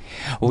bleue.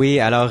 Oui,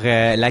 alors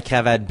la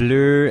cravate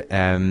bleue,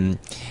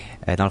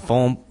 dans le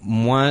fond,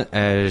 moi,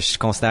 je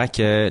considère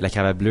que la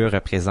cravate bleue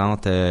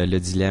représente le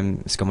dilemme,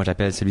 ce que moi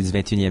j'appelle celui du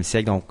 21e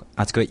siècle. Donc,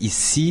 en tout cas,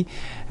 ici,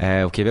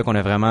 au Québec, on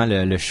a vraiment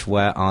le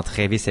choix entre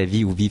rêver sa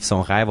vie ou vivre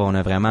son rêve. On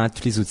a vraiment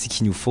tous les outils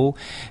qu'il nous faut.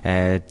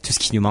 Tout ce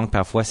qui nous manque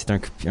parfois, c'est un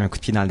coup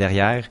de pied dans le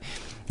derrière.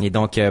 Et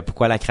donc,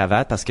 pourquoi la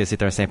cravate? Parce que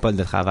c'est un symbole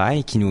de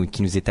travail qui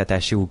nous est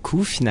attaché au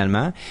cou,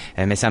 finalement.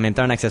 Mais c'est en même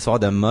temps un accessoire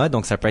de mode,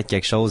 donc ça peut être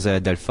quelque chose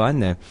de le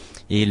fun.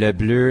 Et le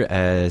bleu,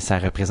 ça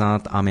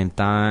représente en même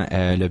temps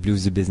le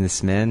blues du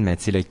businessman, mais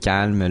tu sais, le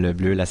calme, le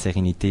bleu, la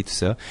sérénité, tout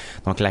ça.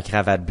 Donc, la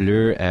cravate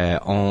bleue,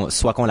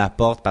 soit qu'on la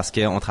porte parce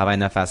qu'on travaille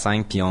 9 à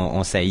 5, puis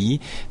on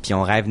saillit, puis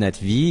on rêve notre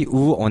vie,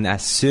 ou on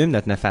assume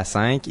notre 9 à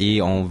 5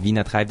 et on vit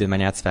notre rêve de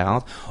manière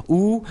différente,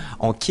 ou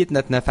on quitte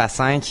notre 9 à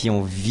 5 et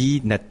on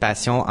vit notre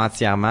passion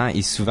entièrement.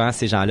 Et souvent,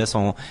 ces gens-là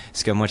sont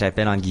ce que moi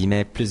j'appelle, entre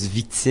guillemets, plus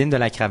victimes de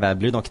la cravate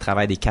bleue. Donc, ils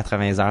travaillent des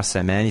 80 heures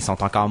semaine. Ils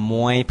sont encore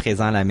moins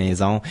présents à la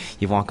maison.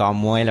 Ils voient encore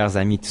moins leurs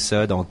amis, tout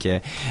ça. Donc,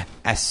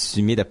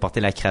 assumer de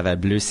porter la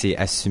cravate bleue, c'est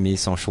assumer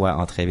son choix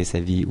entre rêver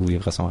sa vie ou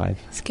vivre son rêve.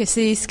 Est-ce que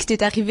c'est ce qui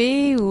t'est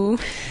arrivé ou?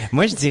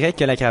 Moi, je dirais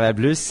que la cravate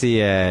bleue,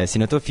 c'est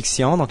une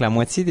autofiction. Donc, la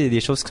moitié des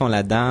choses qui sont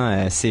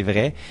là-dedans, c'est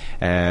vrai.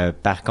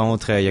 Par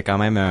contre, il y a quand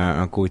même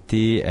un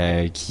côté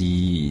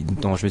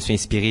dont je me suis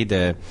inspiré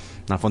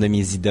dans le fond de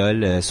mes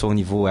idoles, soit au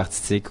niveau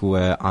artistique ou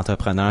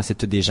entrepreneur. C'est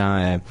tous des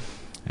gens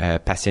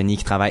passionnés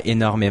qui travaillent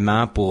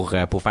énormément pour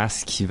faire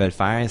ce qu'ils veulent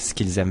faire, ce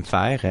qu'ils aiment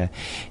faire.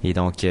 Et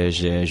donc,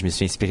 je me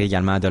suis inspiré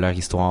également de leur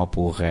histoire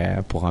pour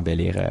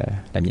embellir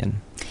la mienne.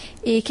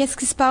 Et qu'est-ce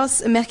qui se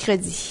passe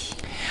mercredi?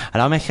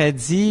 Alors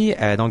mercredi,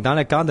 donc dans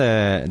le cadre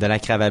de la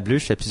cravate bleue,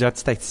 je fais plusieurs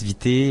petites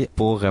activités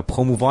pour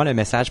promouvoir le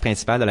message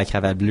principal de la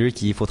cravate bleue,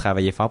 qu'il faut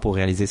travailler fort pour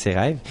réaliser ses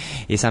rêves.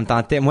 Et ça me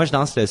tentait. Moi, je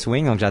danse le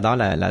swing, donc j'adore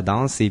la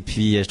danse. Et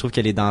puis, je trouve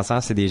que les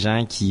danseurs, c'est des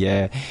gens qui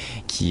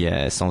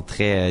sont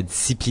très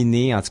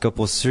disciplinés. En tout cas,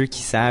 pour ceux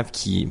qui savent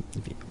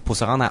pour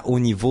se rendre à haut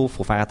niveau,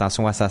 faut faire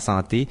attention à sa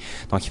santé.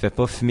 Donc, il fait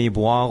pas fumer,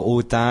 boire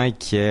autant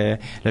que...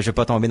 Là, je vais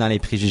pas tomber dans les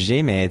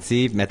préjugés, mais tu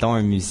sais, mettons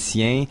un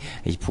musicien,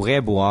 il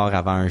pourrait boire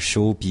avant un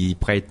show, puis il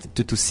pourrait être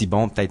tout aussi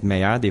bon, peut-être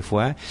meilleur des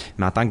fois.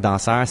 Mais en tant que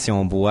danseur, si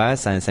on boit,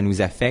 ça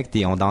nous affecte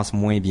et on danse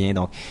moins bien.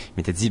 Donc, je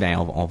m'étais dit, ben,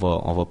 on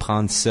va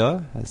prendre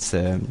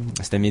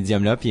ce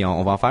médium-là, puis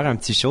on va en faire un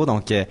petit show.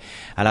 Donc,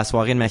 à la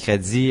soirée de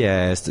mercredi,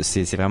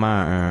 c'est vraiment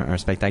un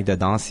spectacle de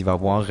danse. Il va y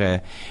avoir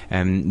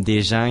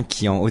des gens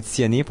qui ont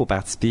auditionné pour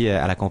participer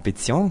à la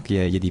compétition.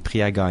 Il y a des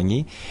prix à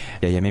gagner.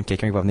 Il y a même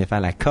quelqu'un qui va venir faire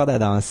la corde à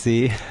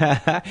danser.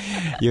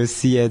 Il y a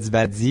aussi du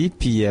badi.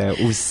 Puis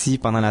aussi,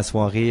 pendant la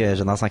soirée,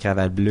 je danse en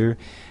cravate bleue.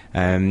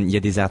 Il y a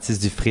des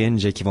artistes du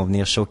Fringe qui vont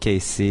venir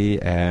showcaser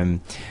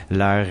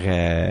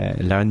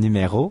leur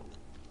numéro.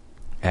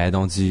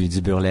 Donc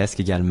du burlesque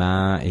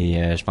également,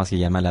 et je pense qu'il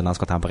y a également de la danse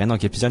contemporaine.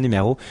 Donc il y a plusieurs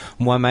numéros.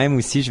 Moi-même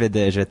aussi, je vais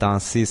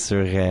danser je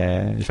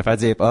vais faire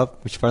du hip-hop.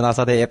 Je suis pas un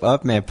danseur de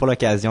hip-hop, mais pour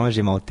l'occasion,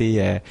 j'ai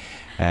monté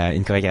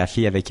une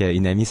chorégraphie avec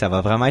une amie. Ça va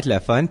vraiment être le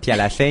fun. Puis à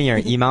la fin, il y a un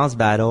immense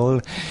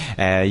battle.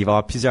 Il va y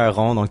avoir plusieurs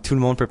rondes, donc tout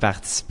le monde peut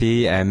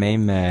participer,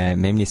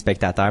 même les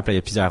spectateurs. Puis il y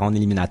a plusieurs rondes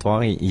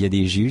éliminatoires et il y a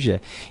des juges.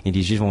 Et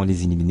les juges vont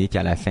les éliminer. Puis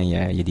à la fin,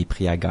 il y a des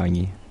prix à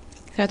gagner.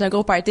 Ça va être un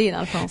gros party, dans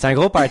le fond. C'est un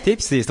gros party,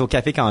 puis c'est au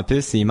Café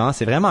Campus, c'est immense,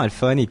 c'est vraiment le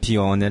fun, et puis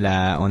on a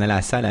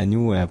la salle à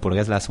nous pour le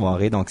reste de la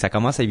soirée, donc ça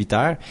commence à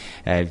 8h,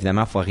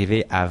 évidemment, faut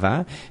arriver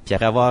avant, puis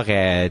après avoir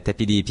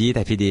tapé des pieds,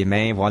 tapé des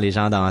mains, voir les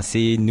gens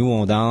danser, nous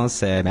on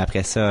danse, mais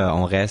après ça,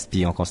 on reste,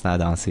 puis on continue à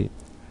danser.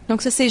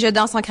 Donc ça, c'est Je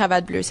danse en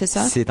cravate bleue, c'est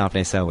ça? C'est en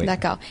plein ça, oui.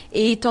 D'accord.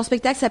 Et ton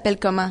spectacle s'appelle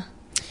comment?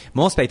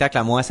 Mon spectacle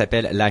à moi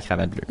s'appelle La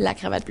Cravate Bleue. La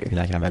Cravate Bleue.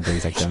 La Cravate Bleue,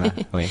 exactement.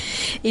 Oui.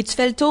 Et tu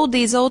fais le tour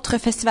des autres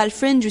festivals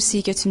Fringe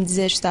aussi que tu me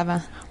disais juste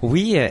avant.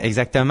 Oui,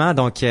 exactement.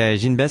 Donc,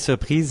 j'ai une belle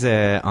surprise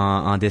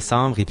en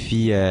décembre et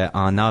puis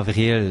en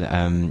avril.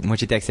 Moi,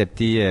 j'ai été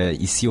accepté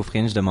ici au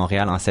Fringe de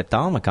Montréal en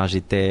septembre quand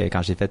j'ai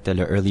fait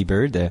le Early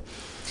Bird.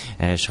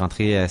 Je suis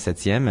rentré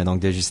 7e,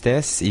 donc de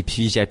justesse. Et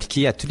puis, j'ai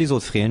appliqué à tous les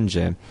autres Fringe.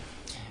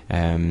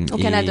 Au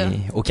Canada.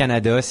 Au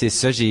Canada, c'est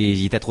ça.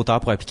 Il était trop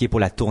tard pour appliquer pour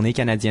la tournée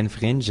canadienne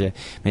Fringe,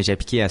 mais j'ai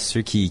appliqué à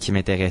ceux qui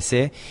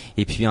m'intéressaient.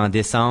 Et puis en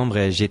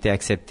décembre, j'ai été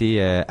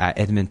accepté à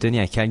Edmonton et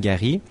à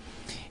Calgary.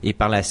 Et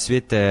par la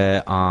suite,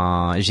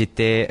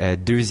 j'étais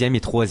deuxième et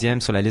troisième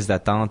sur la liste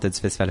d'attente du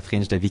Festival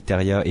Fringe de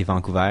Victoria et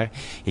Vancouver.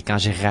 Et quand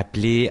j'ai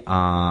rappelé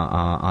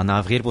en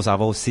avril pour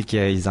savoir aussi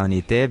qu'ils en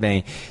étaient,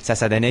 ben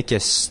ça donnait que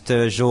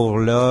ce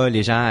jour-là,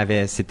 les gens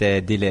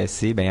s'étaient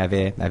délaissés,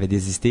 avaient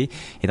désisté.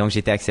 Et donc j'ai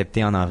été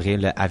accepté en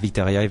avril à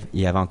Victoria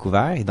et à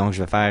Vancouver. Et donc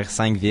je vais faire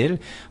 5 villes: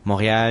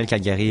 Montréal,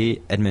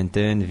 Calgary,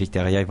 Edmonton,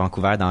 Victoria et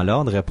Vancouver dans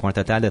l'ordre, pour un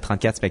total de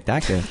 34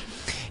 spectacles.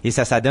 Et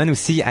ça donne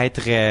aussi à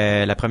être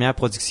la première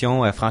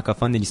production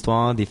francophone de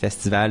l'histoire des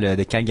festivals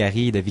de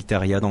Calgary et de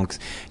Victoria. Donc,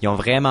 ils ont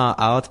vraiment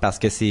hâte parce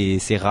que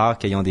c'est rare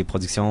qu'ils ont des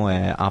productions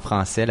en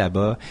français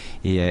là-bas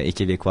et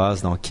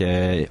québécoises. Donc,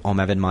 on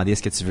m'avait demandé,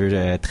 est-ce que tu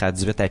veux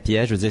traduire ta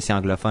pièce? Je veux dire, c'est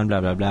anglophone,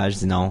 blablabla. Je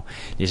dis non.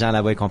 Les gens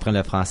là-bas, ils comprennent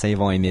le français, ils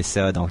vont aimer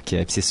ça. Donc,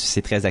 puis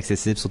c'est très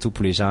accessible, surtout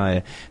pour les gens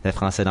de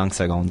français langue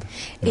seconde.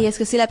 Et est-ce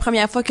que c'est la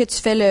première fois que tu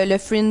fais le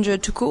Fringe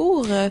tout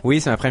court?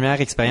 Oui, c'est ma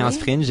première expérience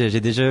Fringe. J'ai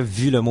déjà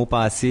vu le mot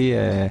passer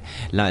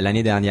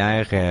l'année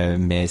dernière,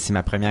 mais c'est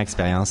ma première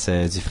expérience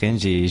du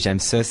Fringe et j'aime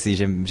ça.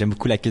 J'aime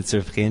beaucoup la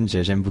culture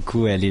Fringe. J'aime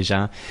beaucoup les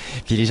gens.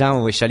 Puis les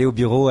gens, je suis allé au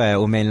bureau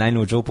au Mainline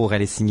l'autre jour pour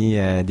aller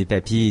signer des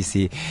papiers.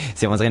 C'est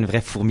on dirait une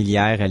vraie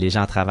fourmilière. Les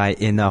gens travaillent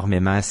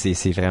énormément.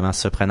 C'est vraiment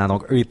surprenant.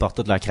 Donc eux, ils portent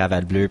toute leur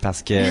cravate bleue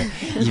parce que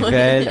ils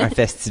veulent un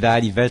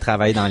festival, ils veulent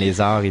travailler dans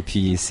les arts et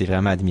puis c'est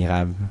vraiment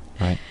admirable.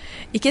 Ouais.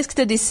 Et qu'est-ce qui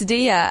t'a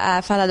décidé à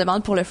faire la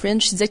demande pour le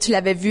Fringe? Tu disais que tu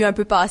l'avais vu un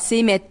peu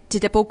passer, mais tu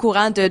n'étais pas au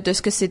courant de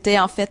ce que c'était,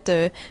 en fait,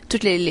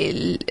 toute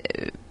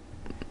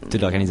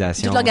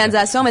l'organisation,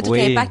 mais tout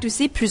l'impact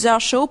aussi. Plusieurs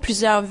shows,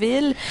 plusieurs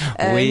villes,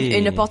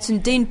 une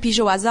opportunité, une pige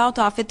au hasard.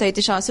 En fait, tu as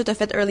été chanceux, tu as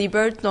fait Early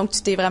Bird, donc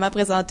tu t'es vraiment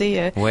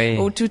présenté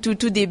au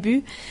tout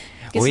début.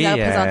 Qu'est-ce que ça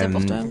représentait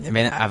pour toi?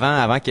 Mais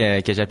avant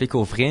que j'applique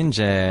au Fringe,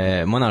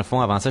 moi, dans le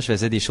fond, avant ça, je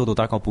faisais des shows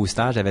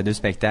d'auteur-compositeur. J'avais 2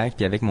 spectacles.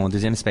 Puis avec mon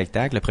deuxième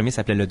spectacle, le premier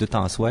s'appelait Le doute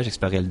en soi.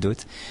 J'explorais le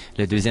doute.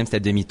 Le deuxième, c'était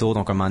demi-tour.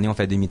 Donc, à un moment donné, on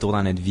fait demi-tour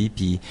dans notre vie.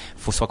 Puis,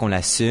 faut soit qu'on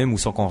l'assume ou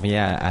soit qu'on revient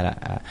à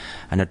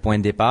notre point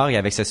de départ. Et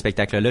avec ce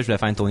spectacle-là, je voulais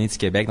faire une tournée du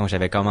Québec. Donc,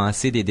 j'avais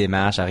commencé des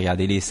démarches à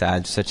regarder les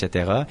salles, tout ça,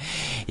 etc.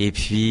 Et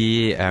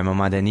puis, à un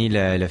moment donné,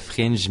 le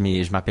Fringe,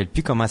 mais je m'appelle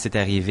plus comment c'est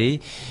arrivé.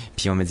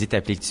 Puis, on m'a dit,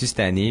 t'appliques-tu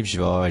cette année? Puis,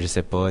 je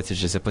sais pas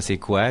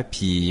c'est quoi,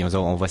 puis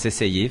on va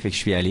s'essayer, fait que je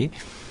suis allé.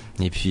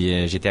 Et puis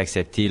j'ai été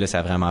accepté, là, ça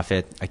a vraiment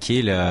fait OK,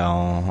 là,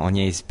 on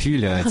niaise plus,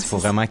 là. Il faut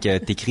vraiment que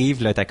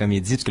t'écrives là ta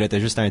comédie, parce que là t'as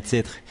juste un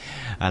titre.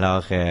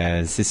 Alors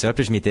c'est ça,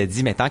 puis je m'étais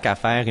dit, mais tant qu'à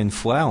faire une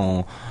fois,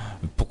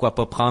 pourquoi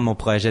pas prendre mon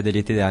projet de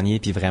l'été dernier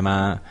puis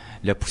vraiment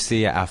le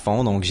pousser à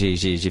fond. Donc j'ai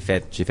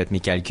fait mes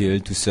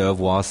calculs, tout ça,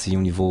 voir si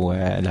au niveau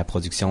de la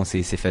production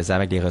c'est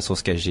faisable avec les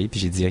ressources que j'ai, puis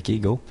j'ai dit OK,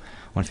 go,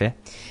 on le fait.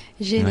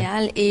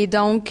 Génial. Ouais. Et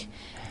donc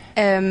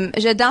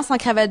Je danse en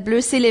cravate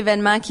bleue, c'est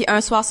l'événement qui est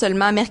un soir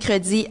seulement,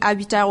 mercredi à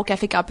 8h au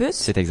Café Campus.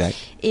 C'est exact.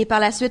 Et par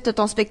la suite,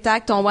 ton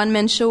spectacle, ton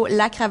one-man show,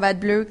 La Cravate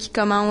Bleue, qui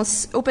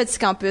commence au Petit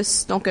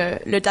Campus, donc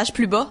l'étage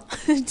plus bas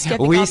du Café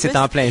Campus. Oui, c'est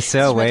en plein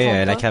ça,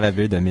 ouais. La Cravate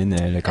Bleue domine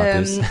le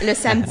campus. Le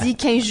samedi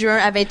 15 juin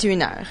à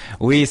 21h.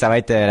 Oui, ça va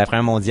être la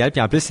première mondiale,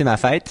 puis en plus, c'est ma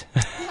fête.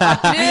 En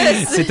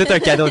plus! C'est tout un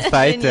cadeau de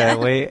fête,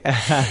 oui.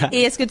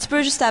 Et est-ce que tu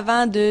peux, juste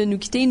avant de nous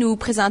quitter, nous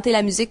présenter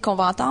la musique qu'on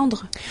va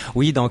entendre?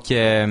 Oui, donc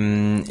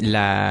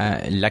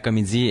la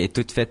comédie est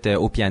toute faite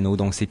au piano,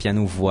 donc c'est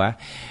piano-voix.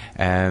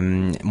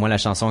 Moi, la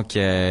chanson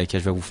que je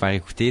vais vous faire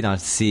écouter,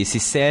 c'est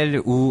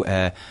celle où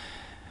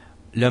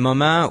le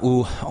moment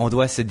où on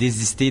doit se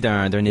désister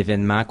d'un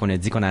événement qu'on a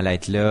dit qu'on allait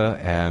être là,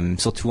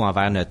 surtout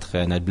envers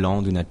notre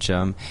blonde ou notre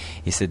chum,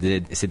 et c'est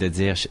de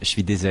dire je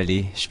suis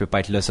désolé, je peux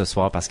pas être là ce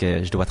soir parce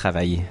que je dois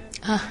travailler.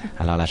 Ah.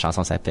 Alors la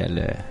chanson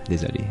s'appelle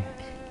Désolé.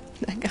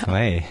 D'accord.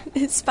 Ouais.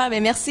 Super,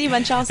 ben merci,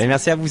 bonne chance. Ben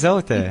merci à vous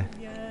autres.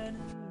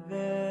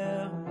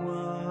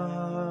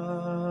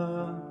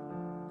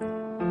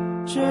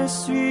 Je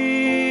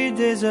suis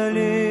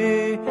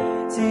désolé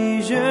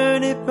si je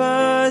n'ai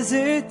pas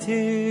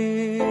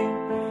été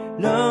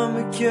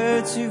l'homme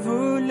que tu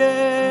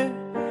voulais,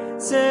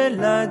 c'est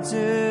la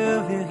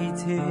dure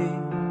vérité.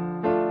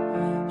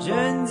 Je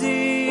ne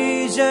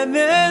dis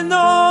jamais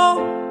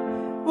non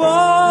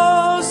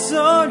aux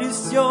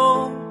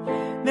solutions.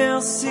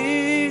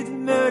 Merci de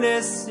me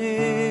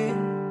laisser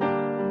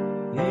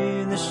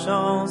une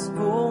chance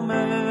pour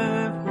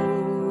me prouver.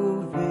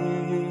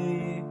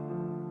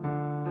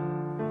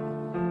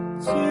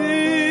 Tu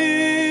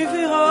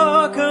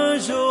verras qu'un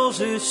jour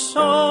je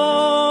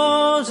changerai,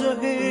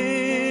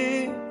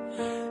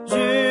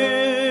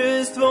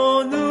 juste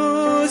pour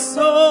nous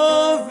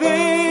sauver.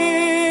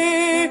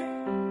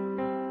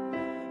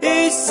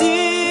 Et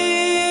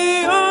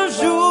si un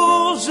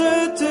jour je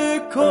te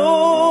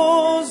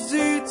cause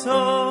du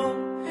tort,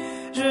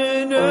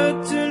 je ne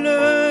te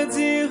le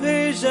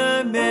dirai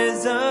jamais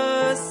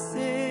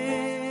assez.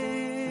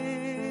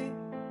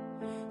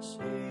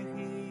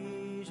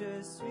 Chérie, je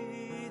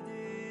suis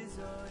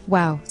désolé.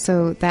 Wow.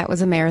 So that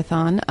was a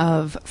marathon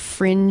of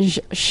fringe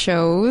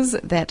shows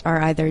that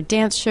are either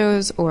dance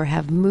shows or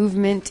have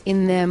movement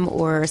in them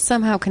or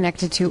somehow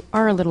connected to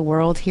our little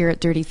world here at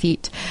Dirty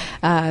Feet.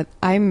 I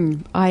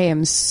am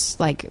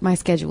like, my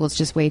schedule is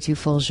just way too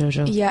full,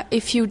 Jojo. Yeah,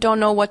 if you don't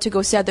know what to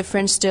go see at the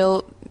Fringe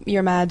still,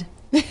 you're mad.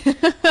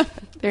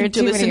 There are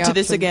to listen to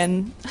this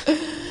again.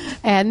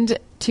 And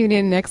tune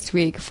in next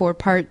week for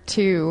part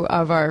 2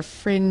 of our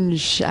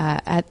Fringe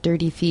at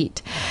Dirty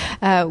Feet.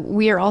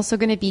 We are also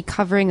going to be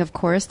covering, of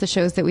course, the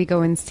shows that we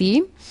go and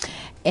see.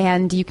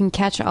 And you can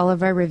catch all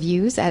of our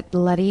reviews at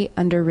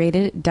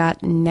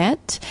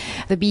bloodyunderrated.net.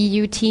 The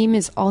BU team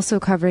is also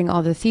covering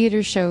all the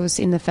theater shows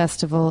in the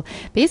festival,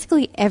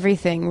 basically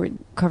everything. We're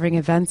covering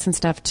events and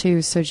stuff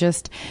too. So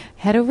just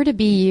head over to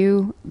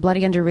BU,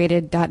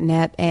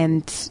 bloodyunderrated.net,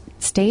 and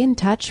stay in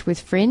touch with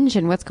Fringe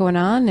and what's going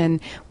on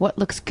and what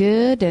looks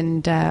good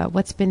and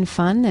what's been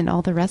fun and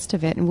all the rest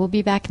of it. And we'll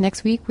be back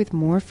next week with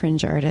more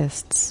Fringe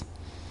artists.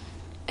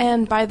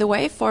 And by the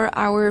way, for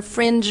our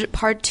Fringe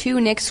Part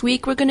 2 next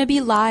week, we're going to be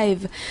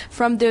live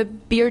from the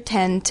beer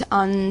tent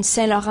on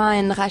Saint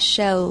Laurent and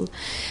Rachel.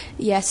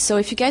 Yes, so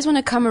if you guys want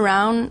to come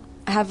around,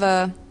 have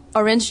a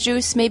orange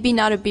juice, maybe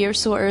not a beer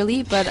so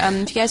early, but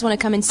if you guys want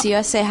to come and see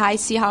us, say hi,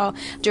 see how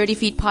Dirty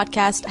Feet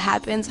podcast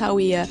happens, how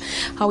we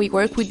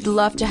work, we'd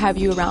love to have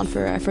you around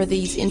for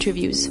these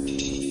interviews.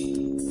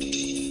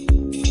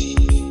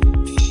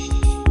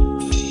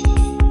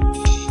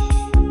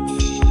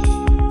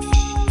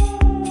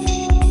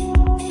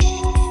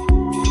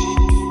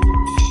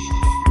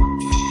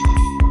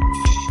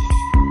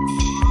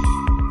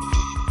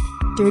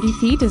 Dirty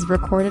Feet is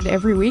recorded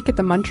every week at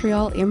the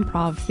Montreal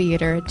Improv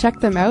Theatre.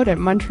 Check them out at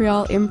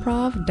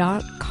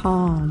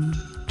montrealimprov.com.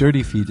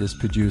 Dirty Feet is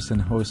produced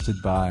and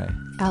hosted by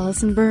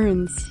Allison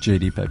Burns,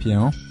 JD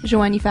Papillon,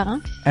 Joanie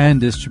Ferrand,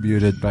 and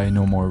distributed by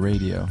No More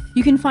Radio.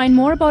 You can find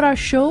more about our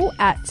show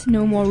at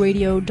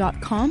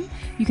nomoreradio.com.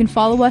 You can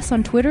follow us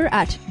on Twitter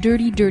at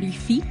Dirty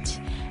Feet,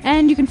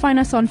 and you can find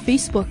us on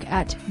Facebook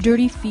at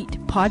Dirty Feet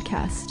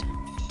Podcast.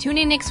 Tune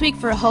in next week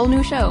for a whole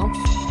new show.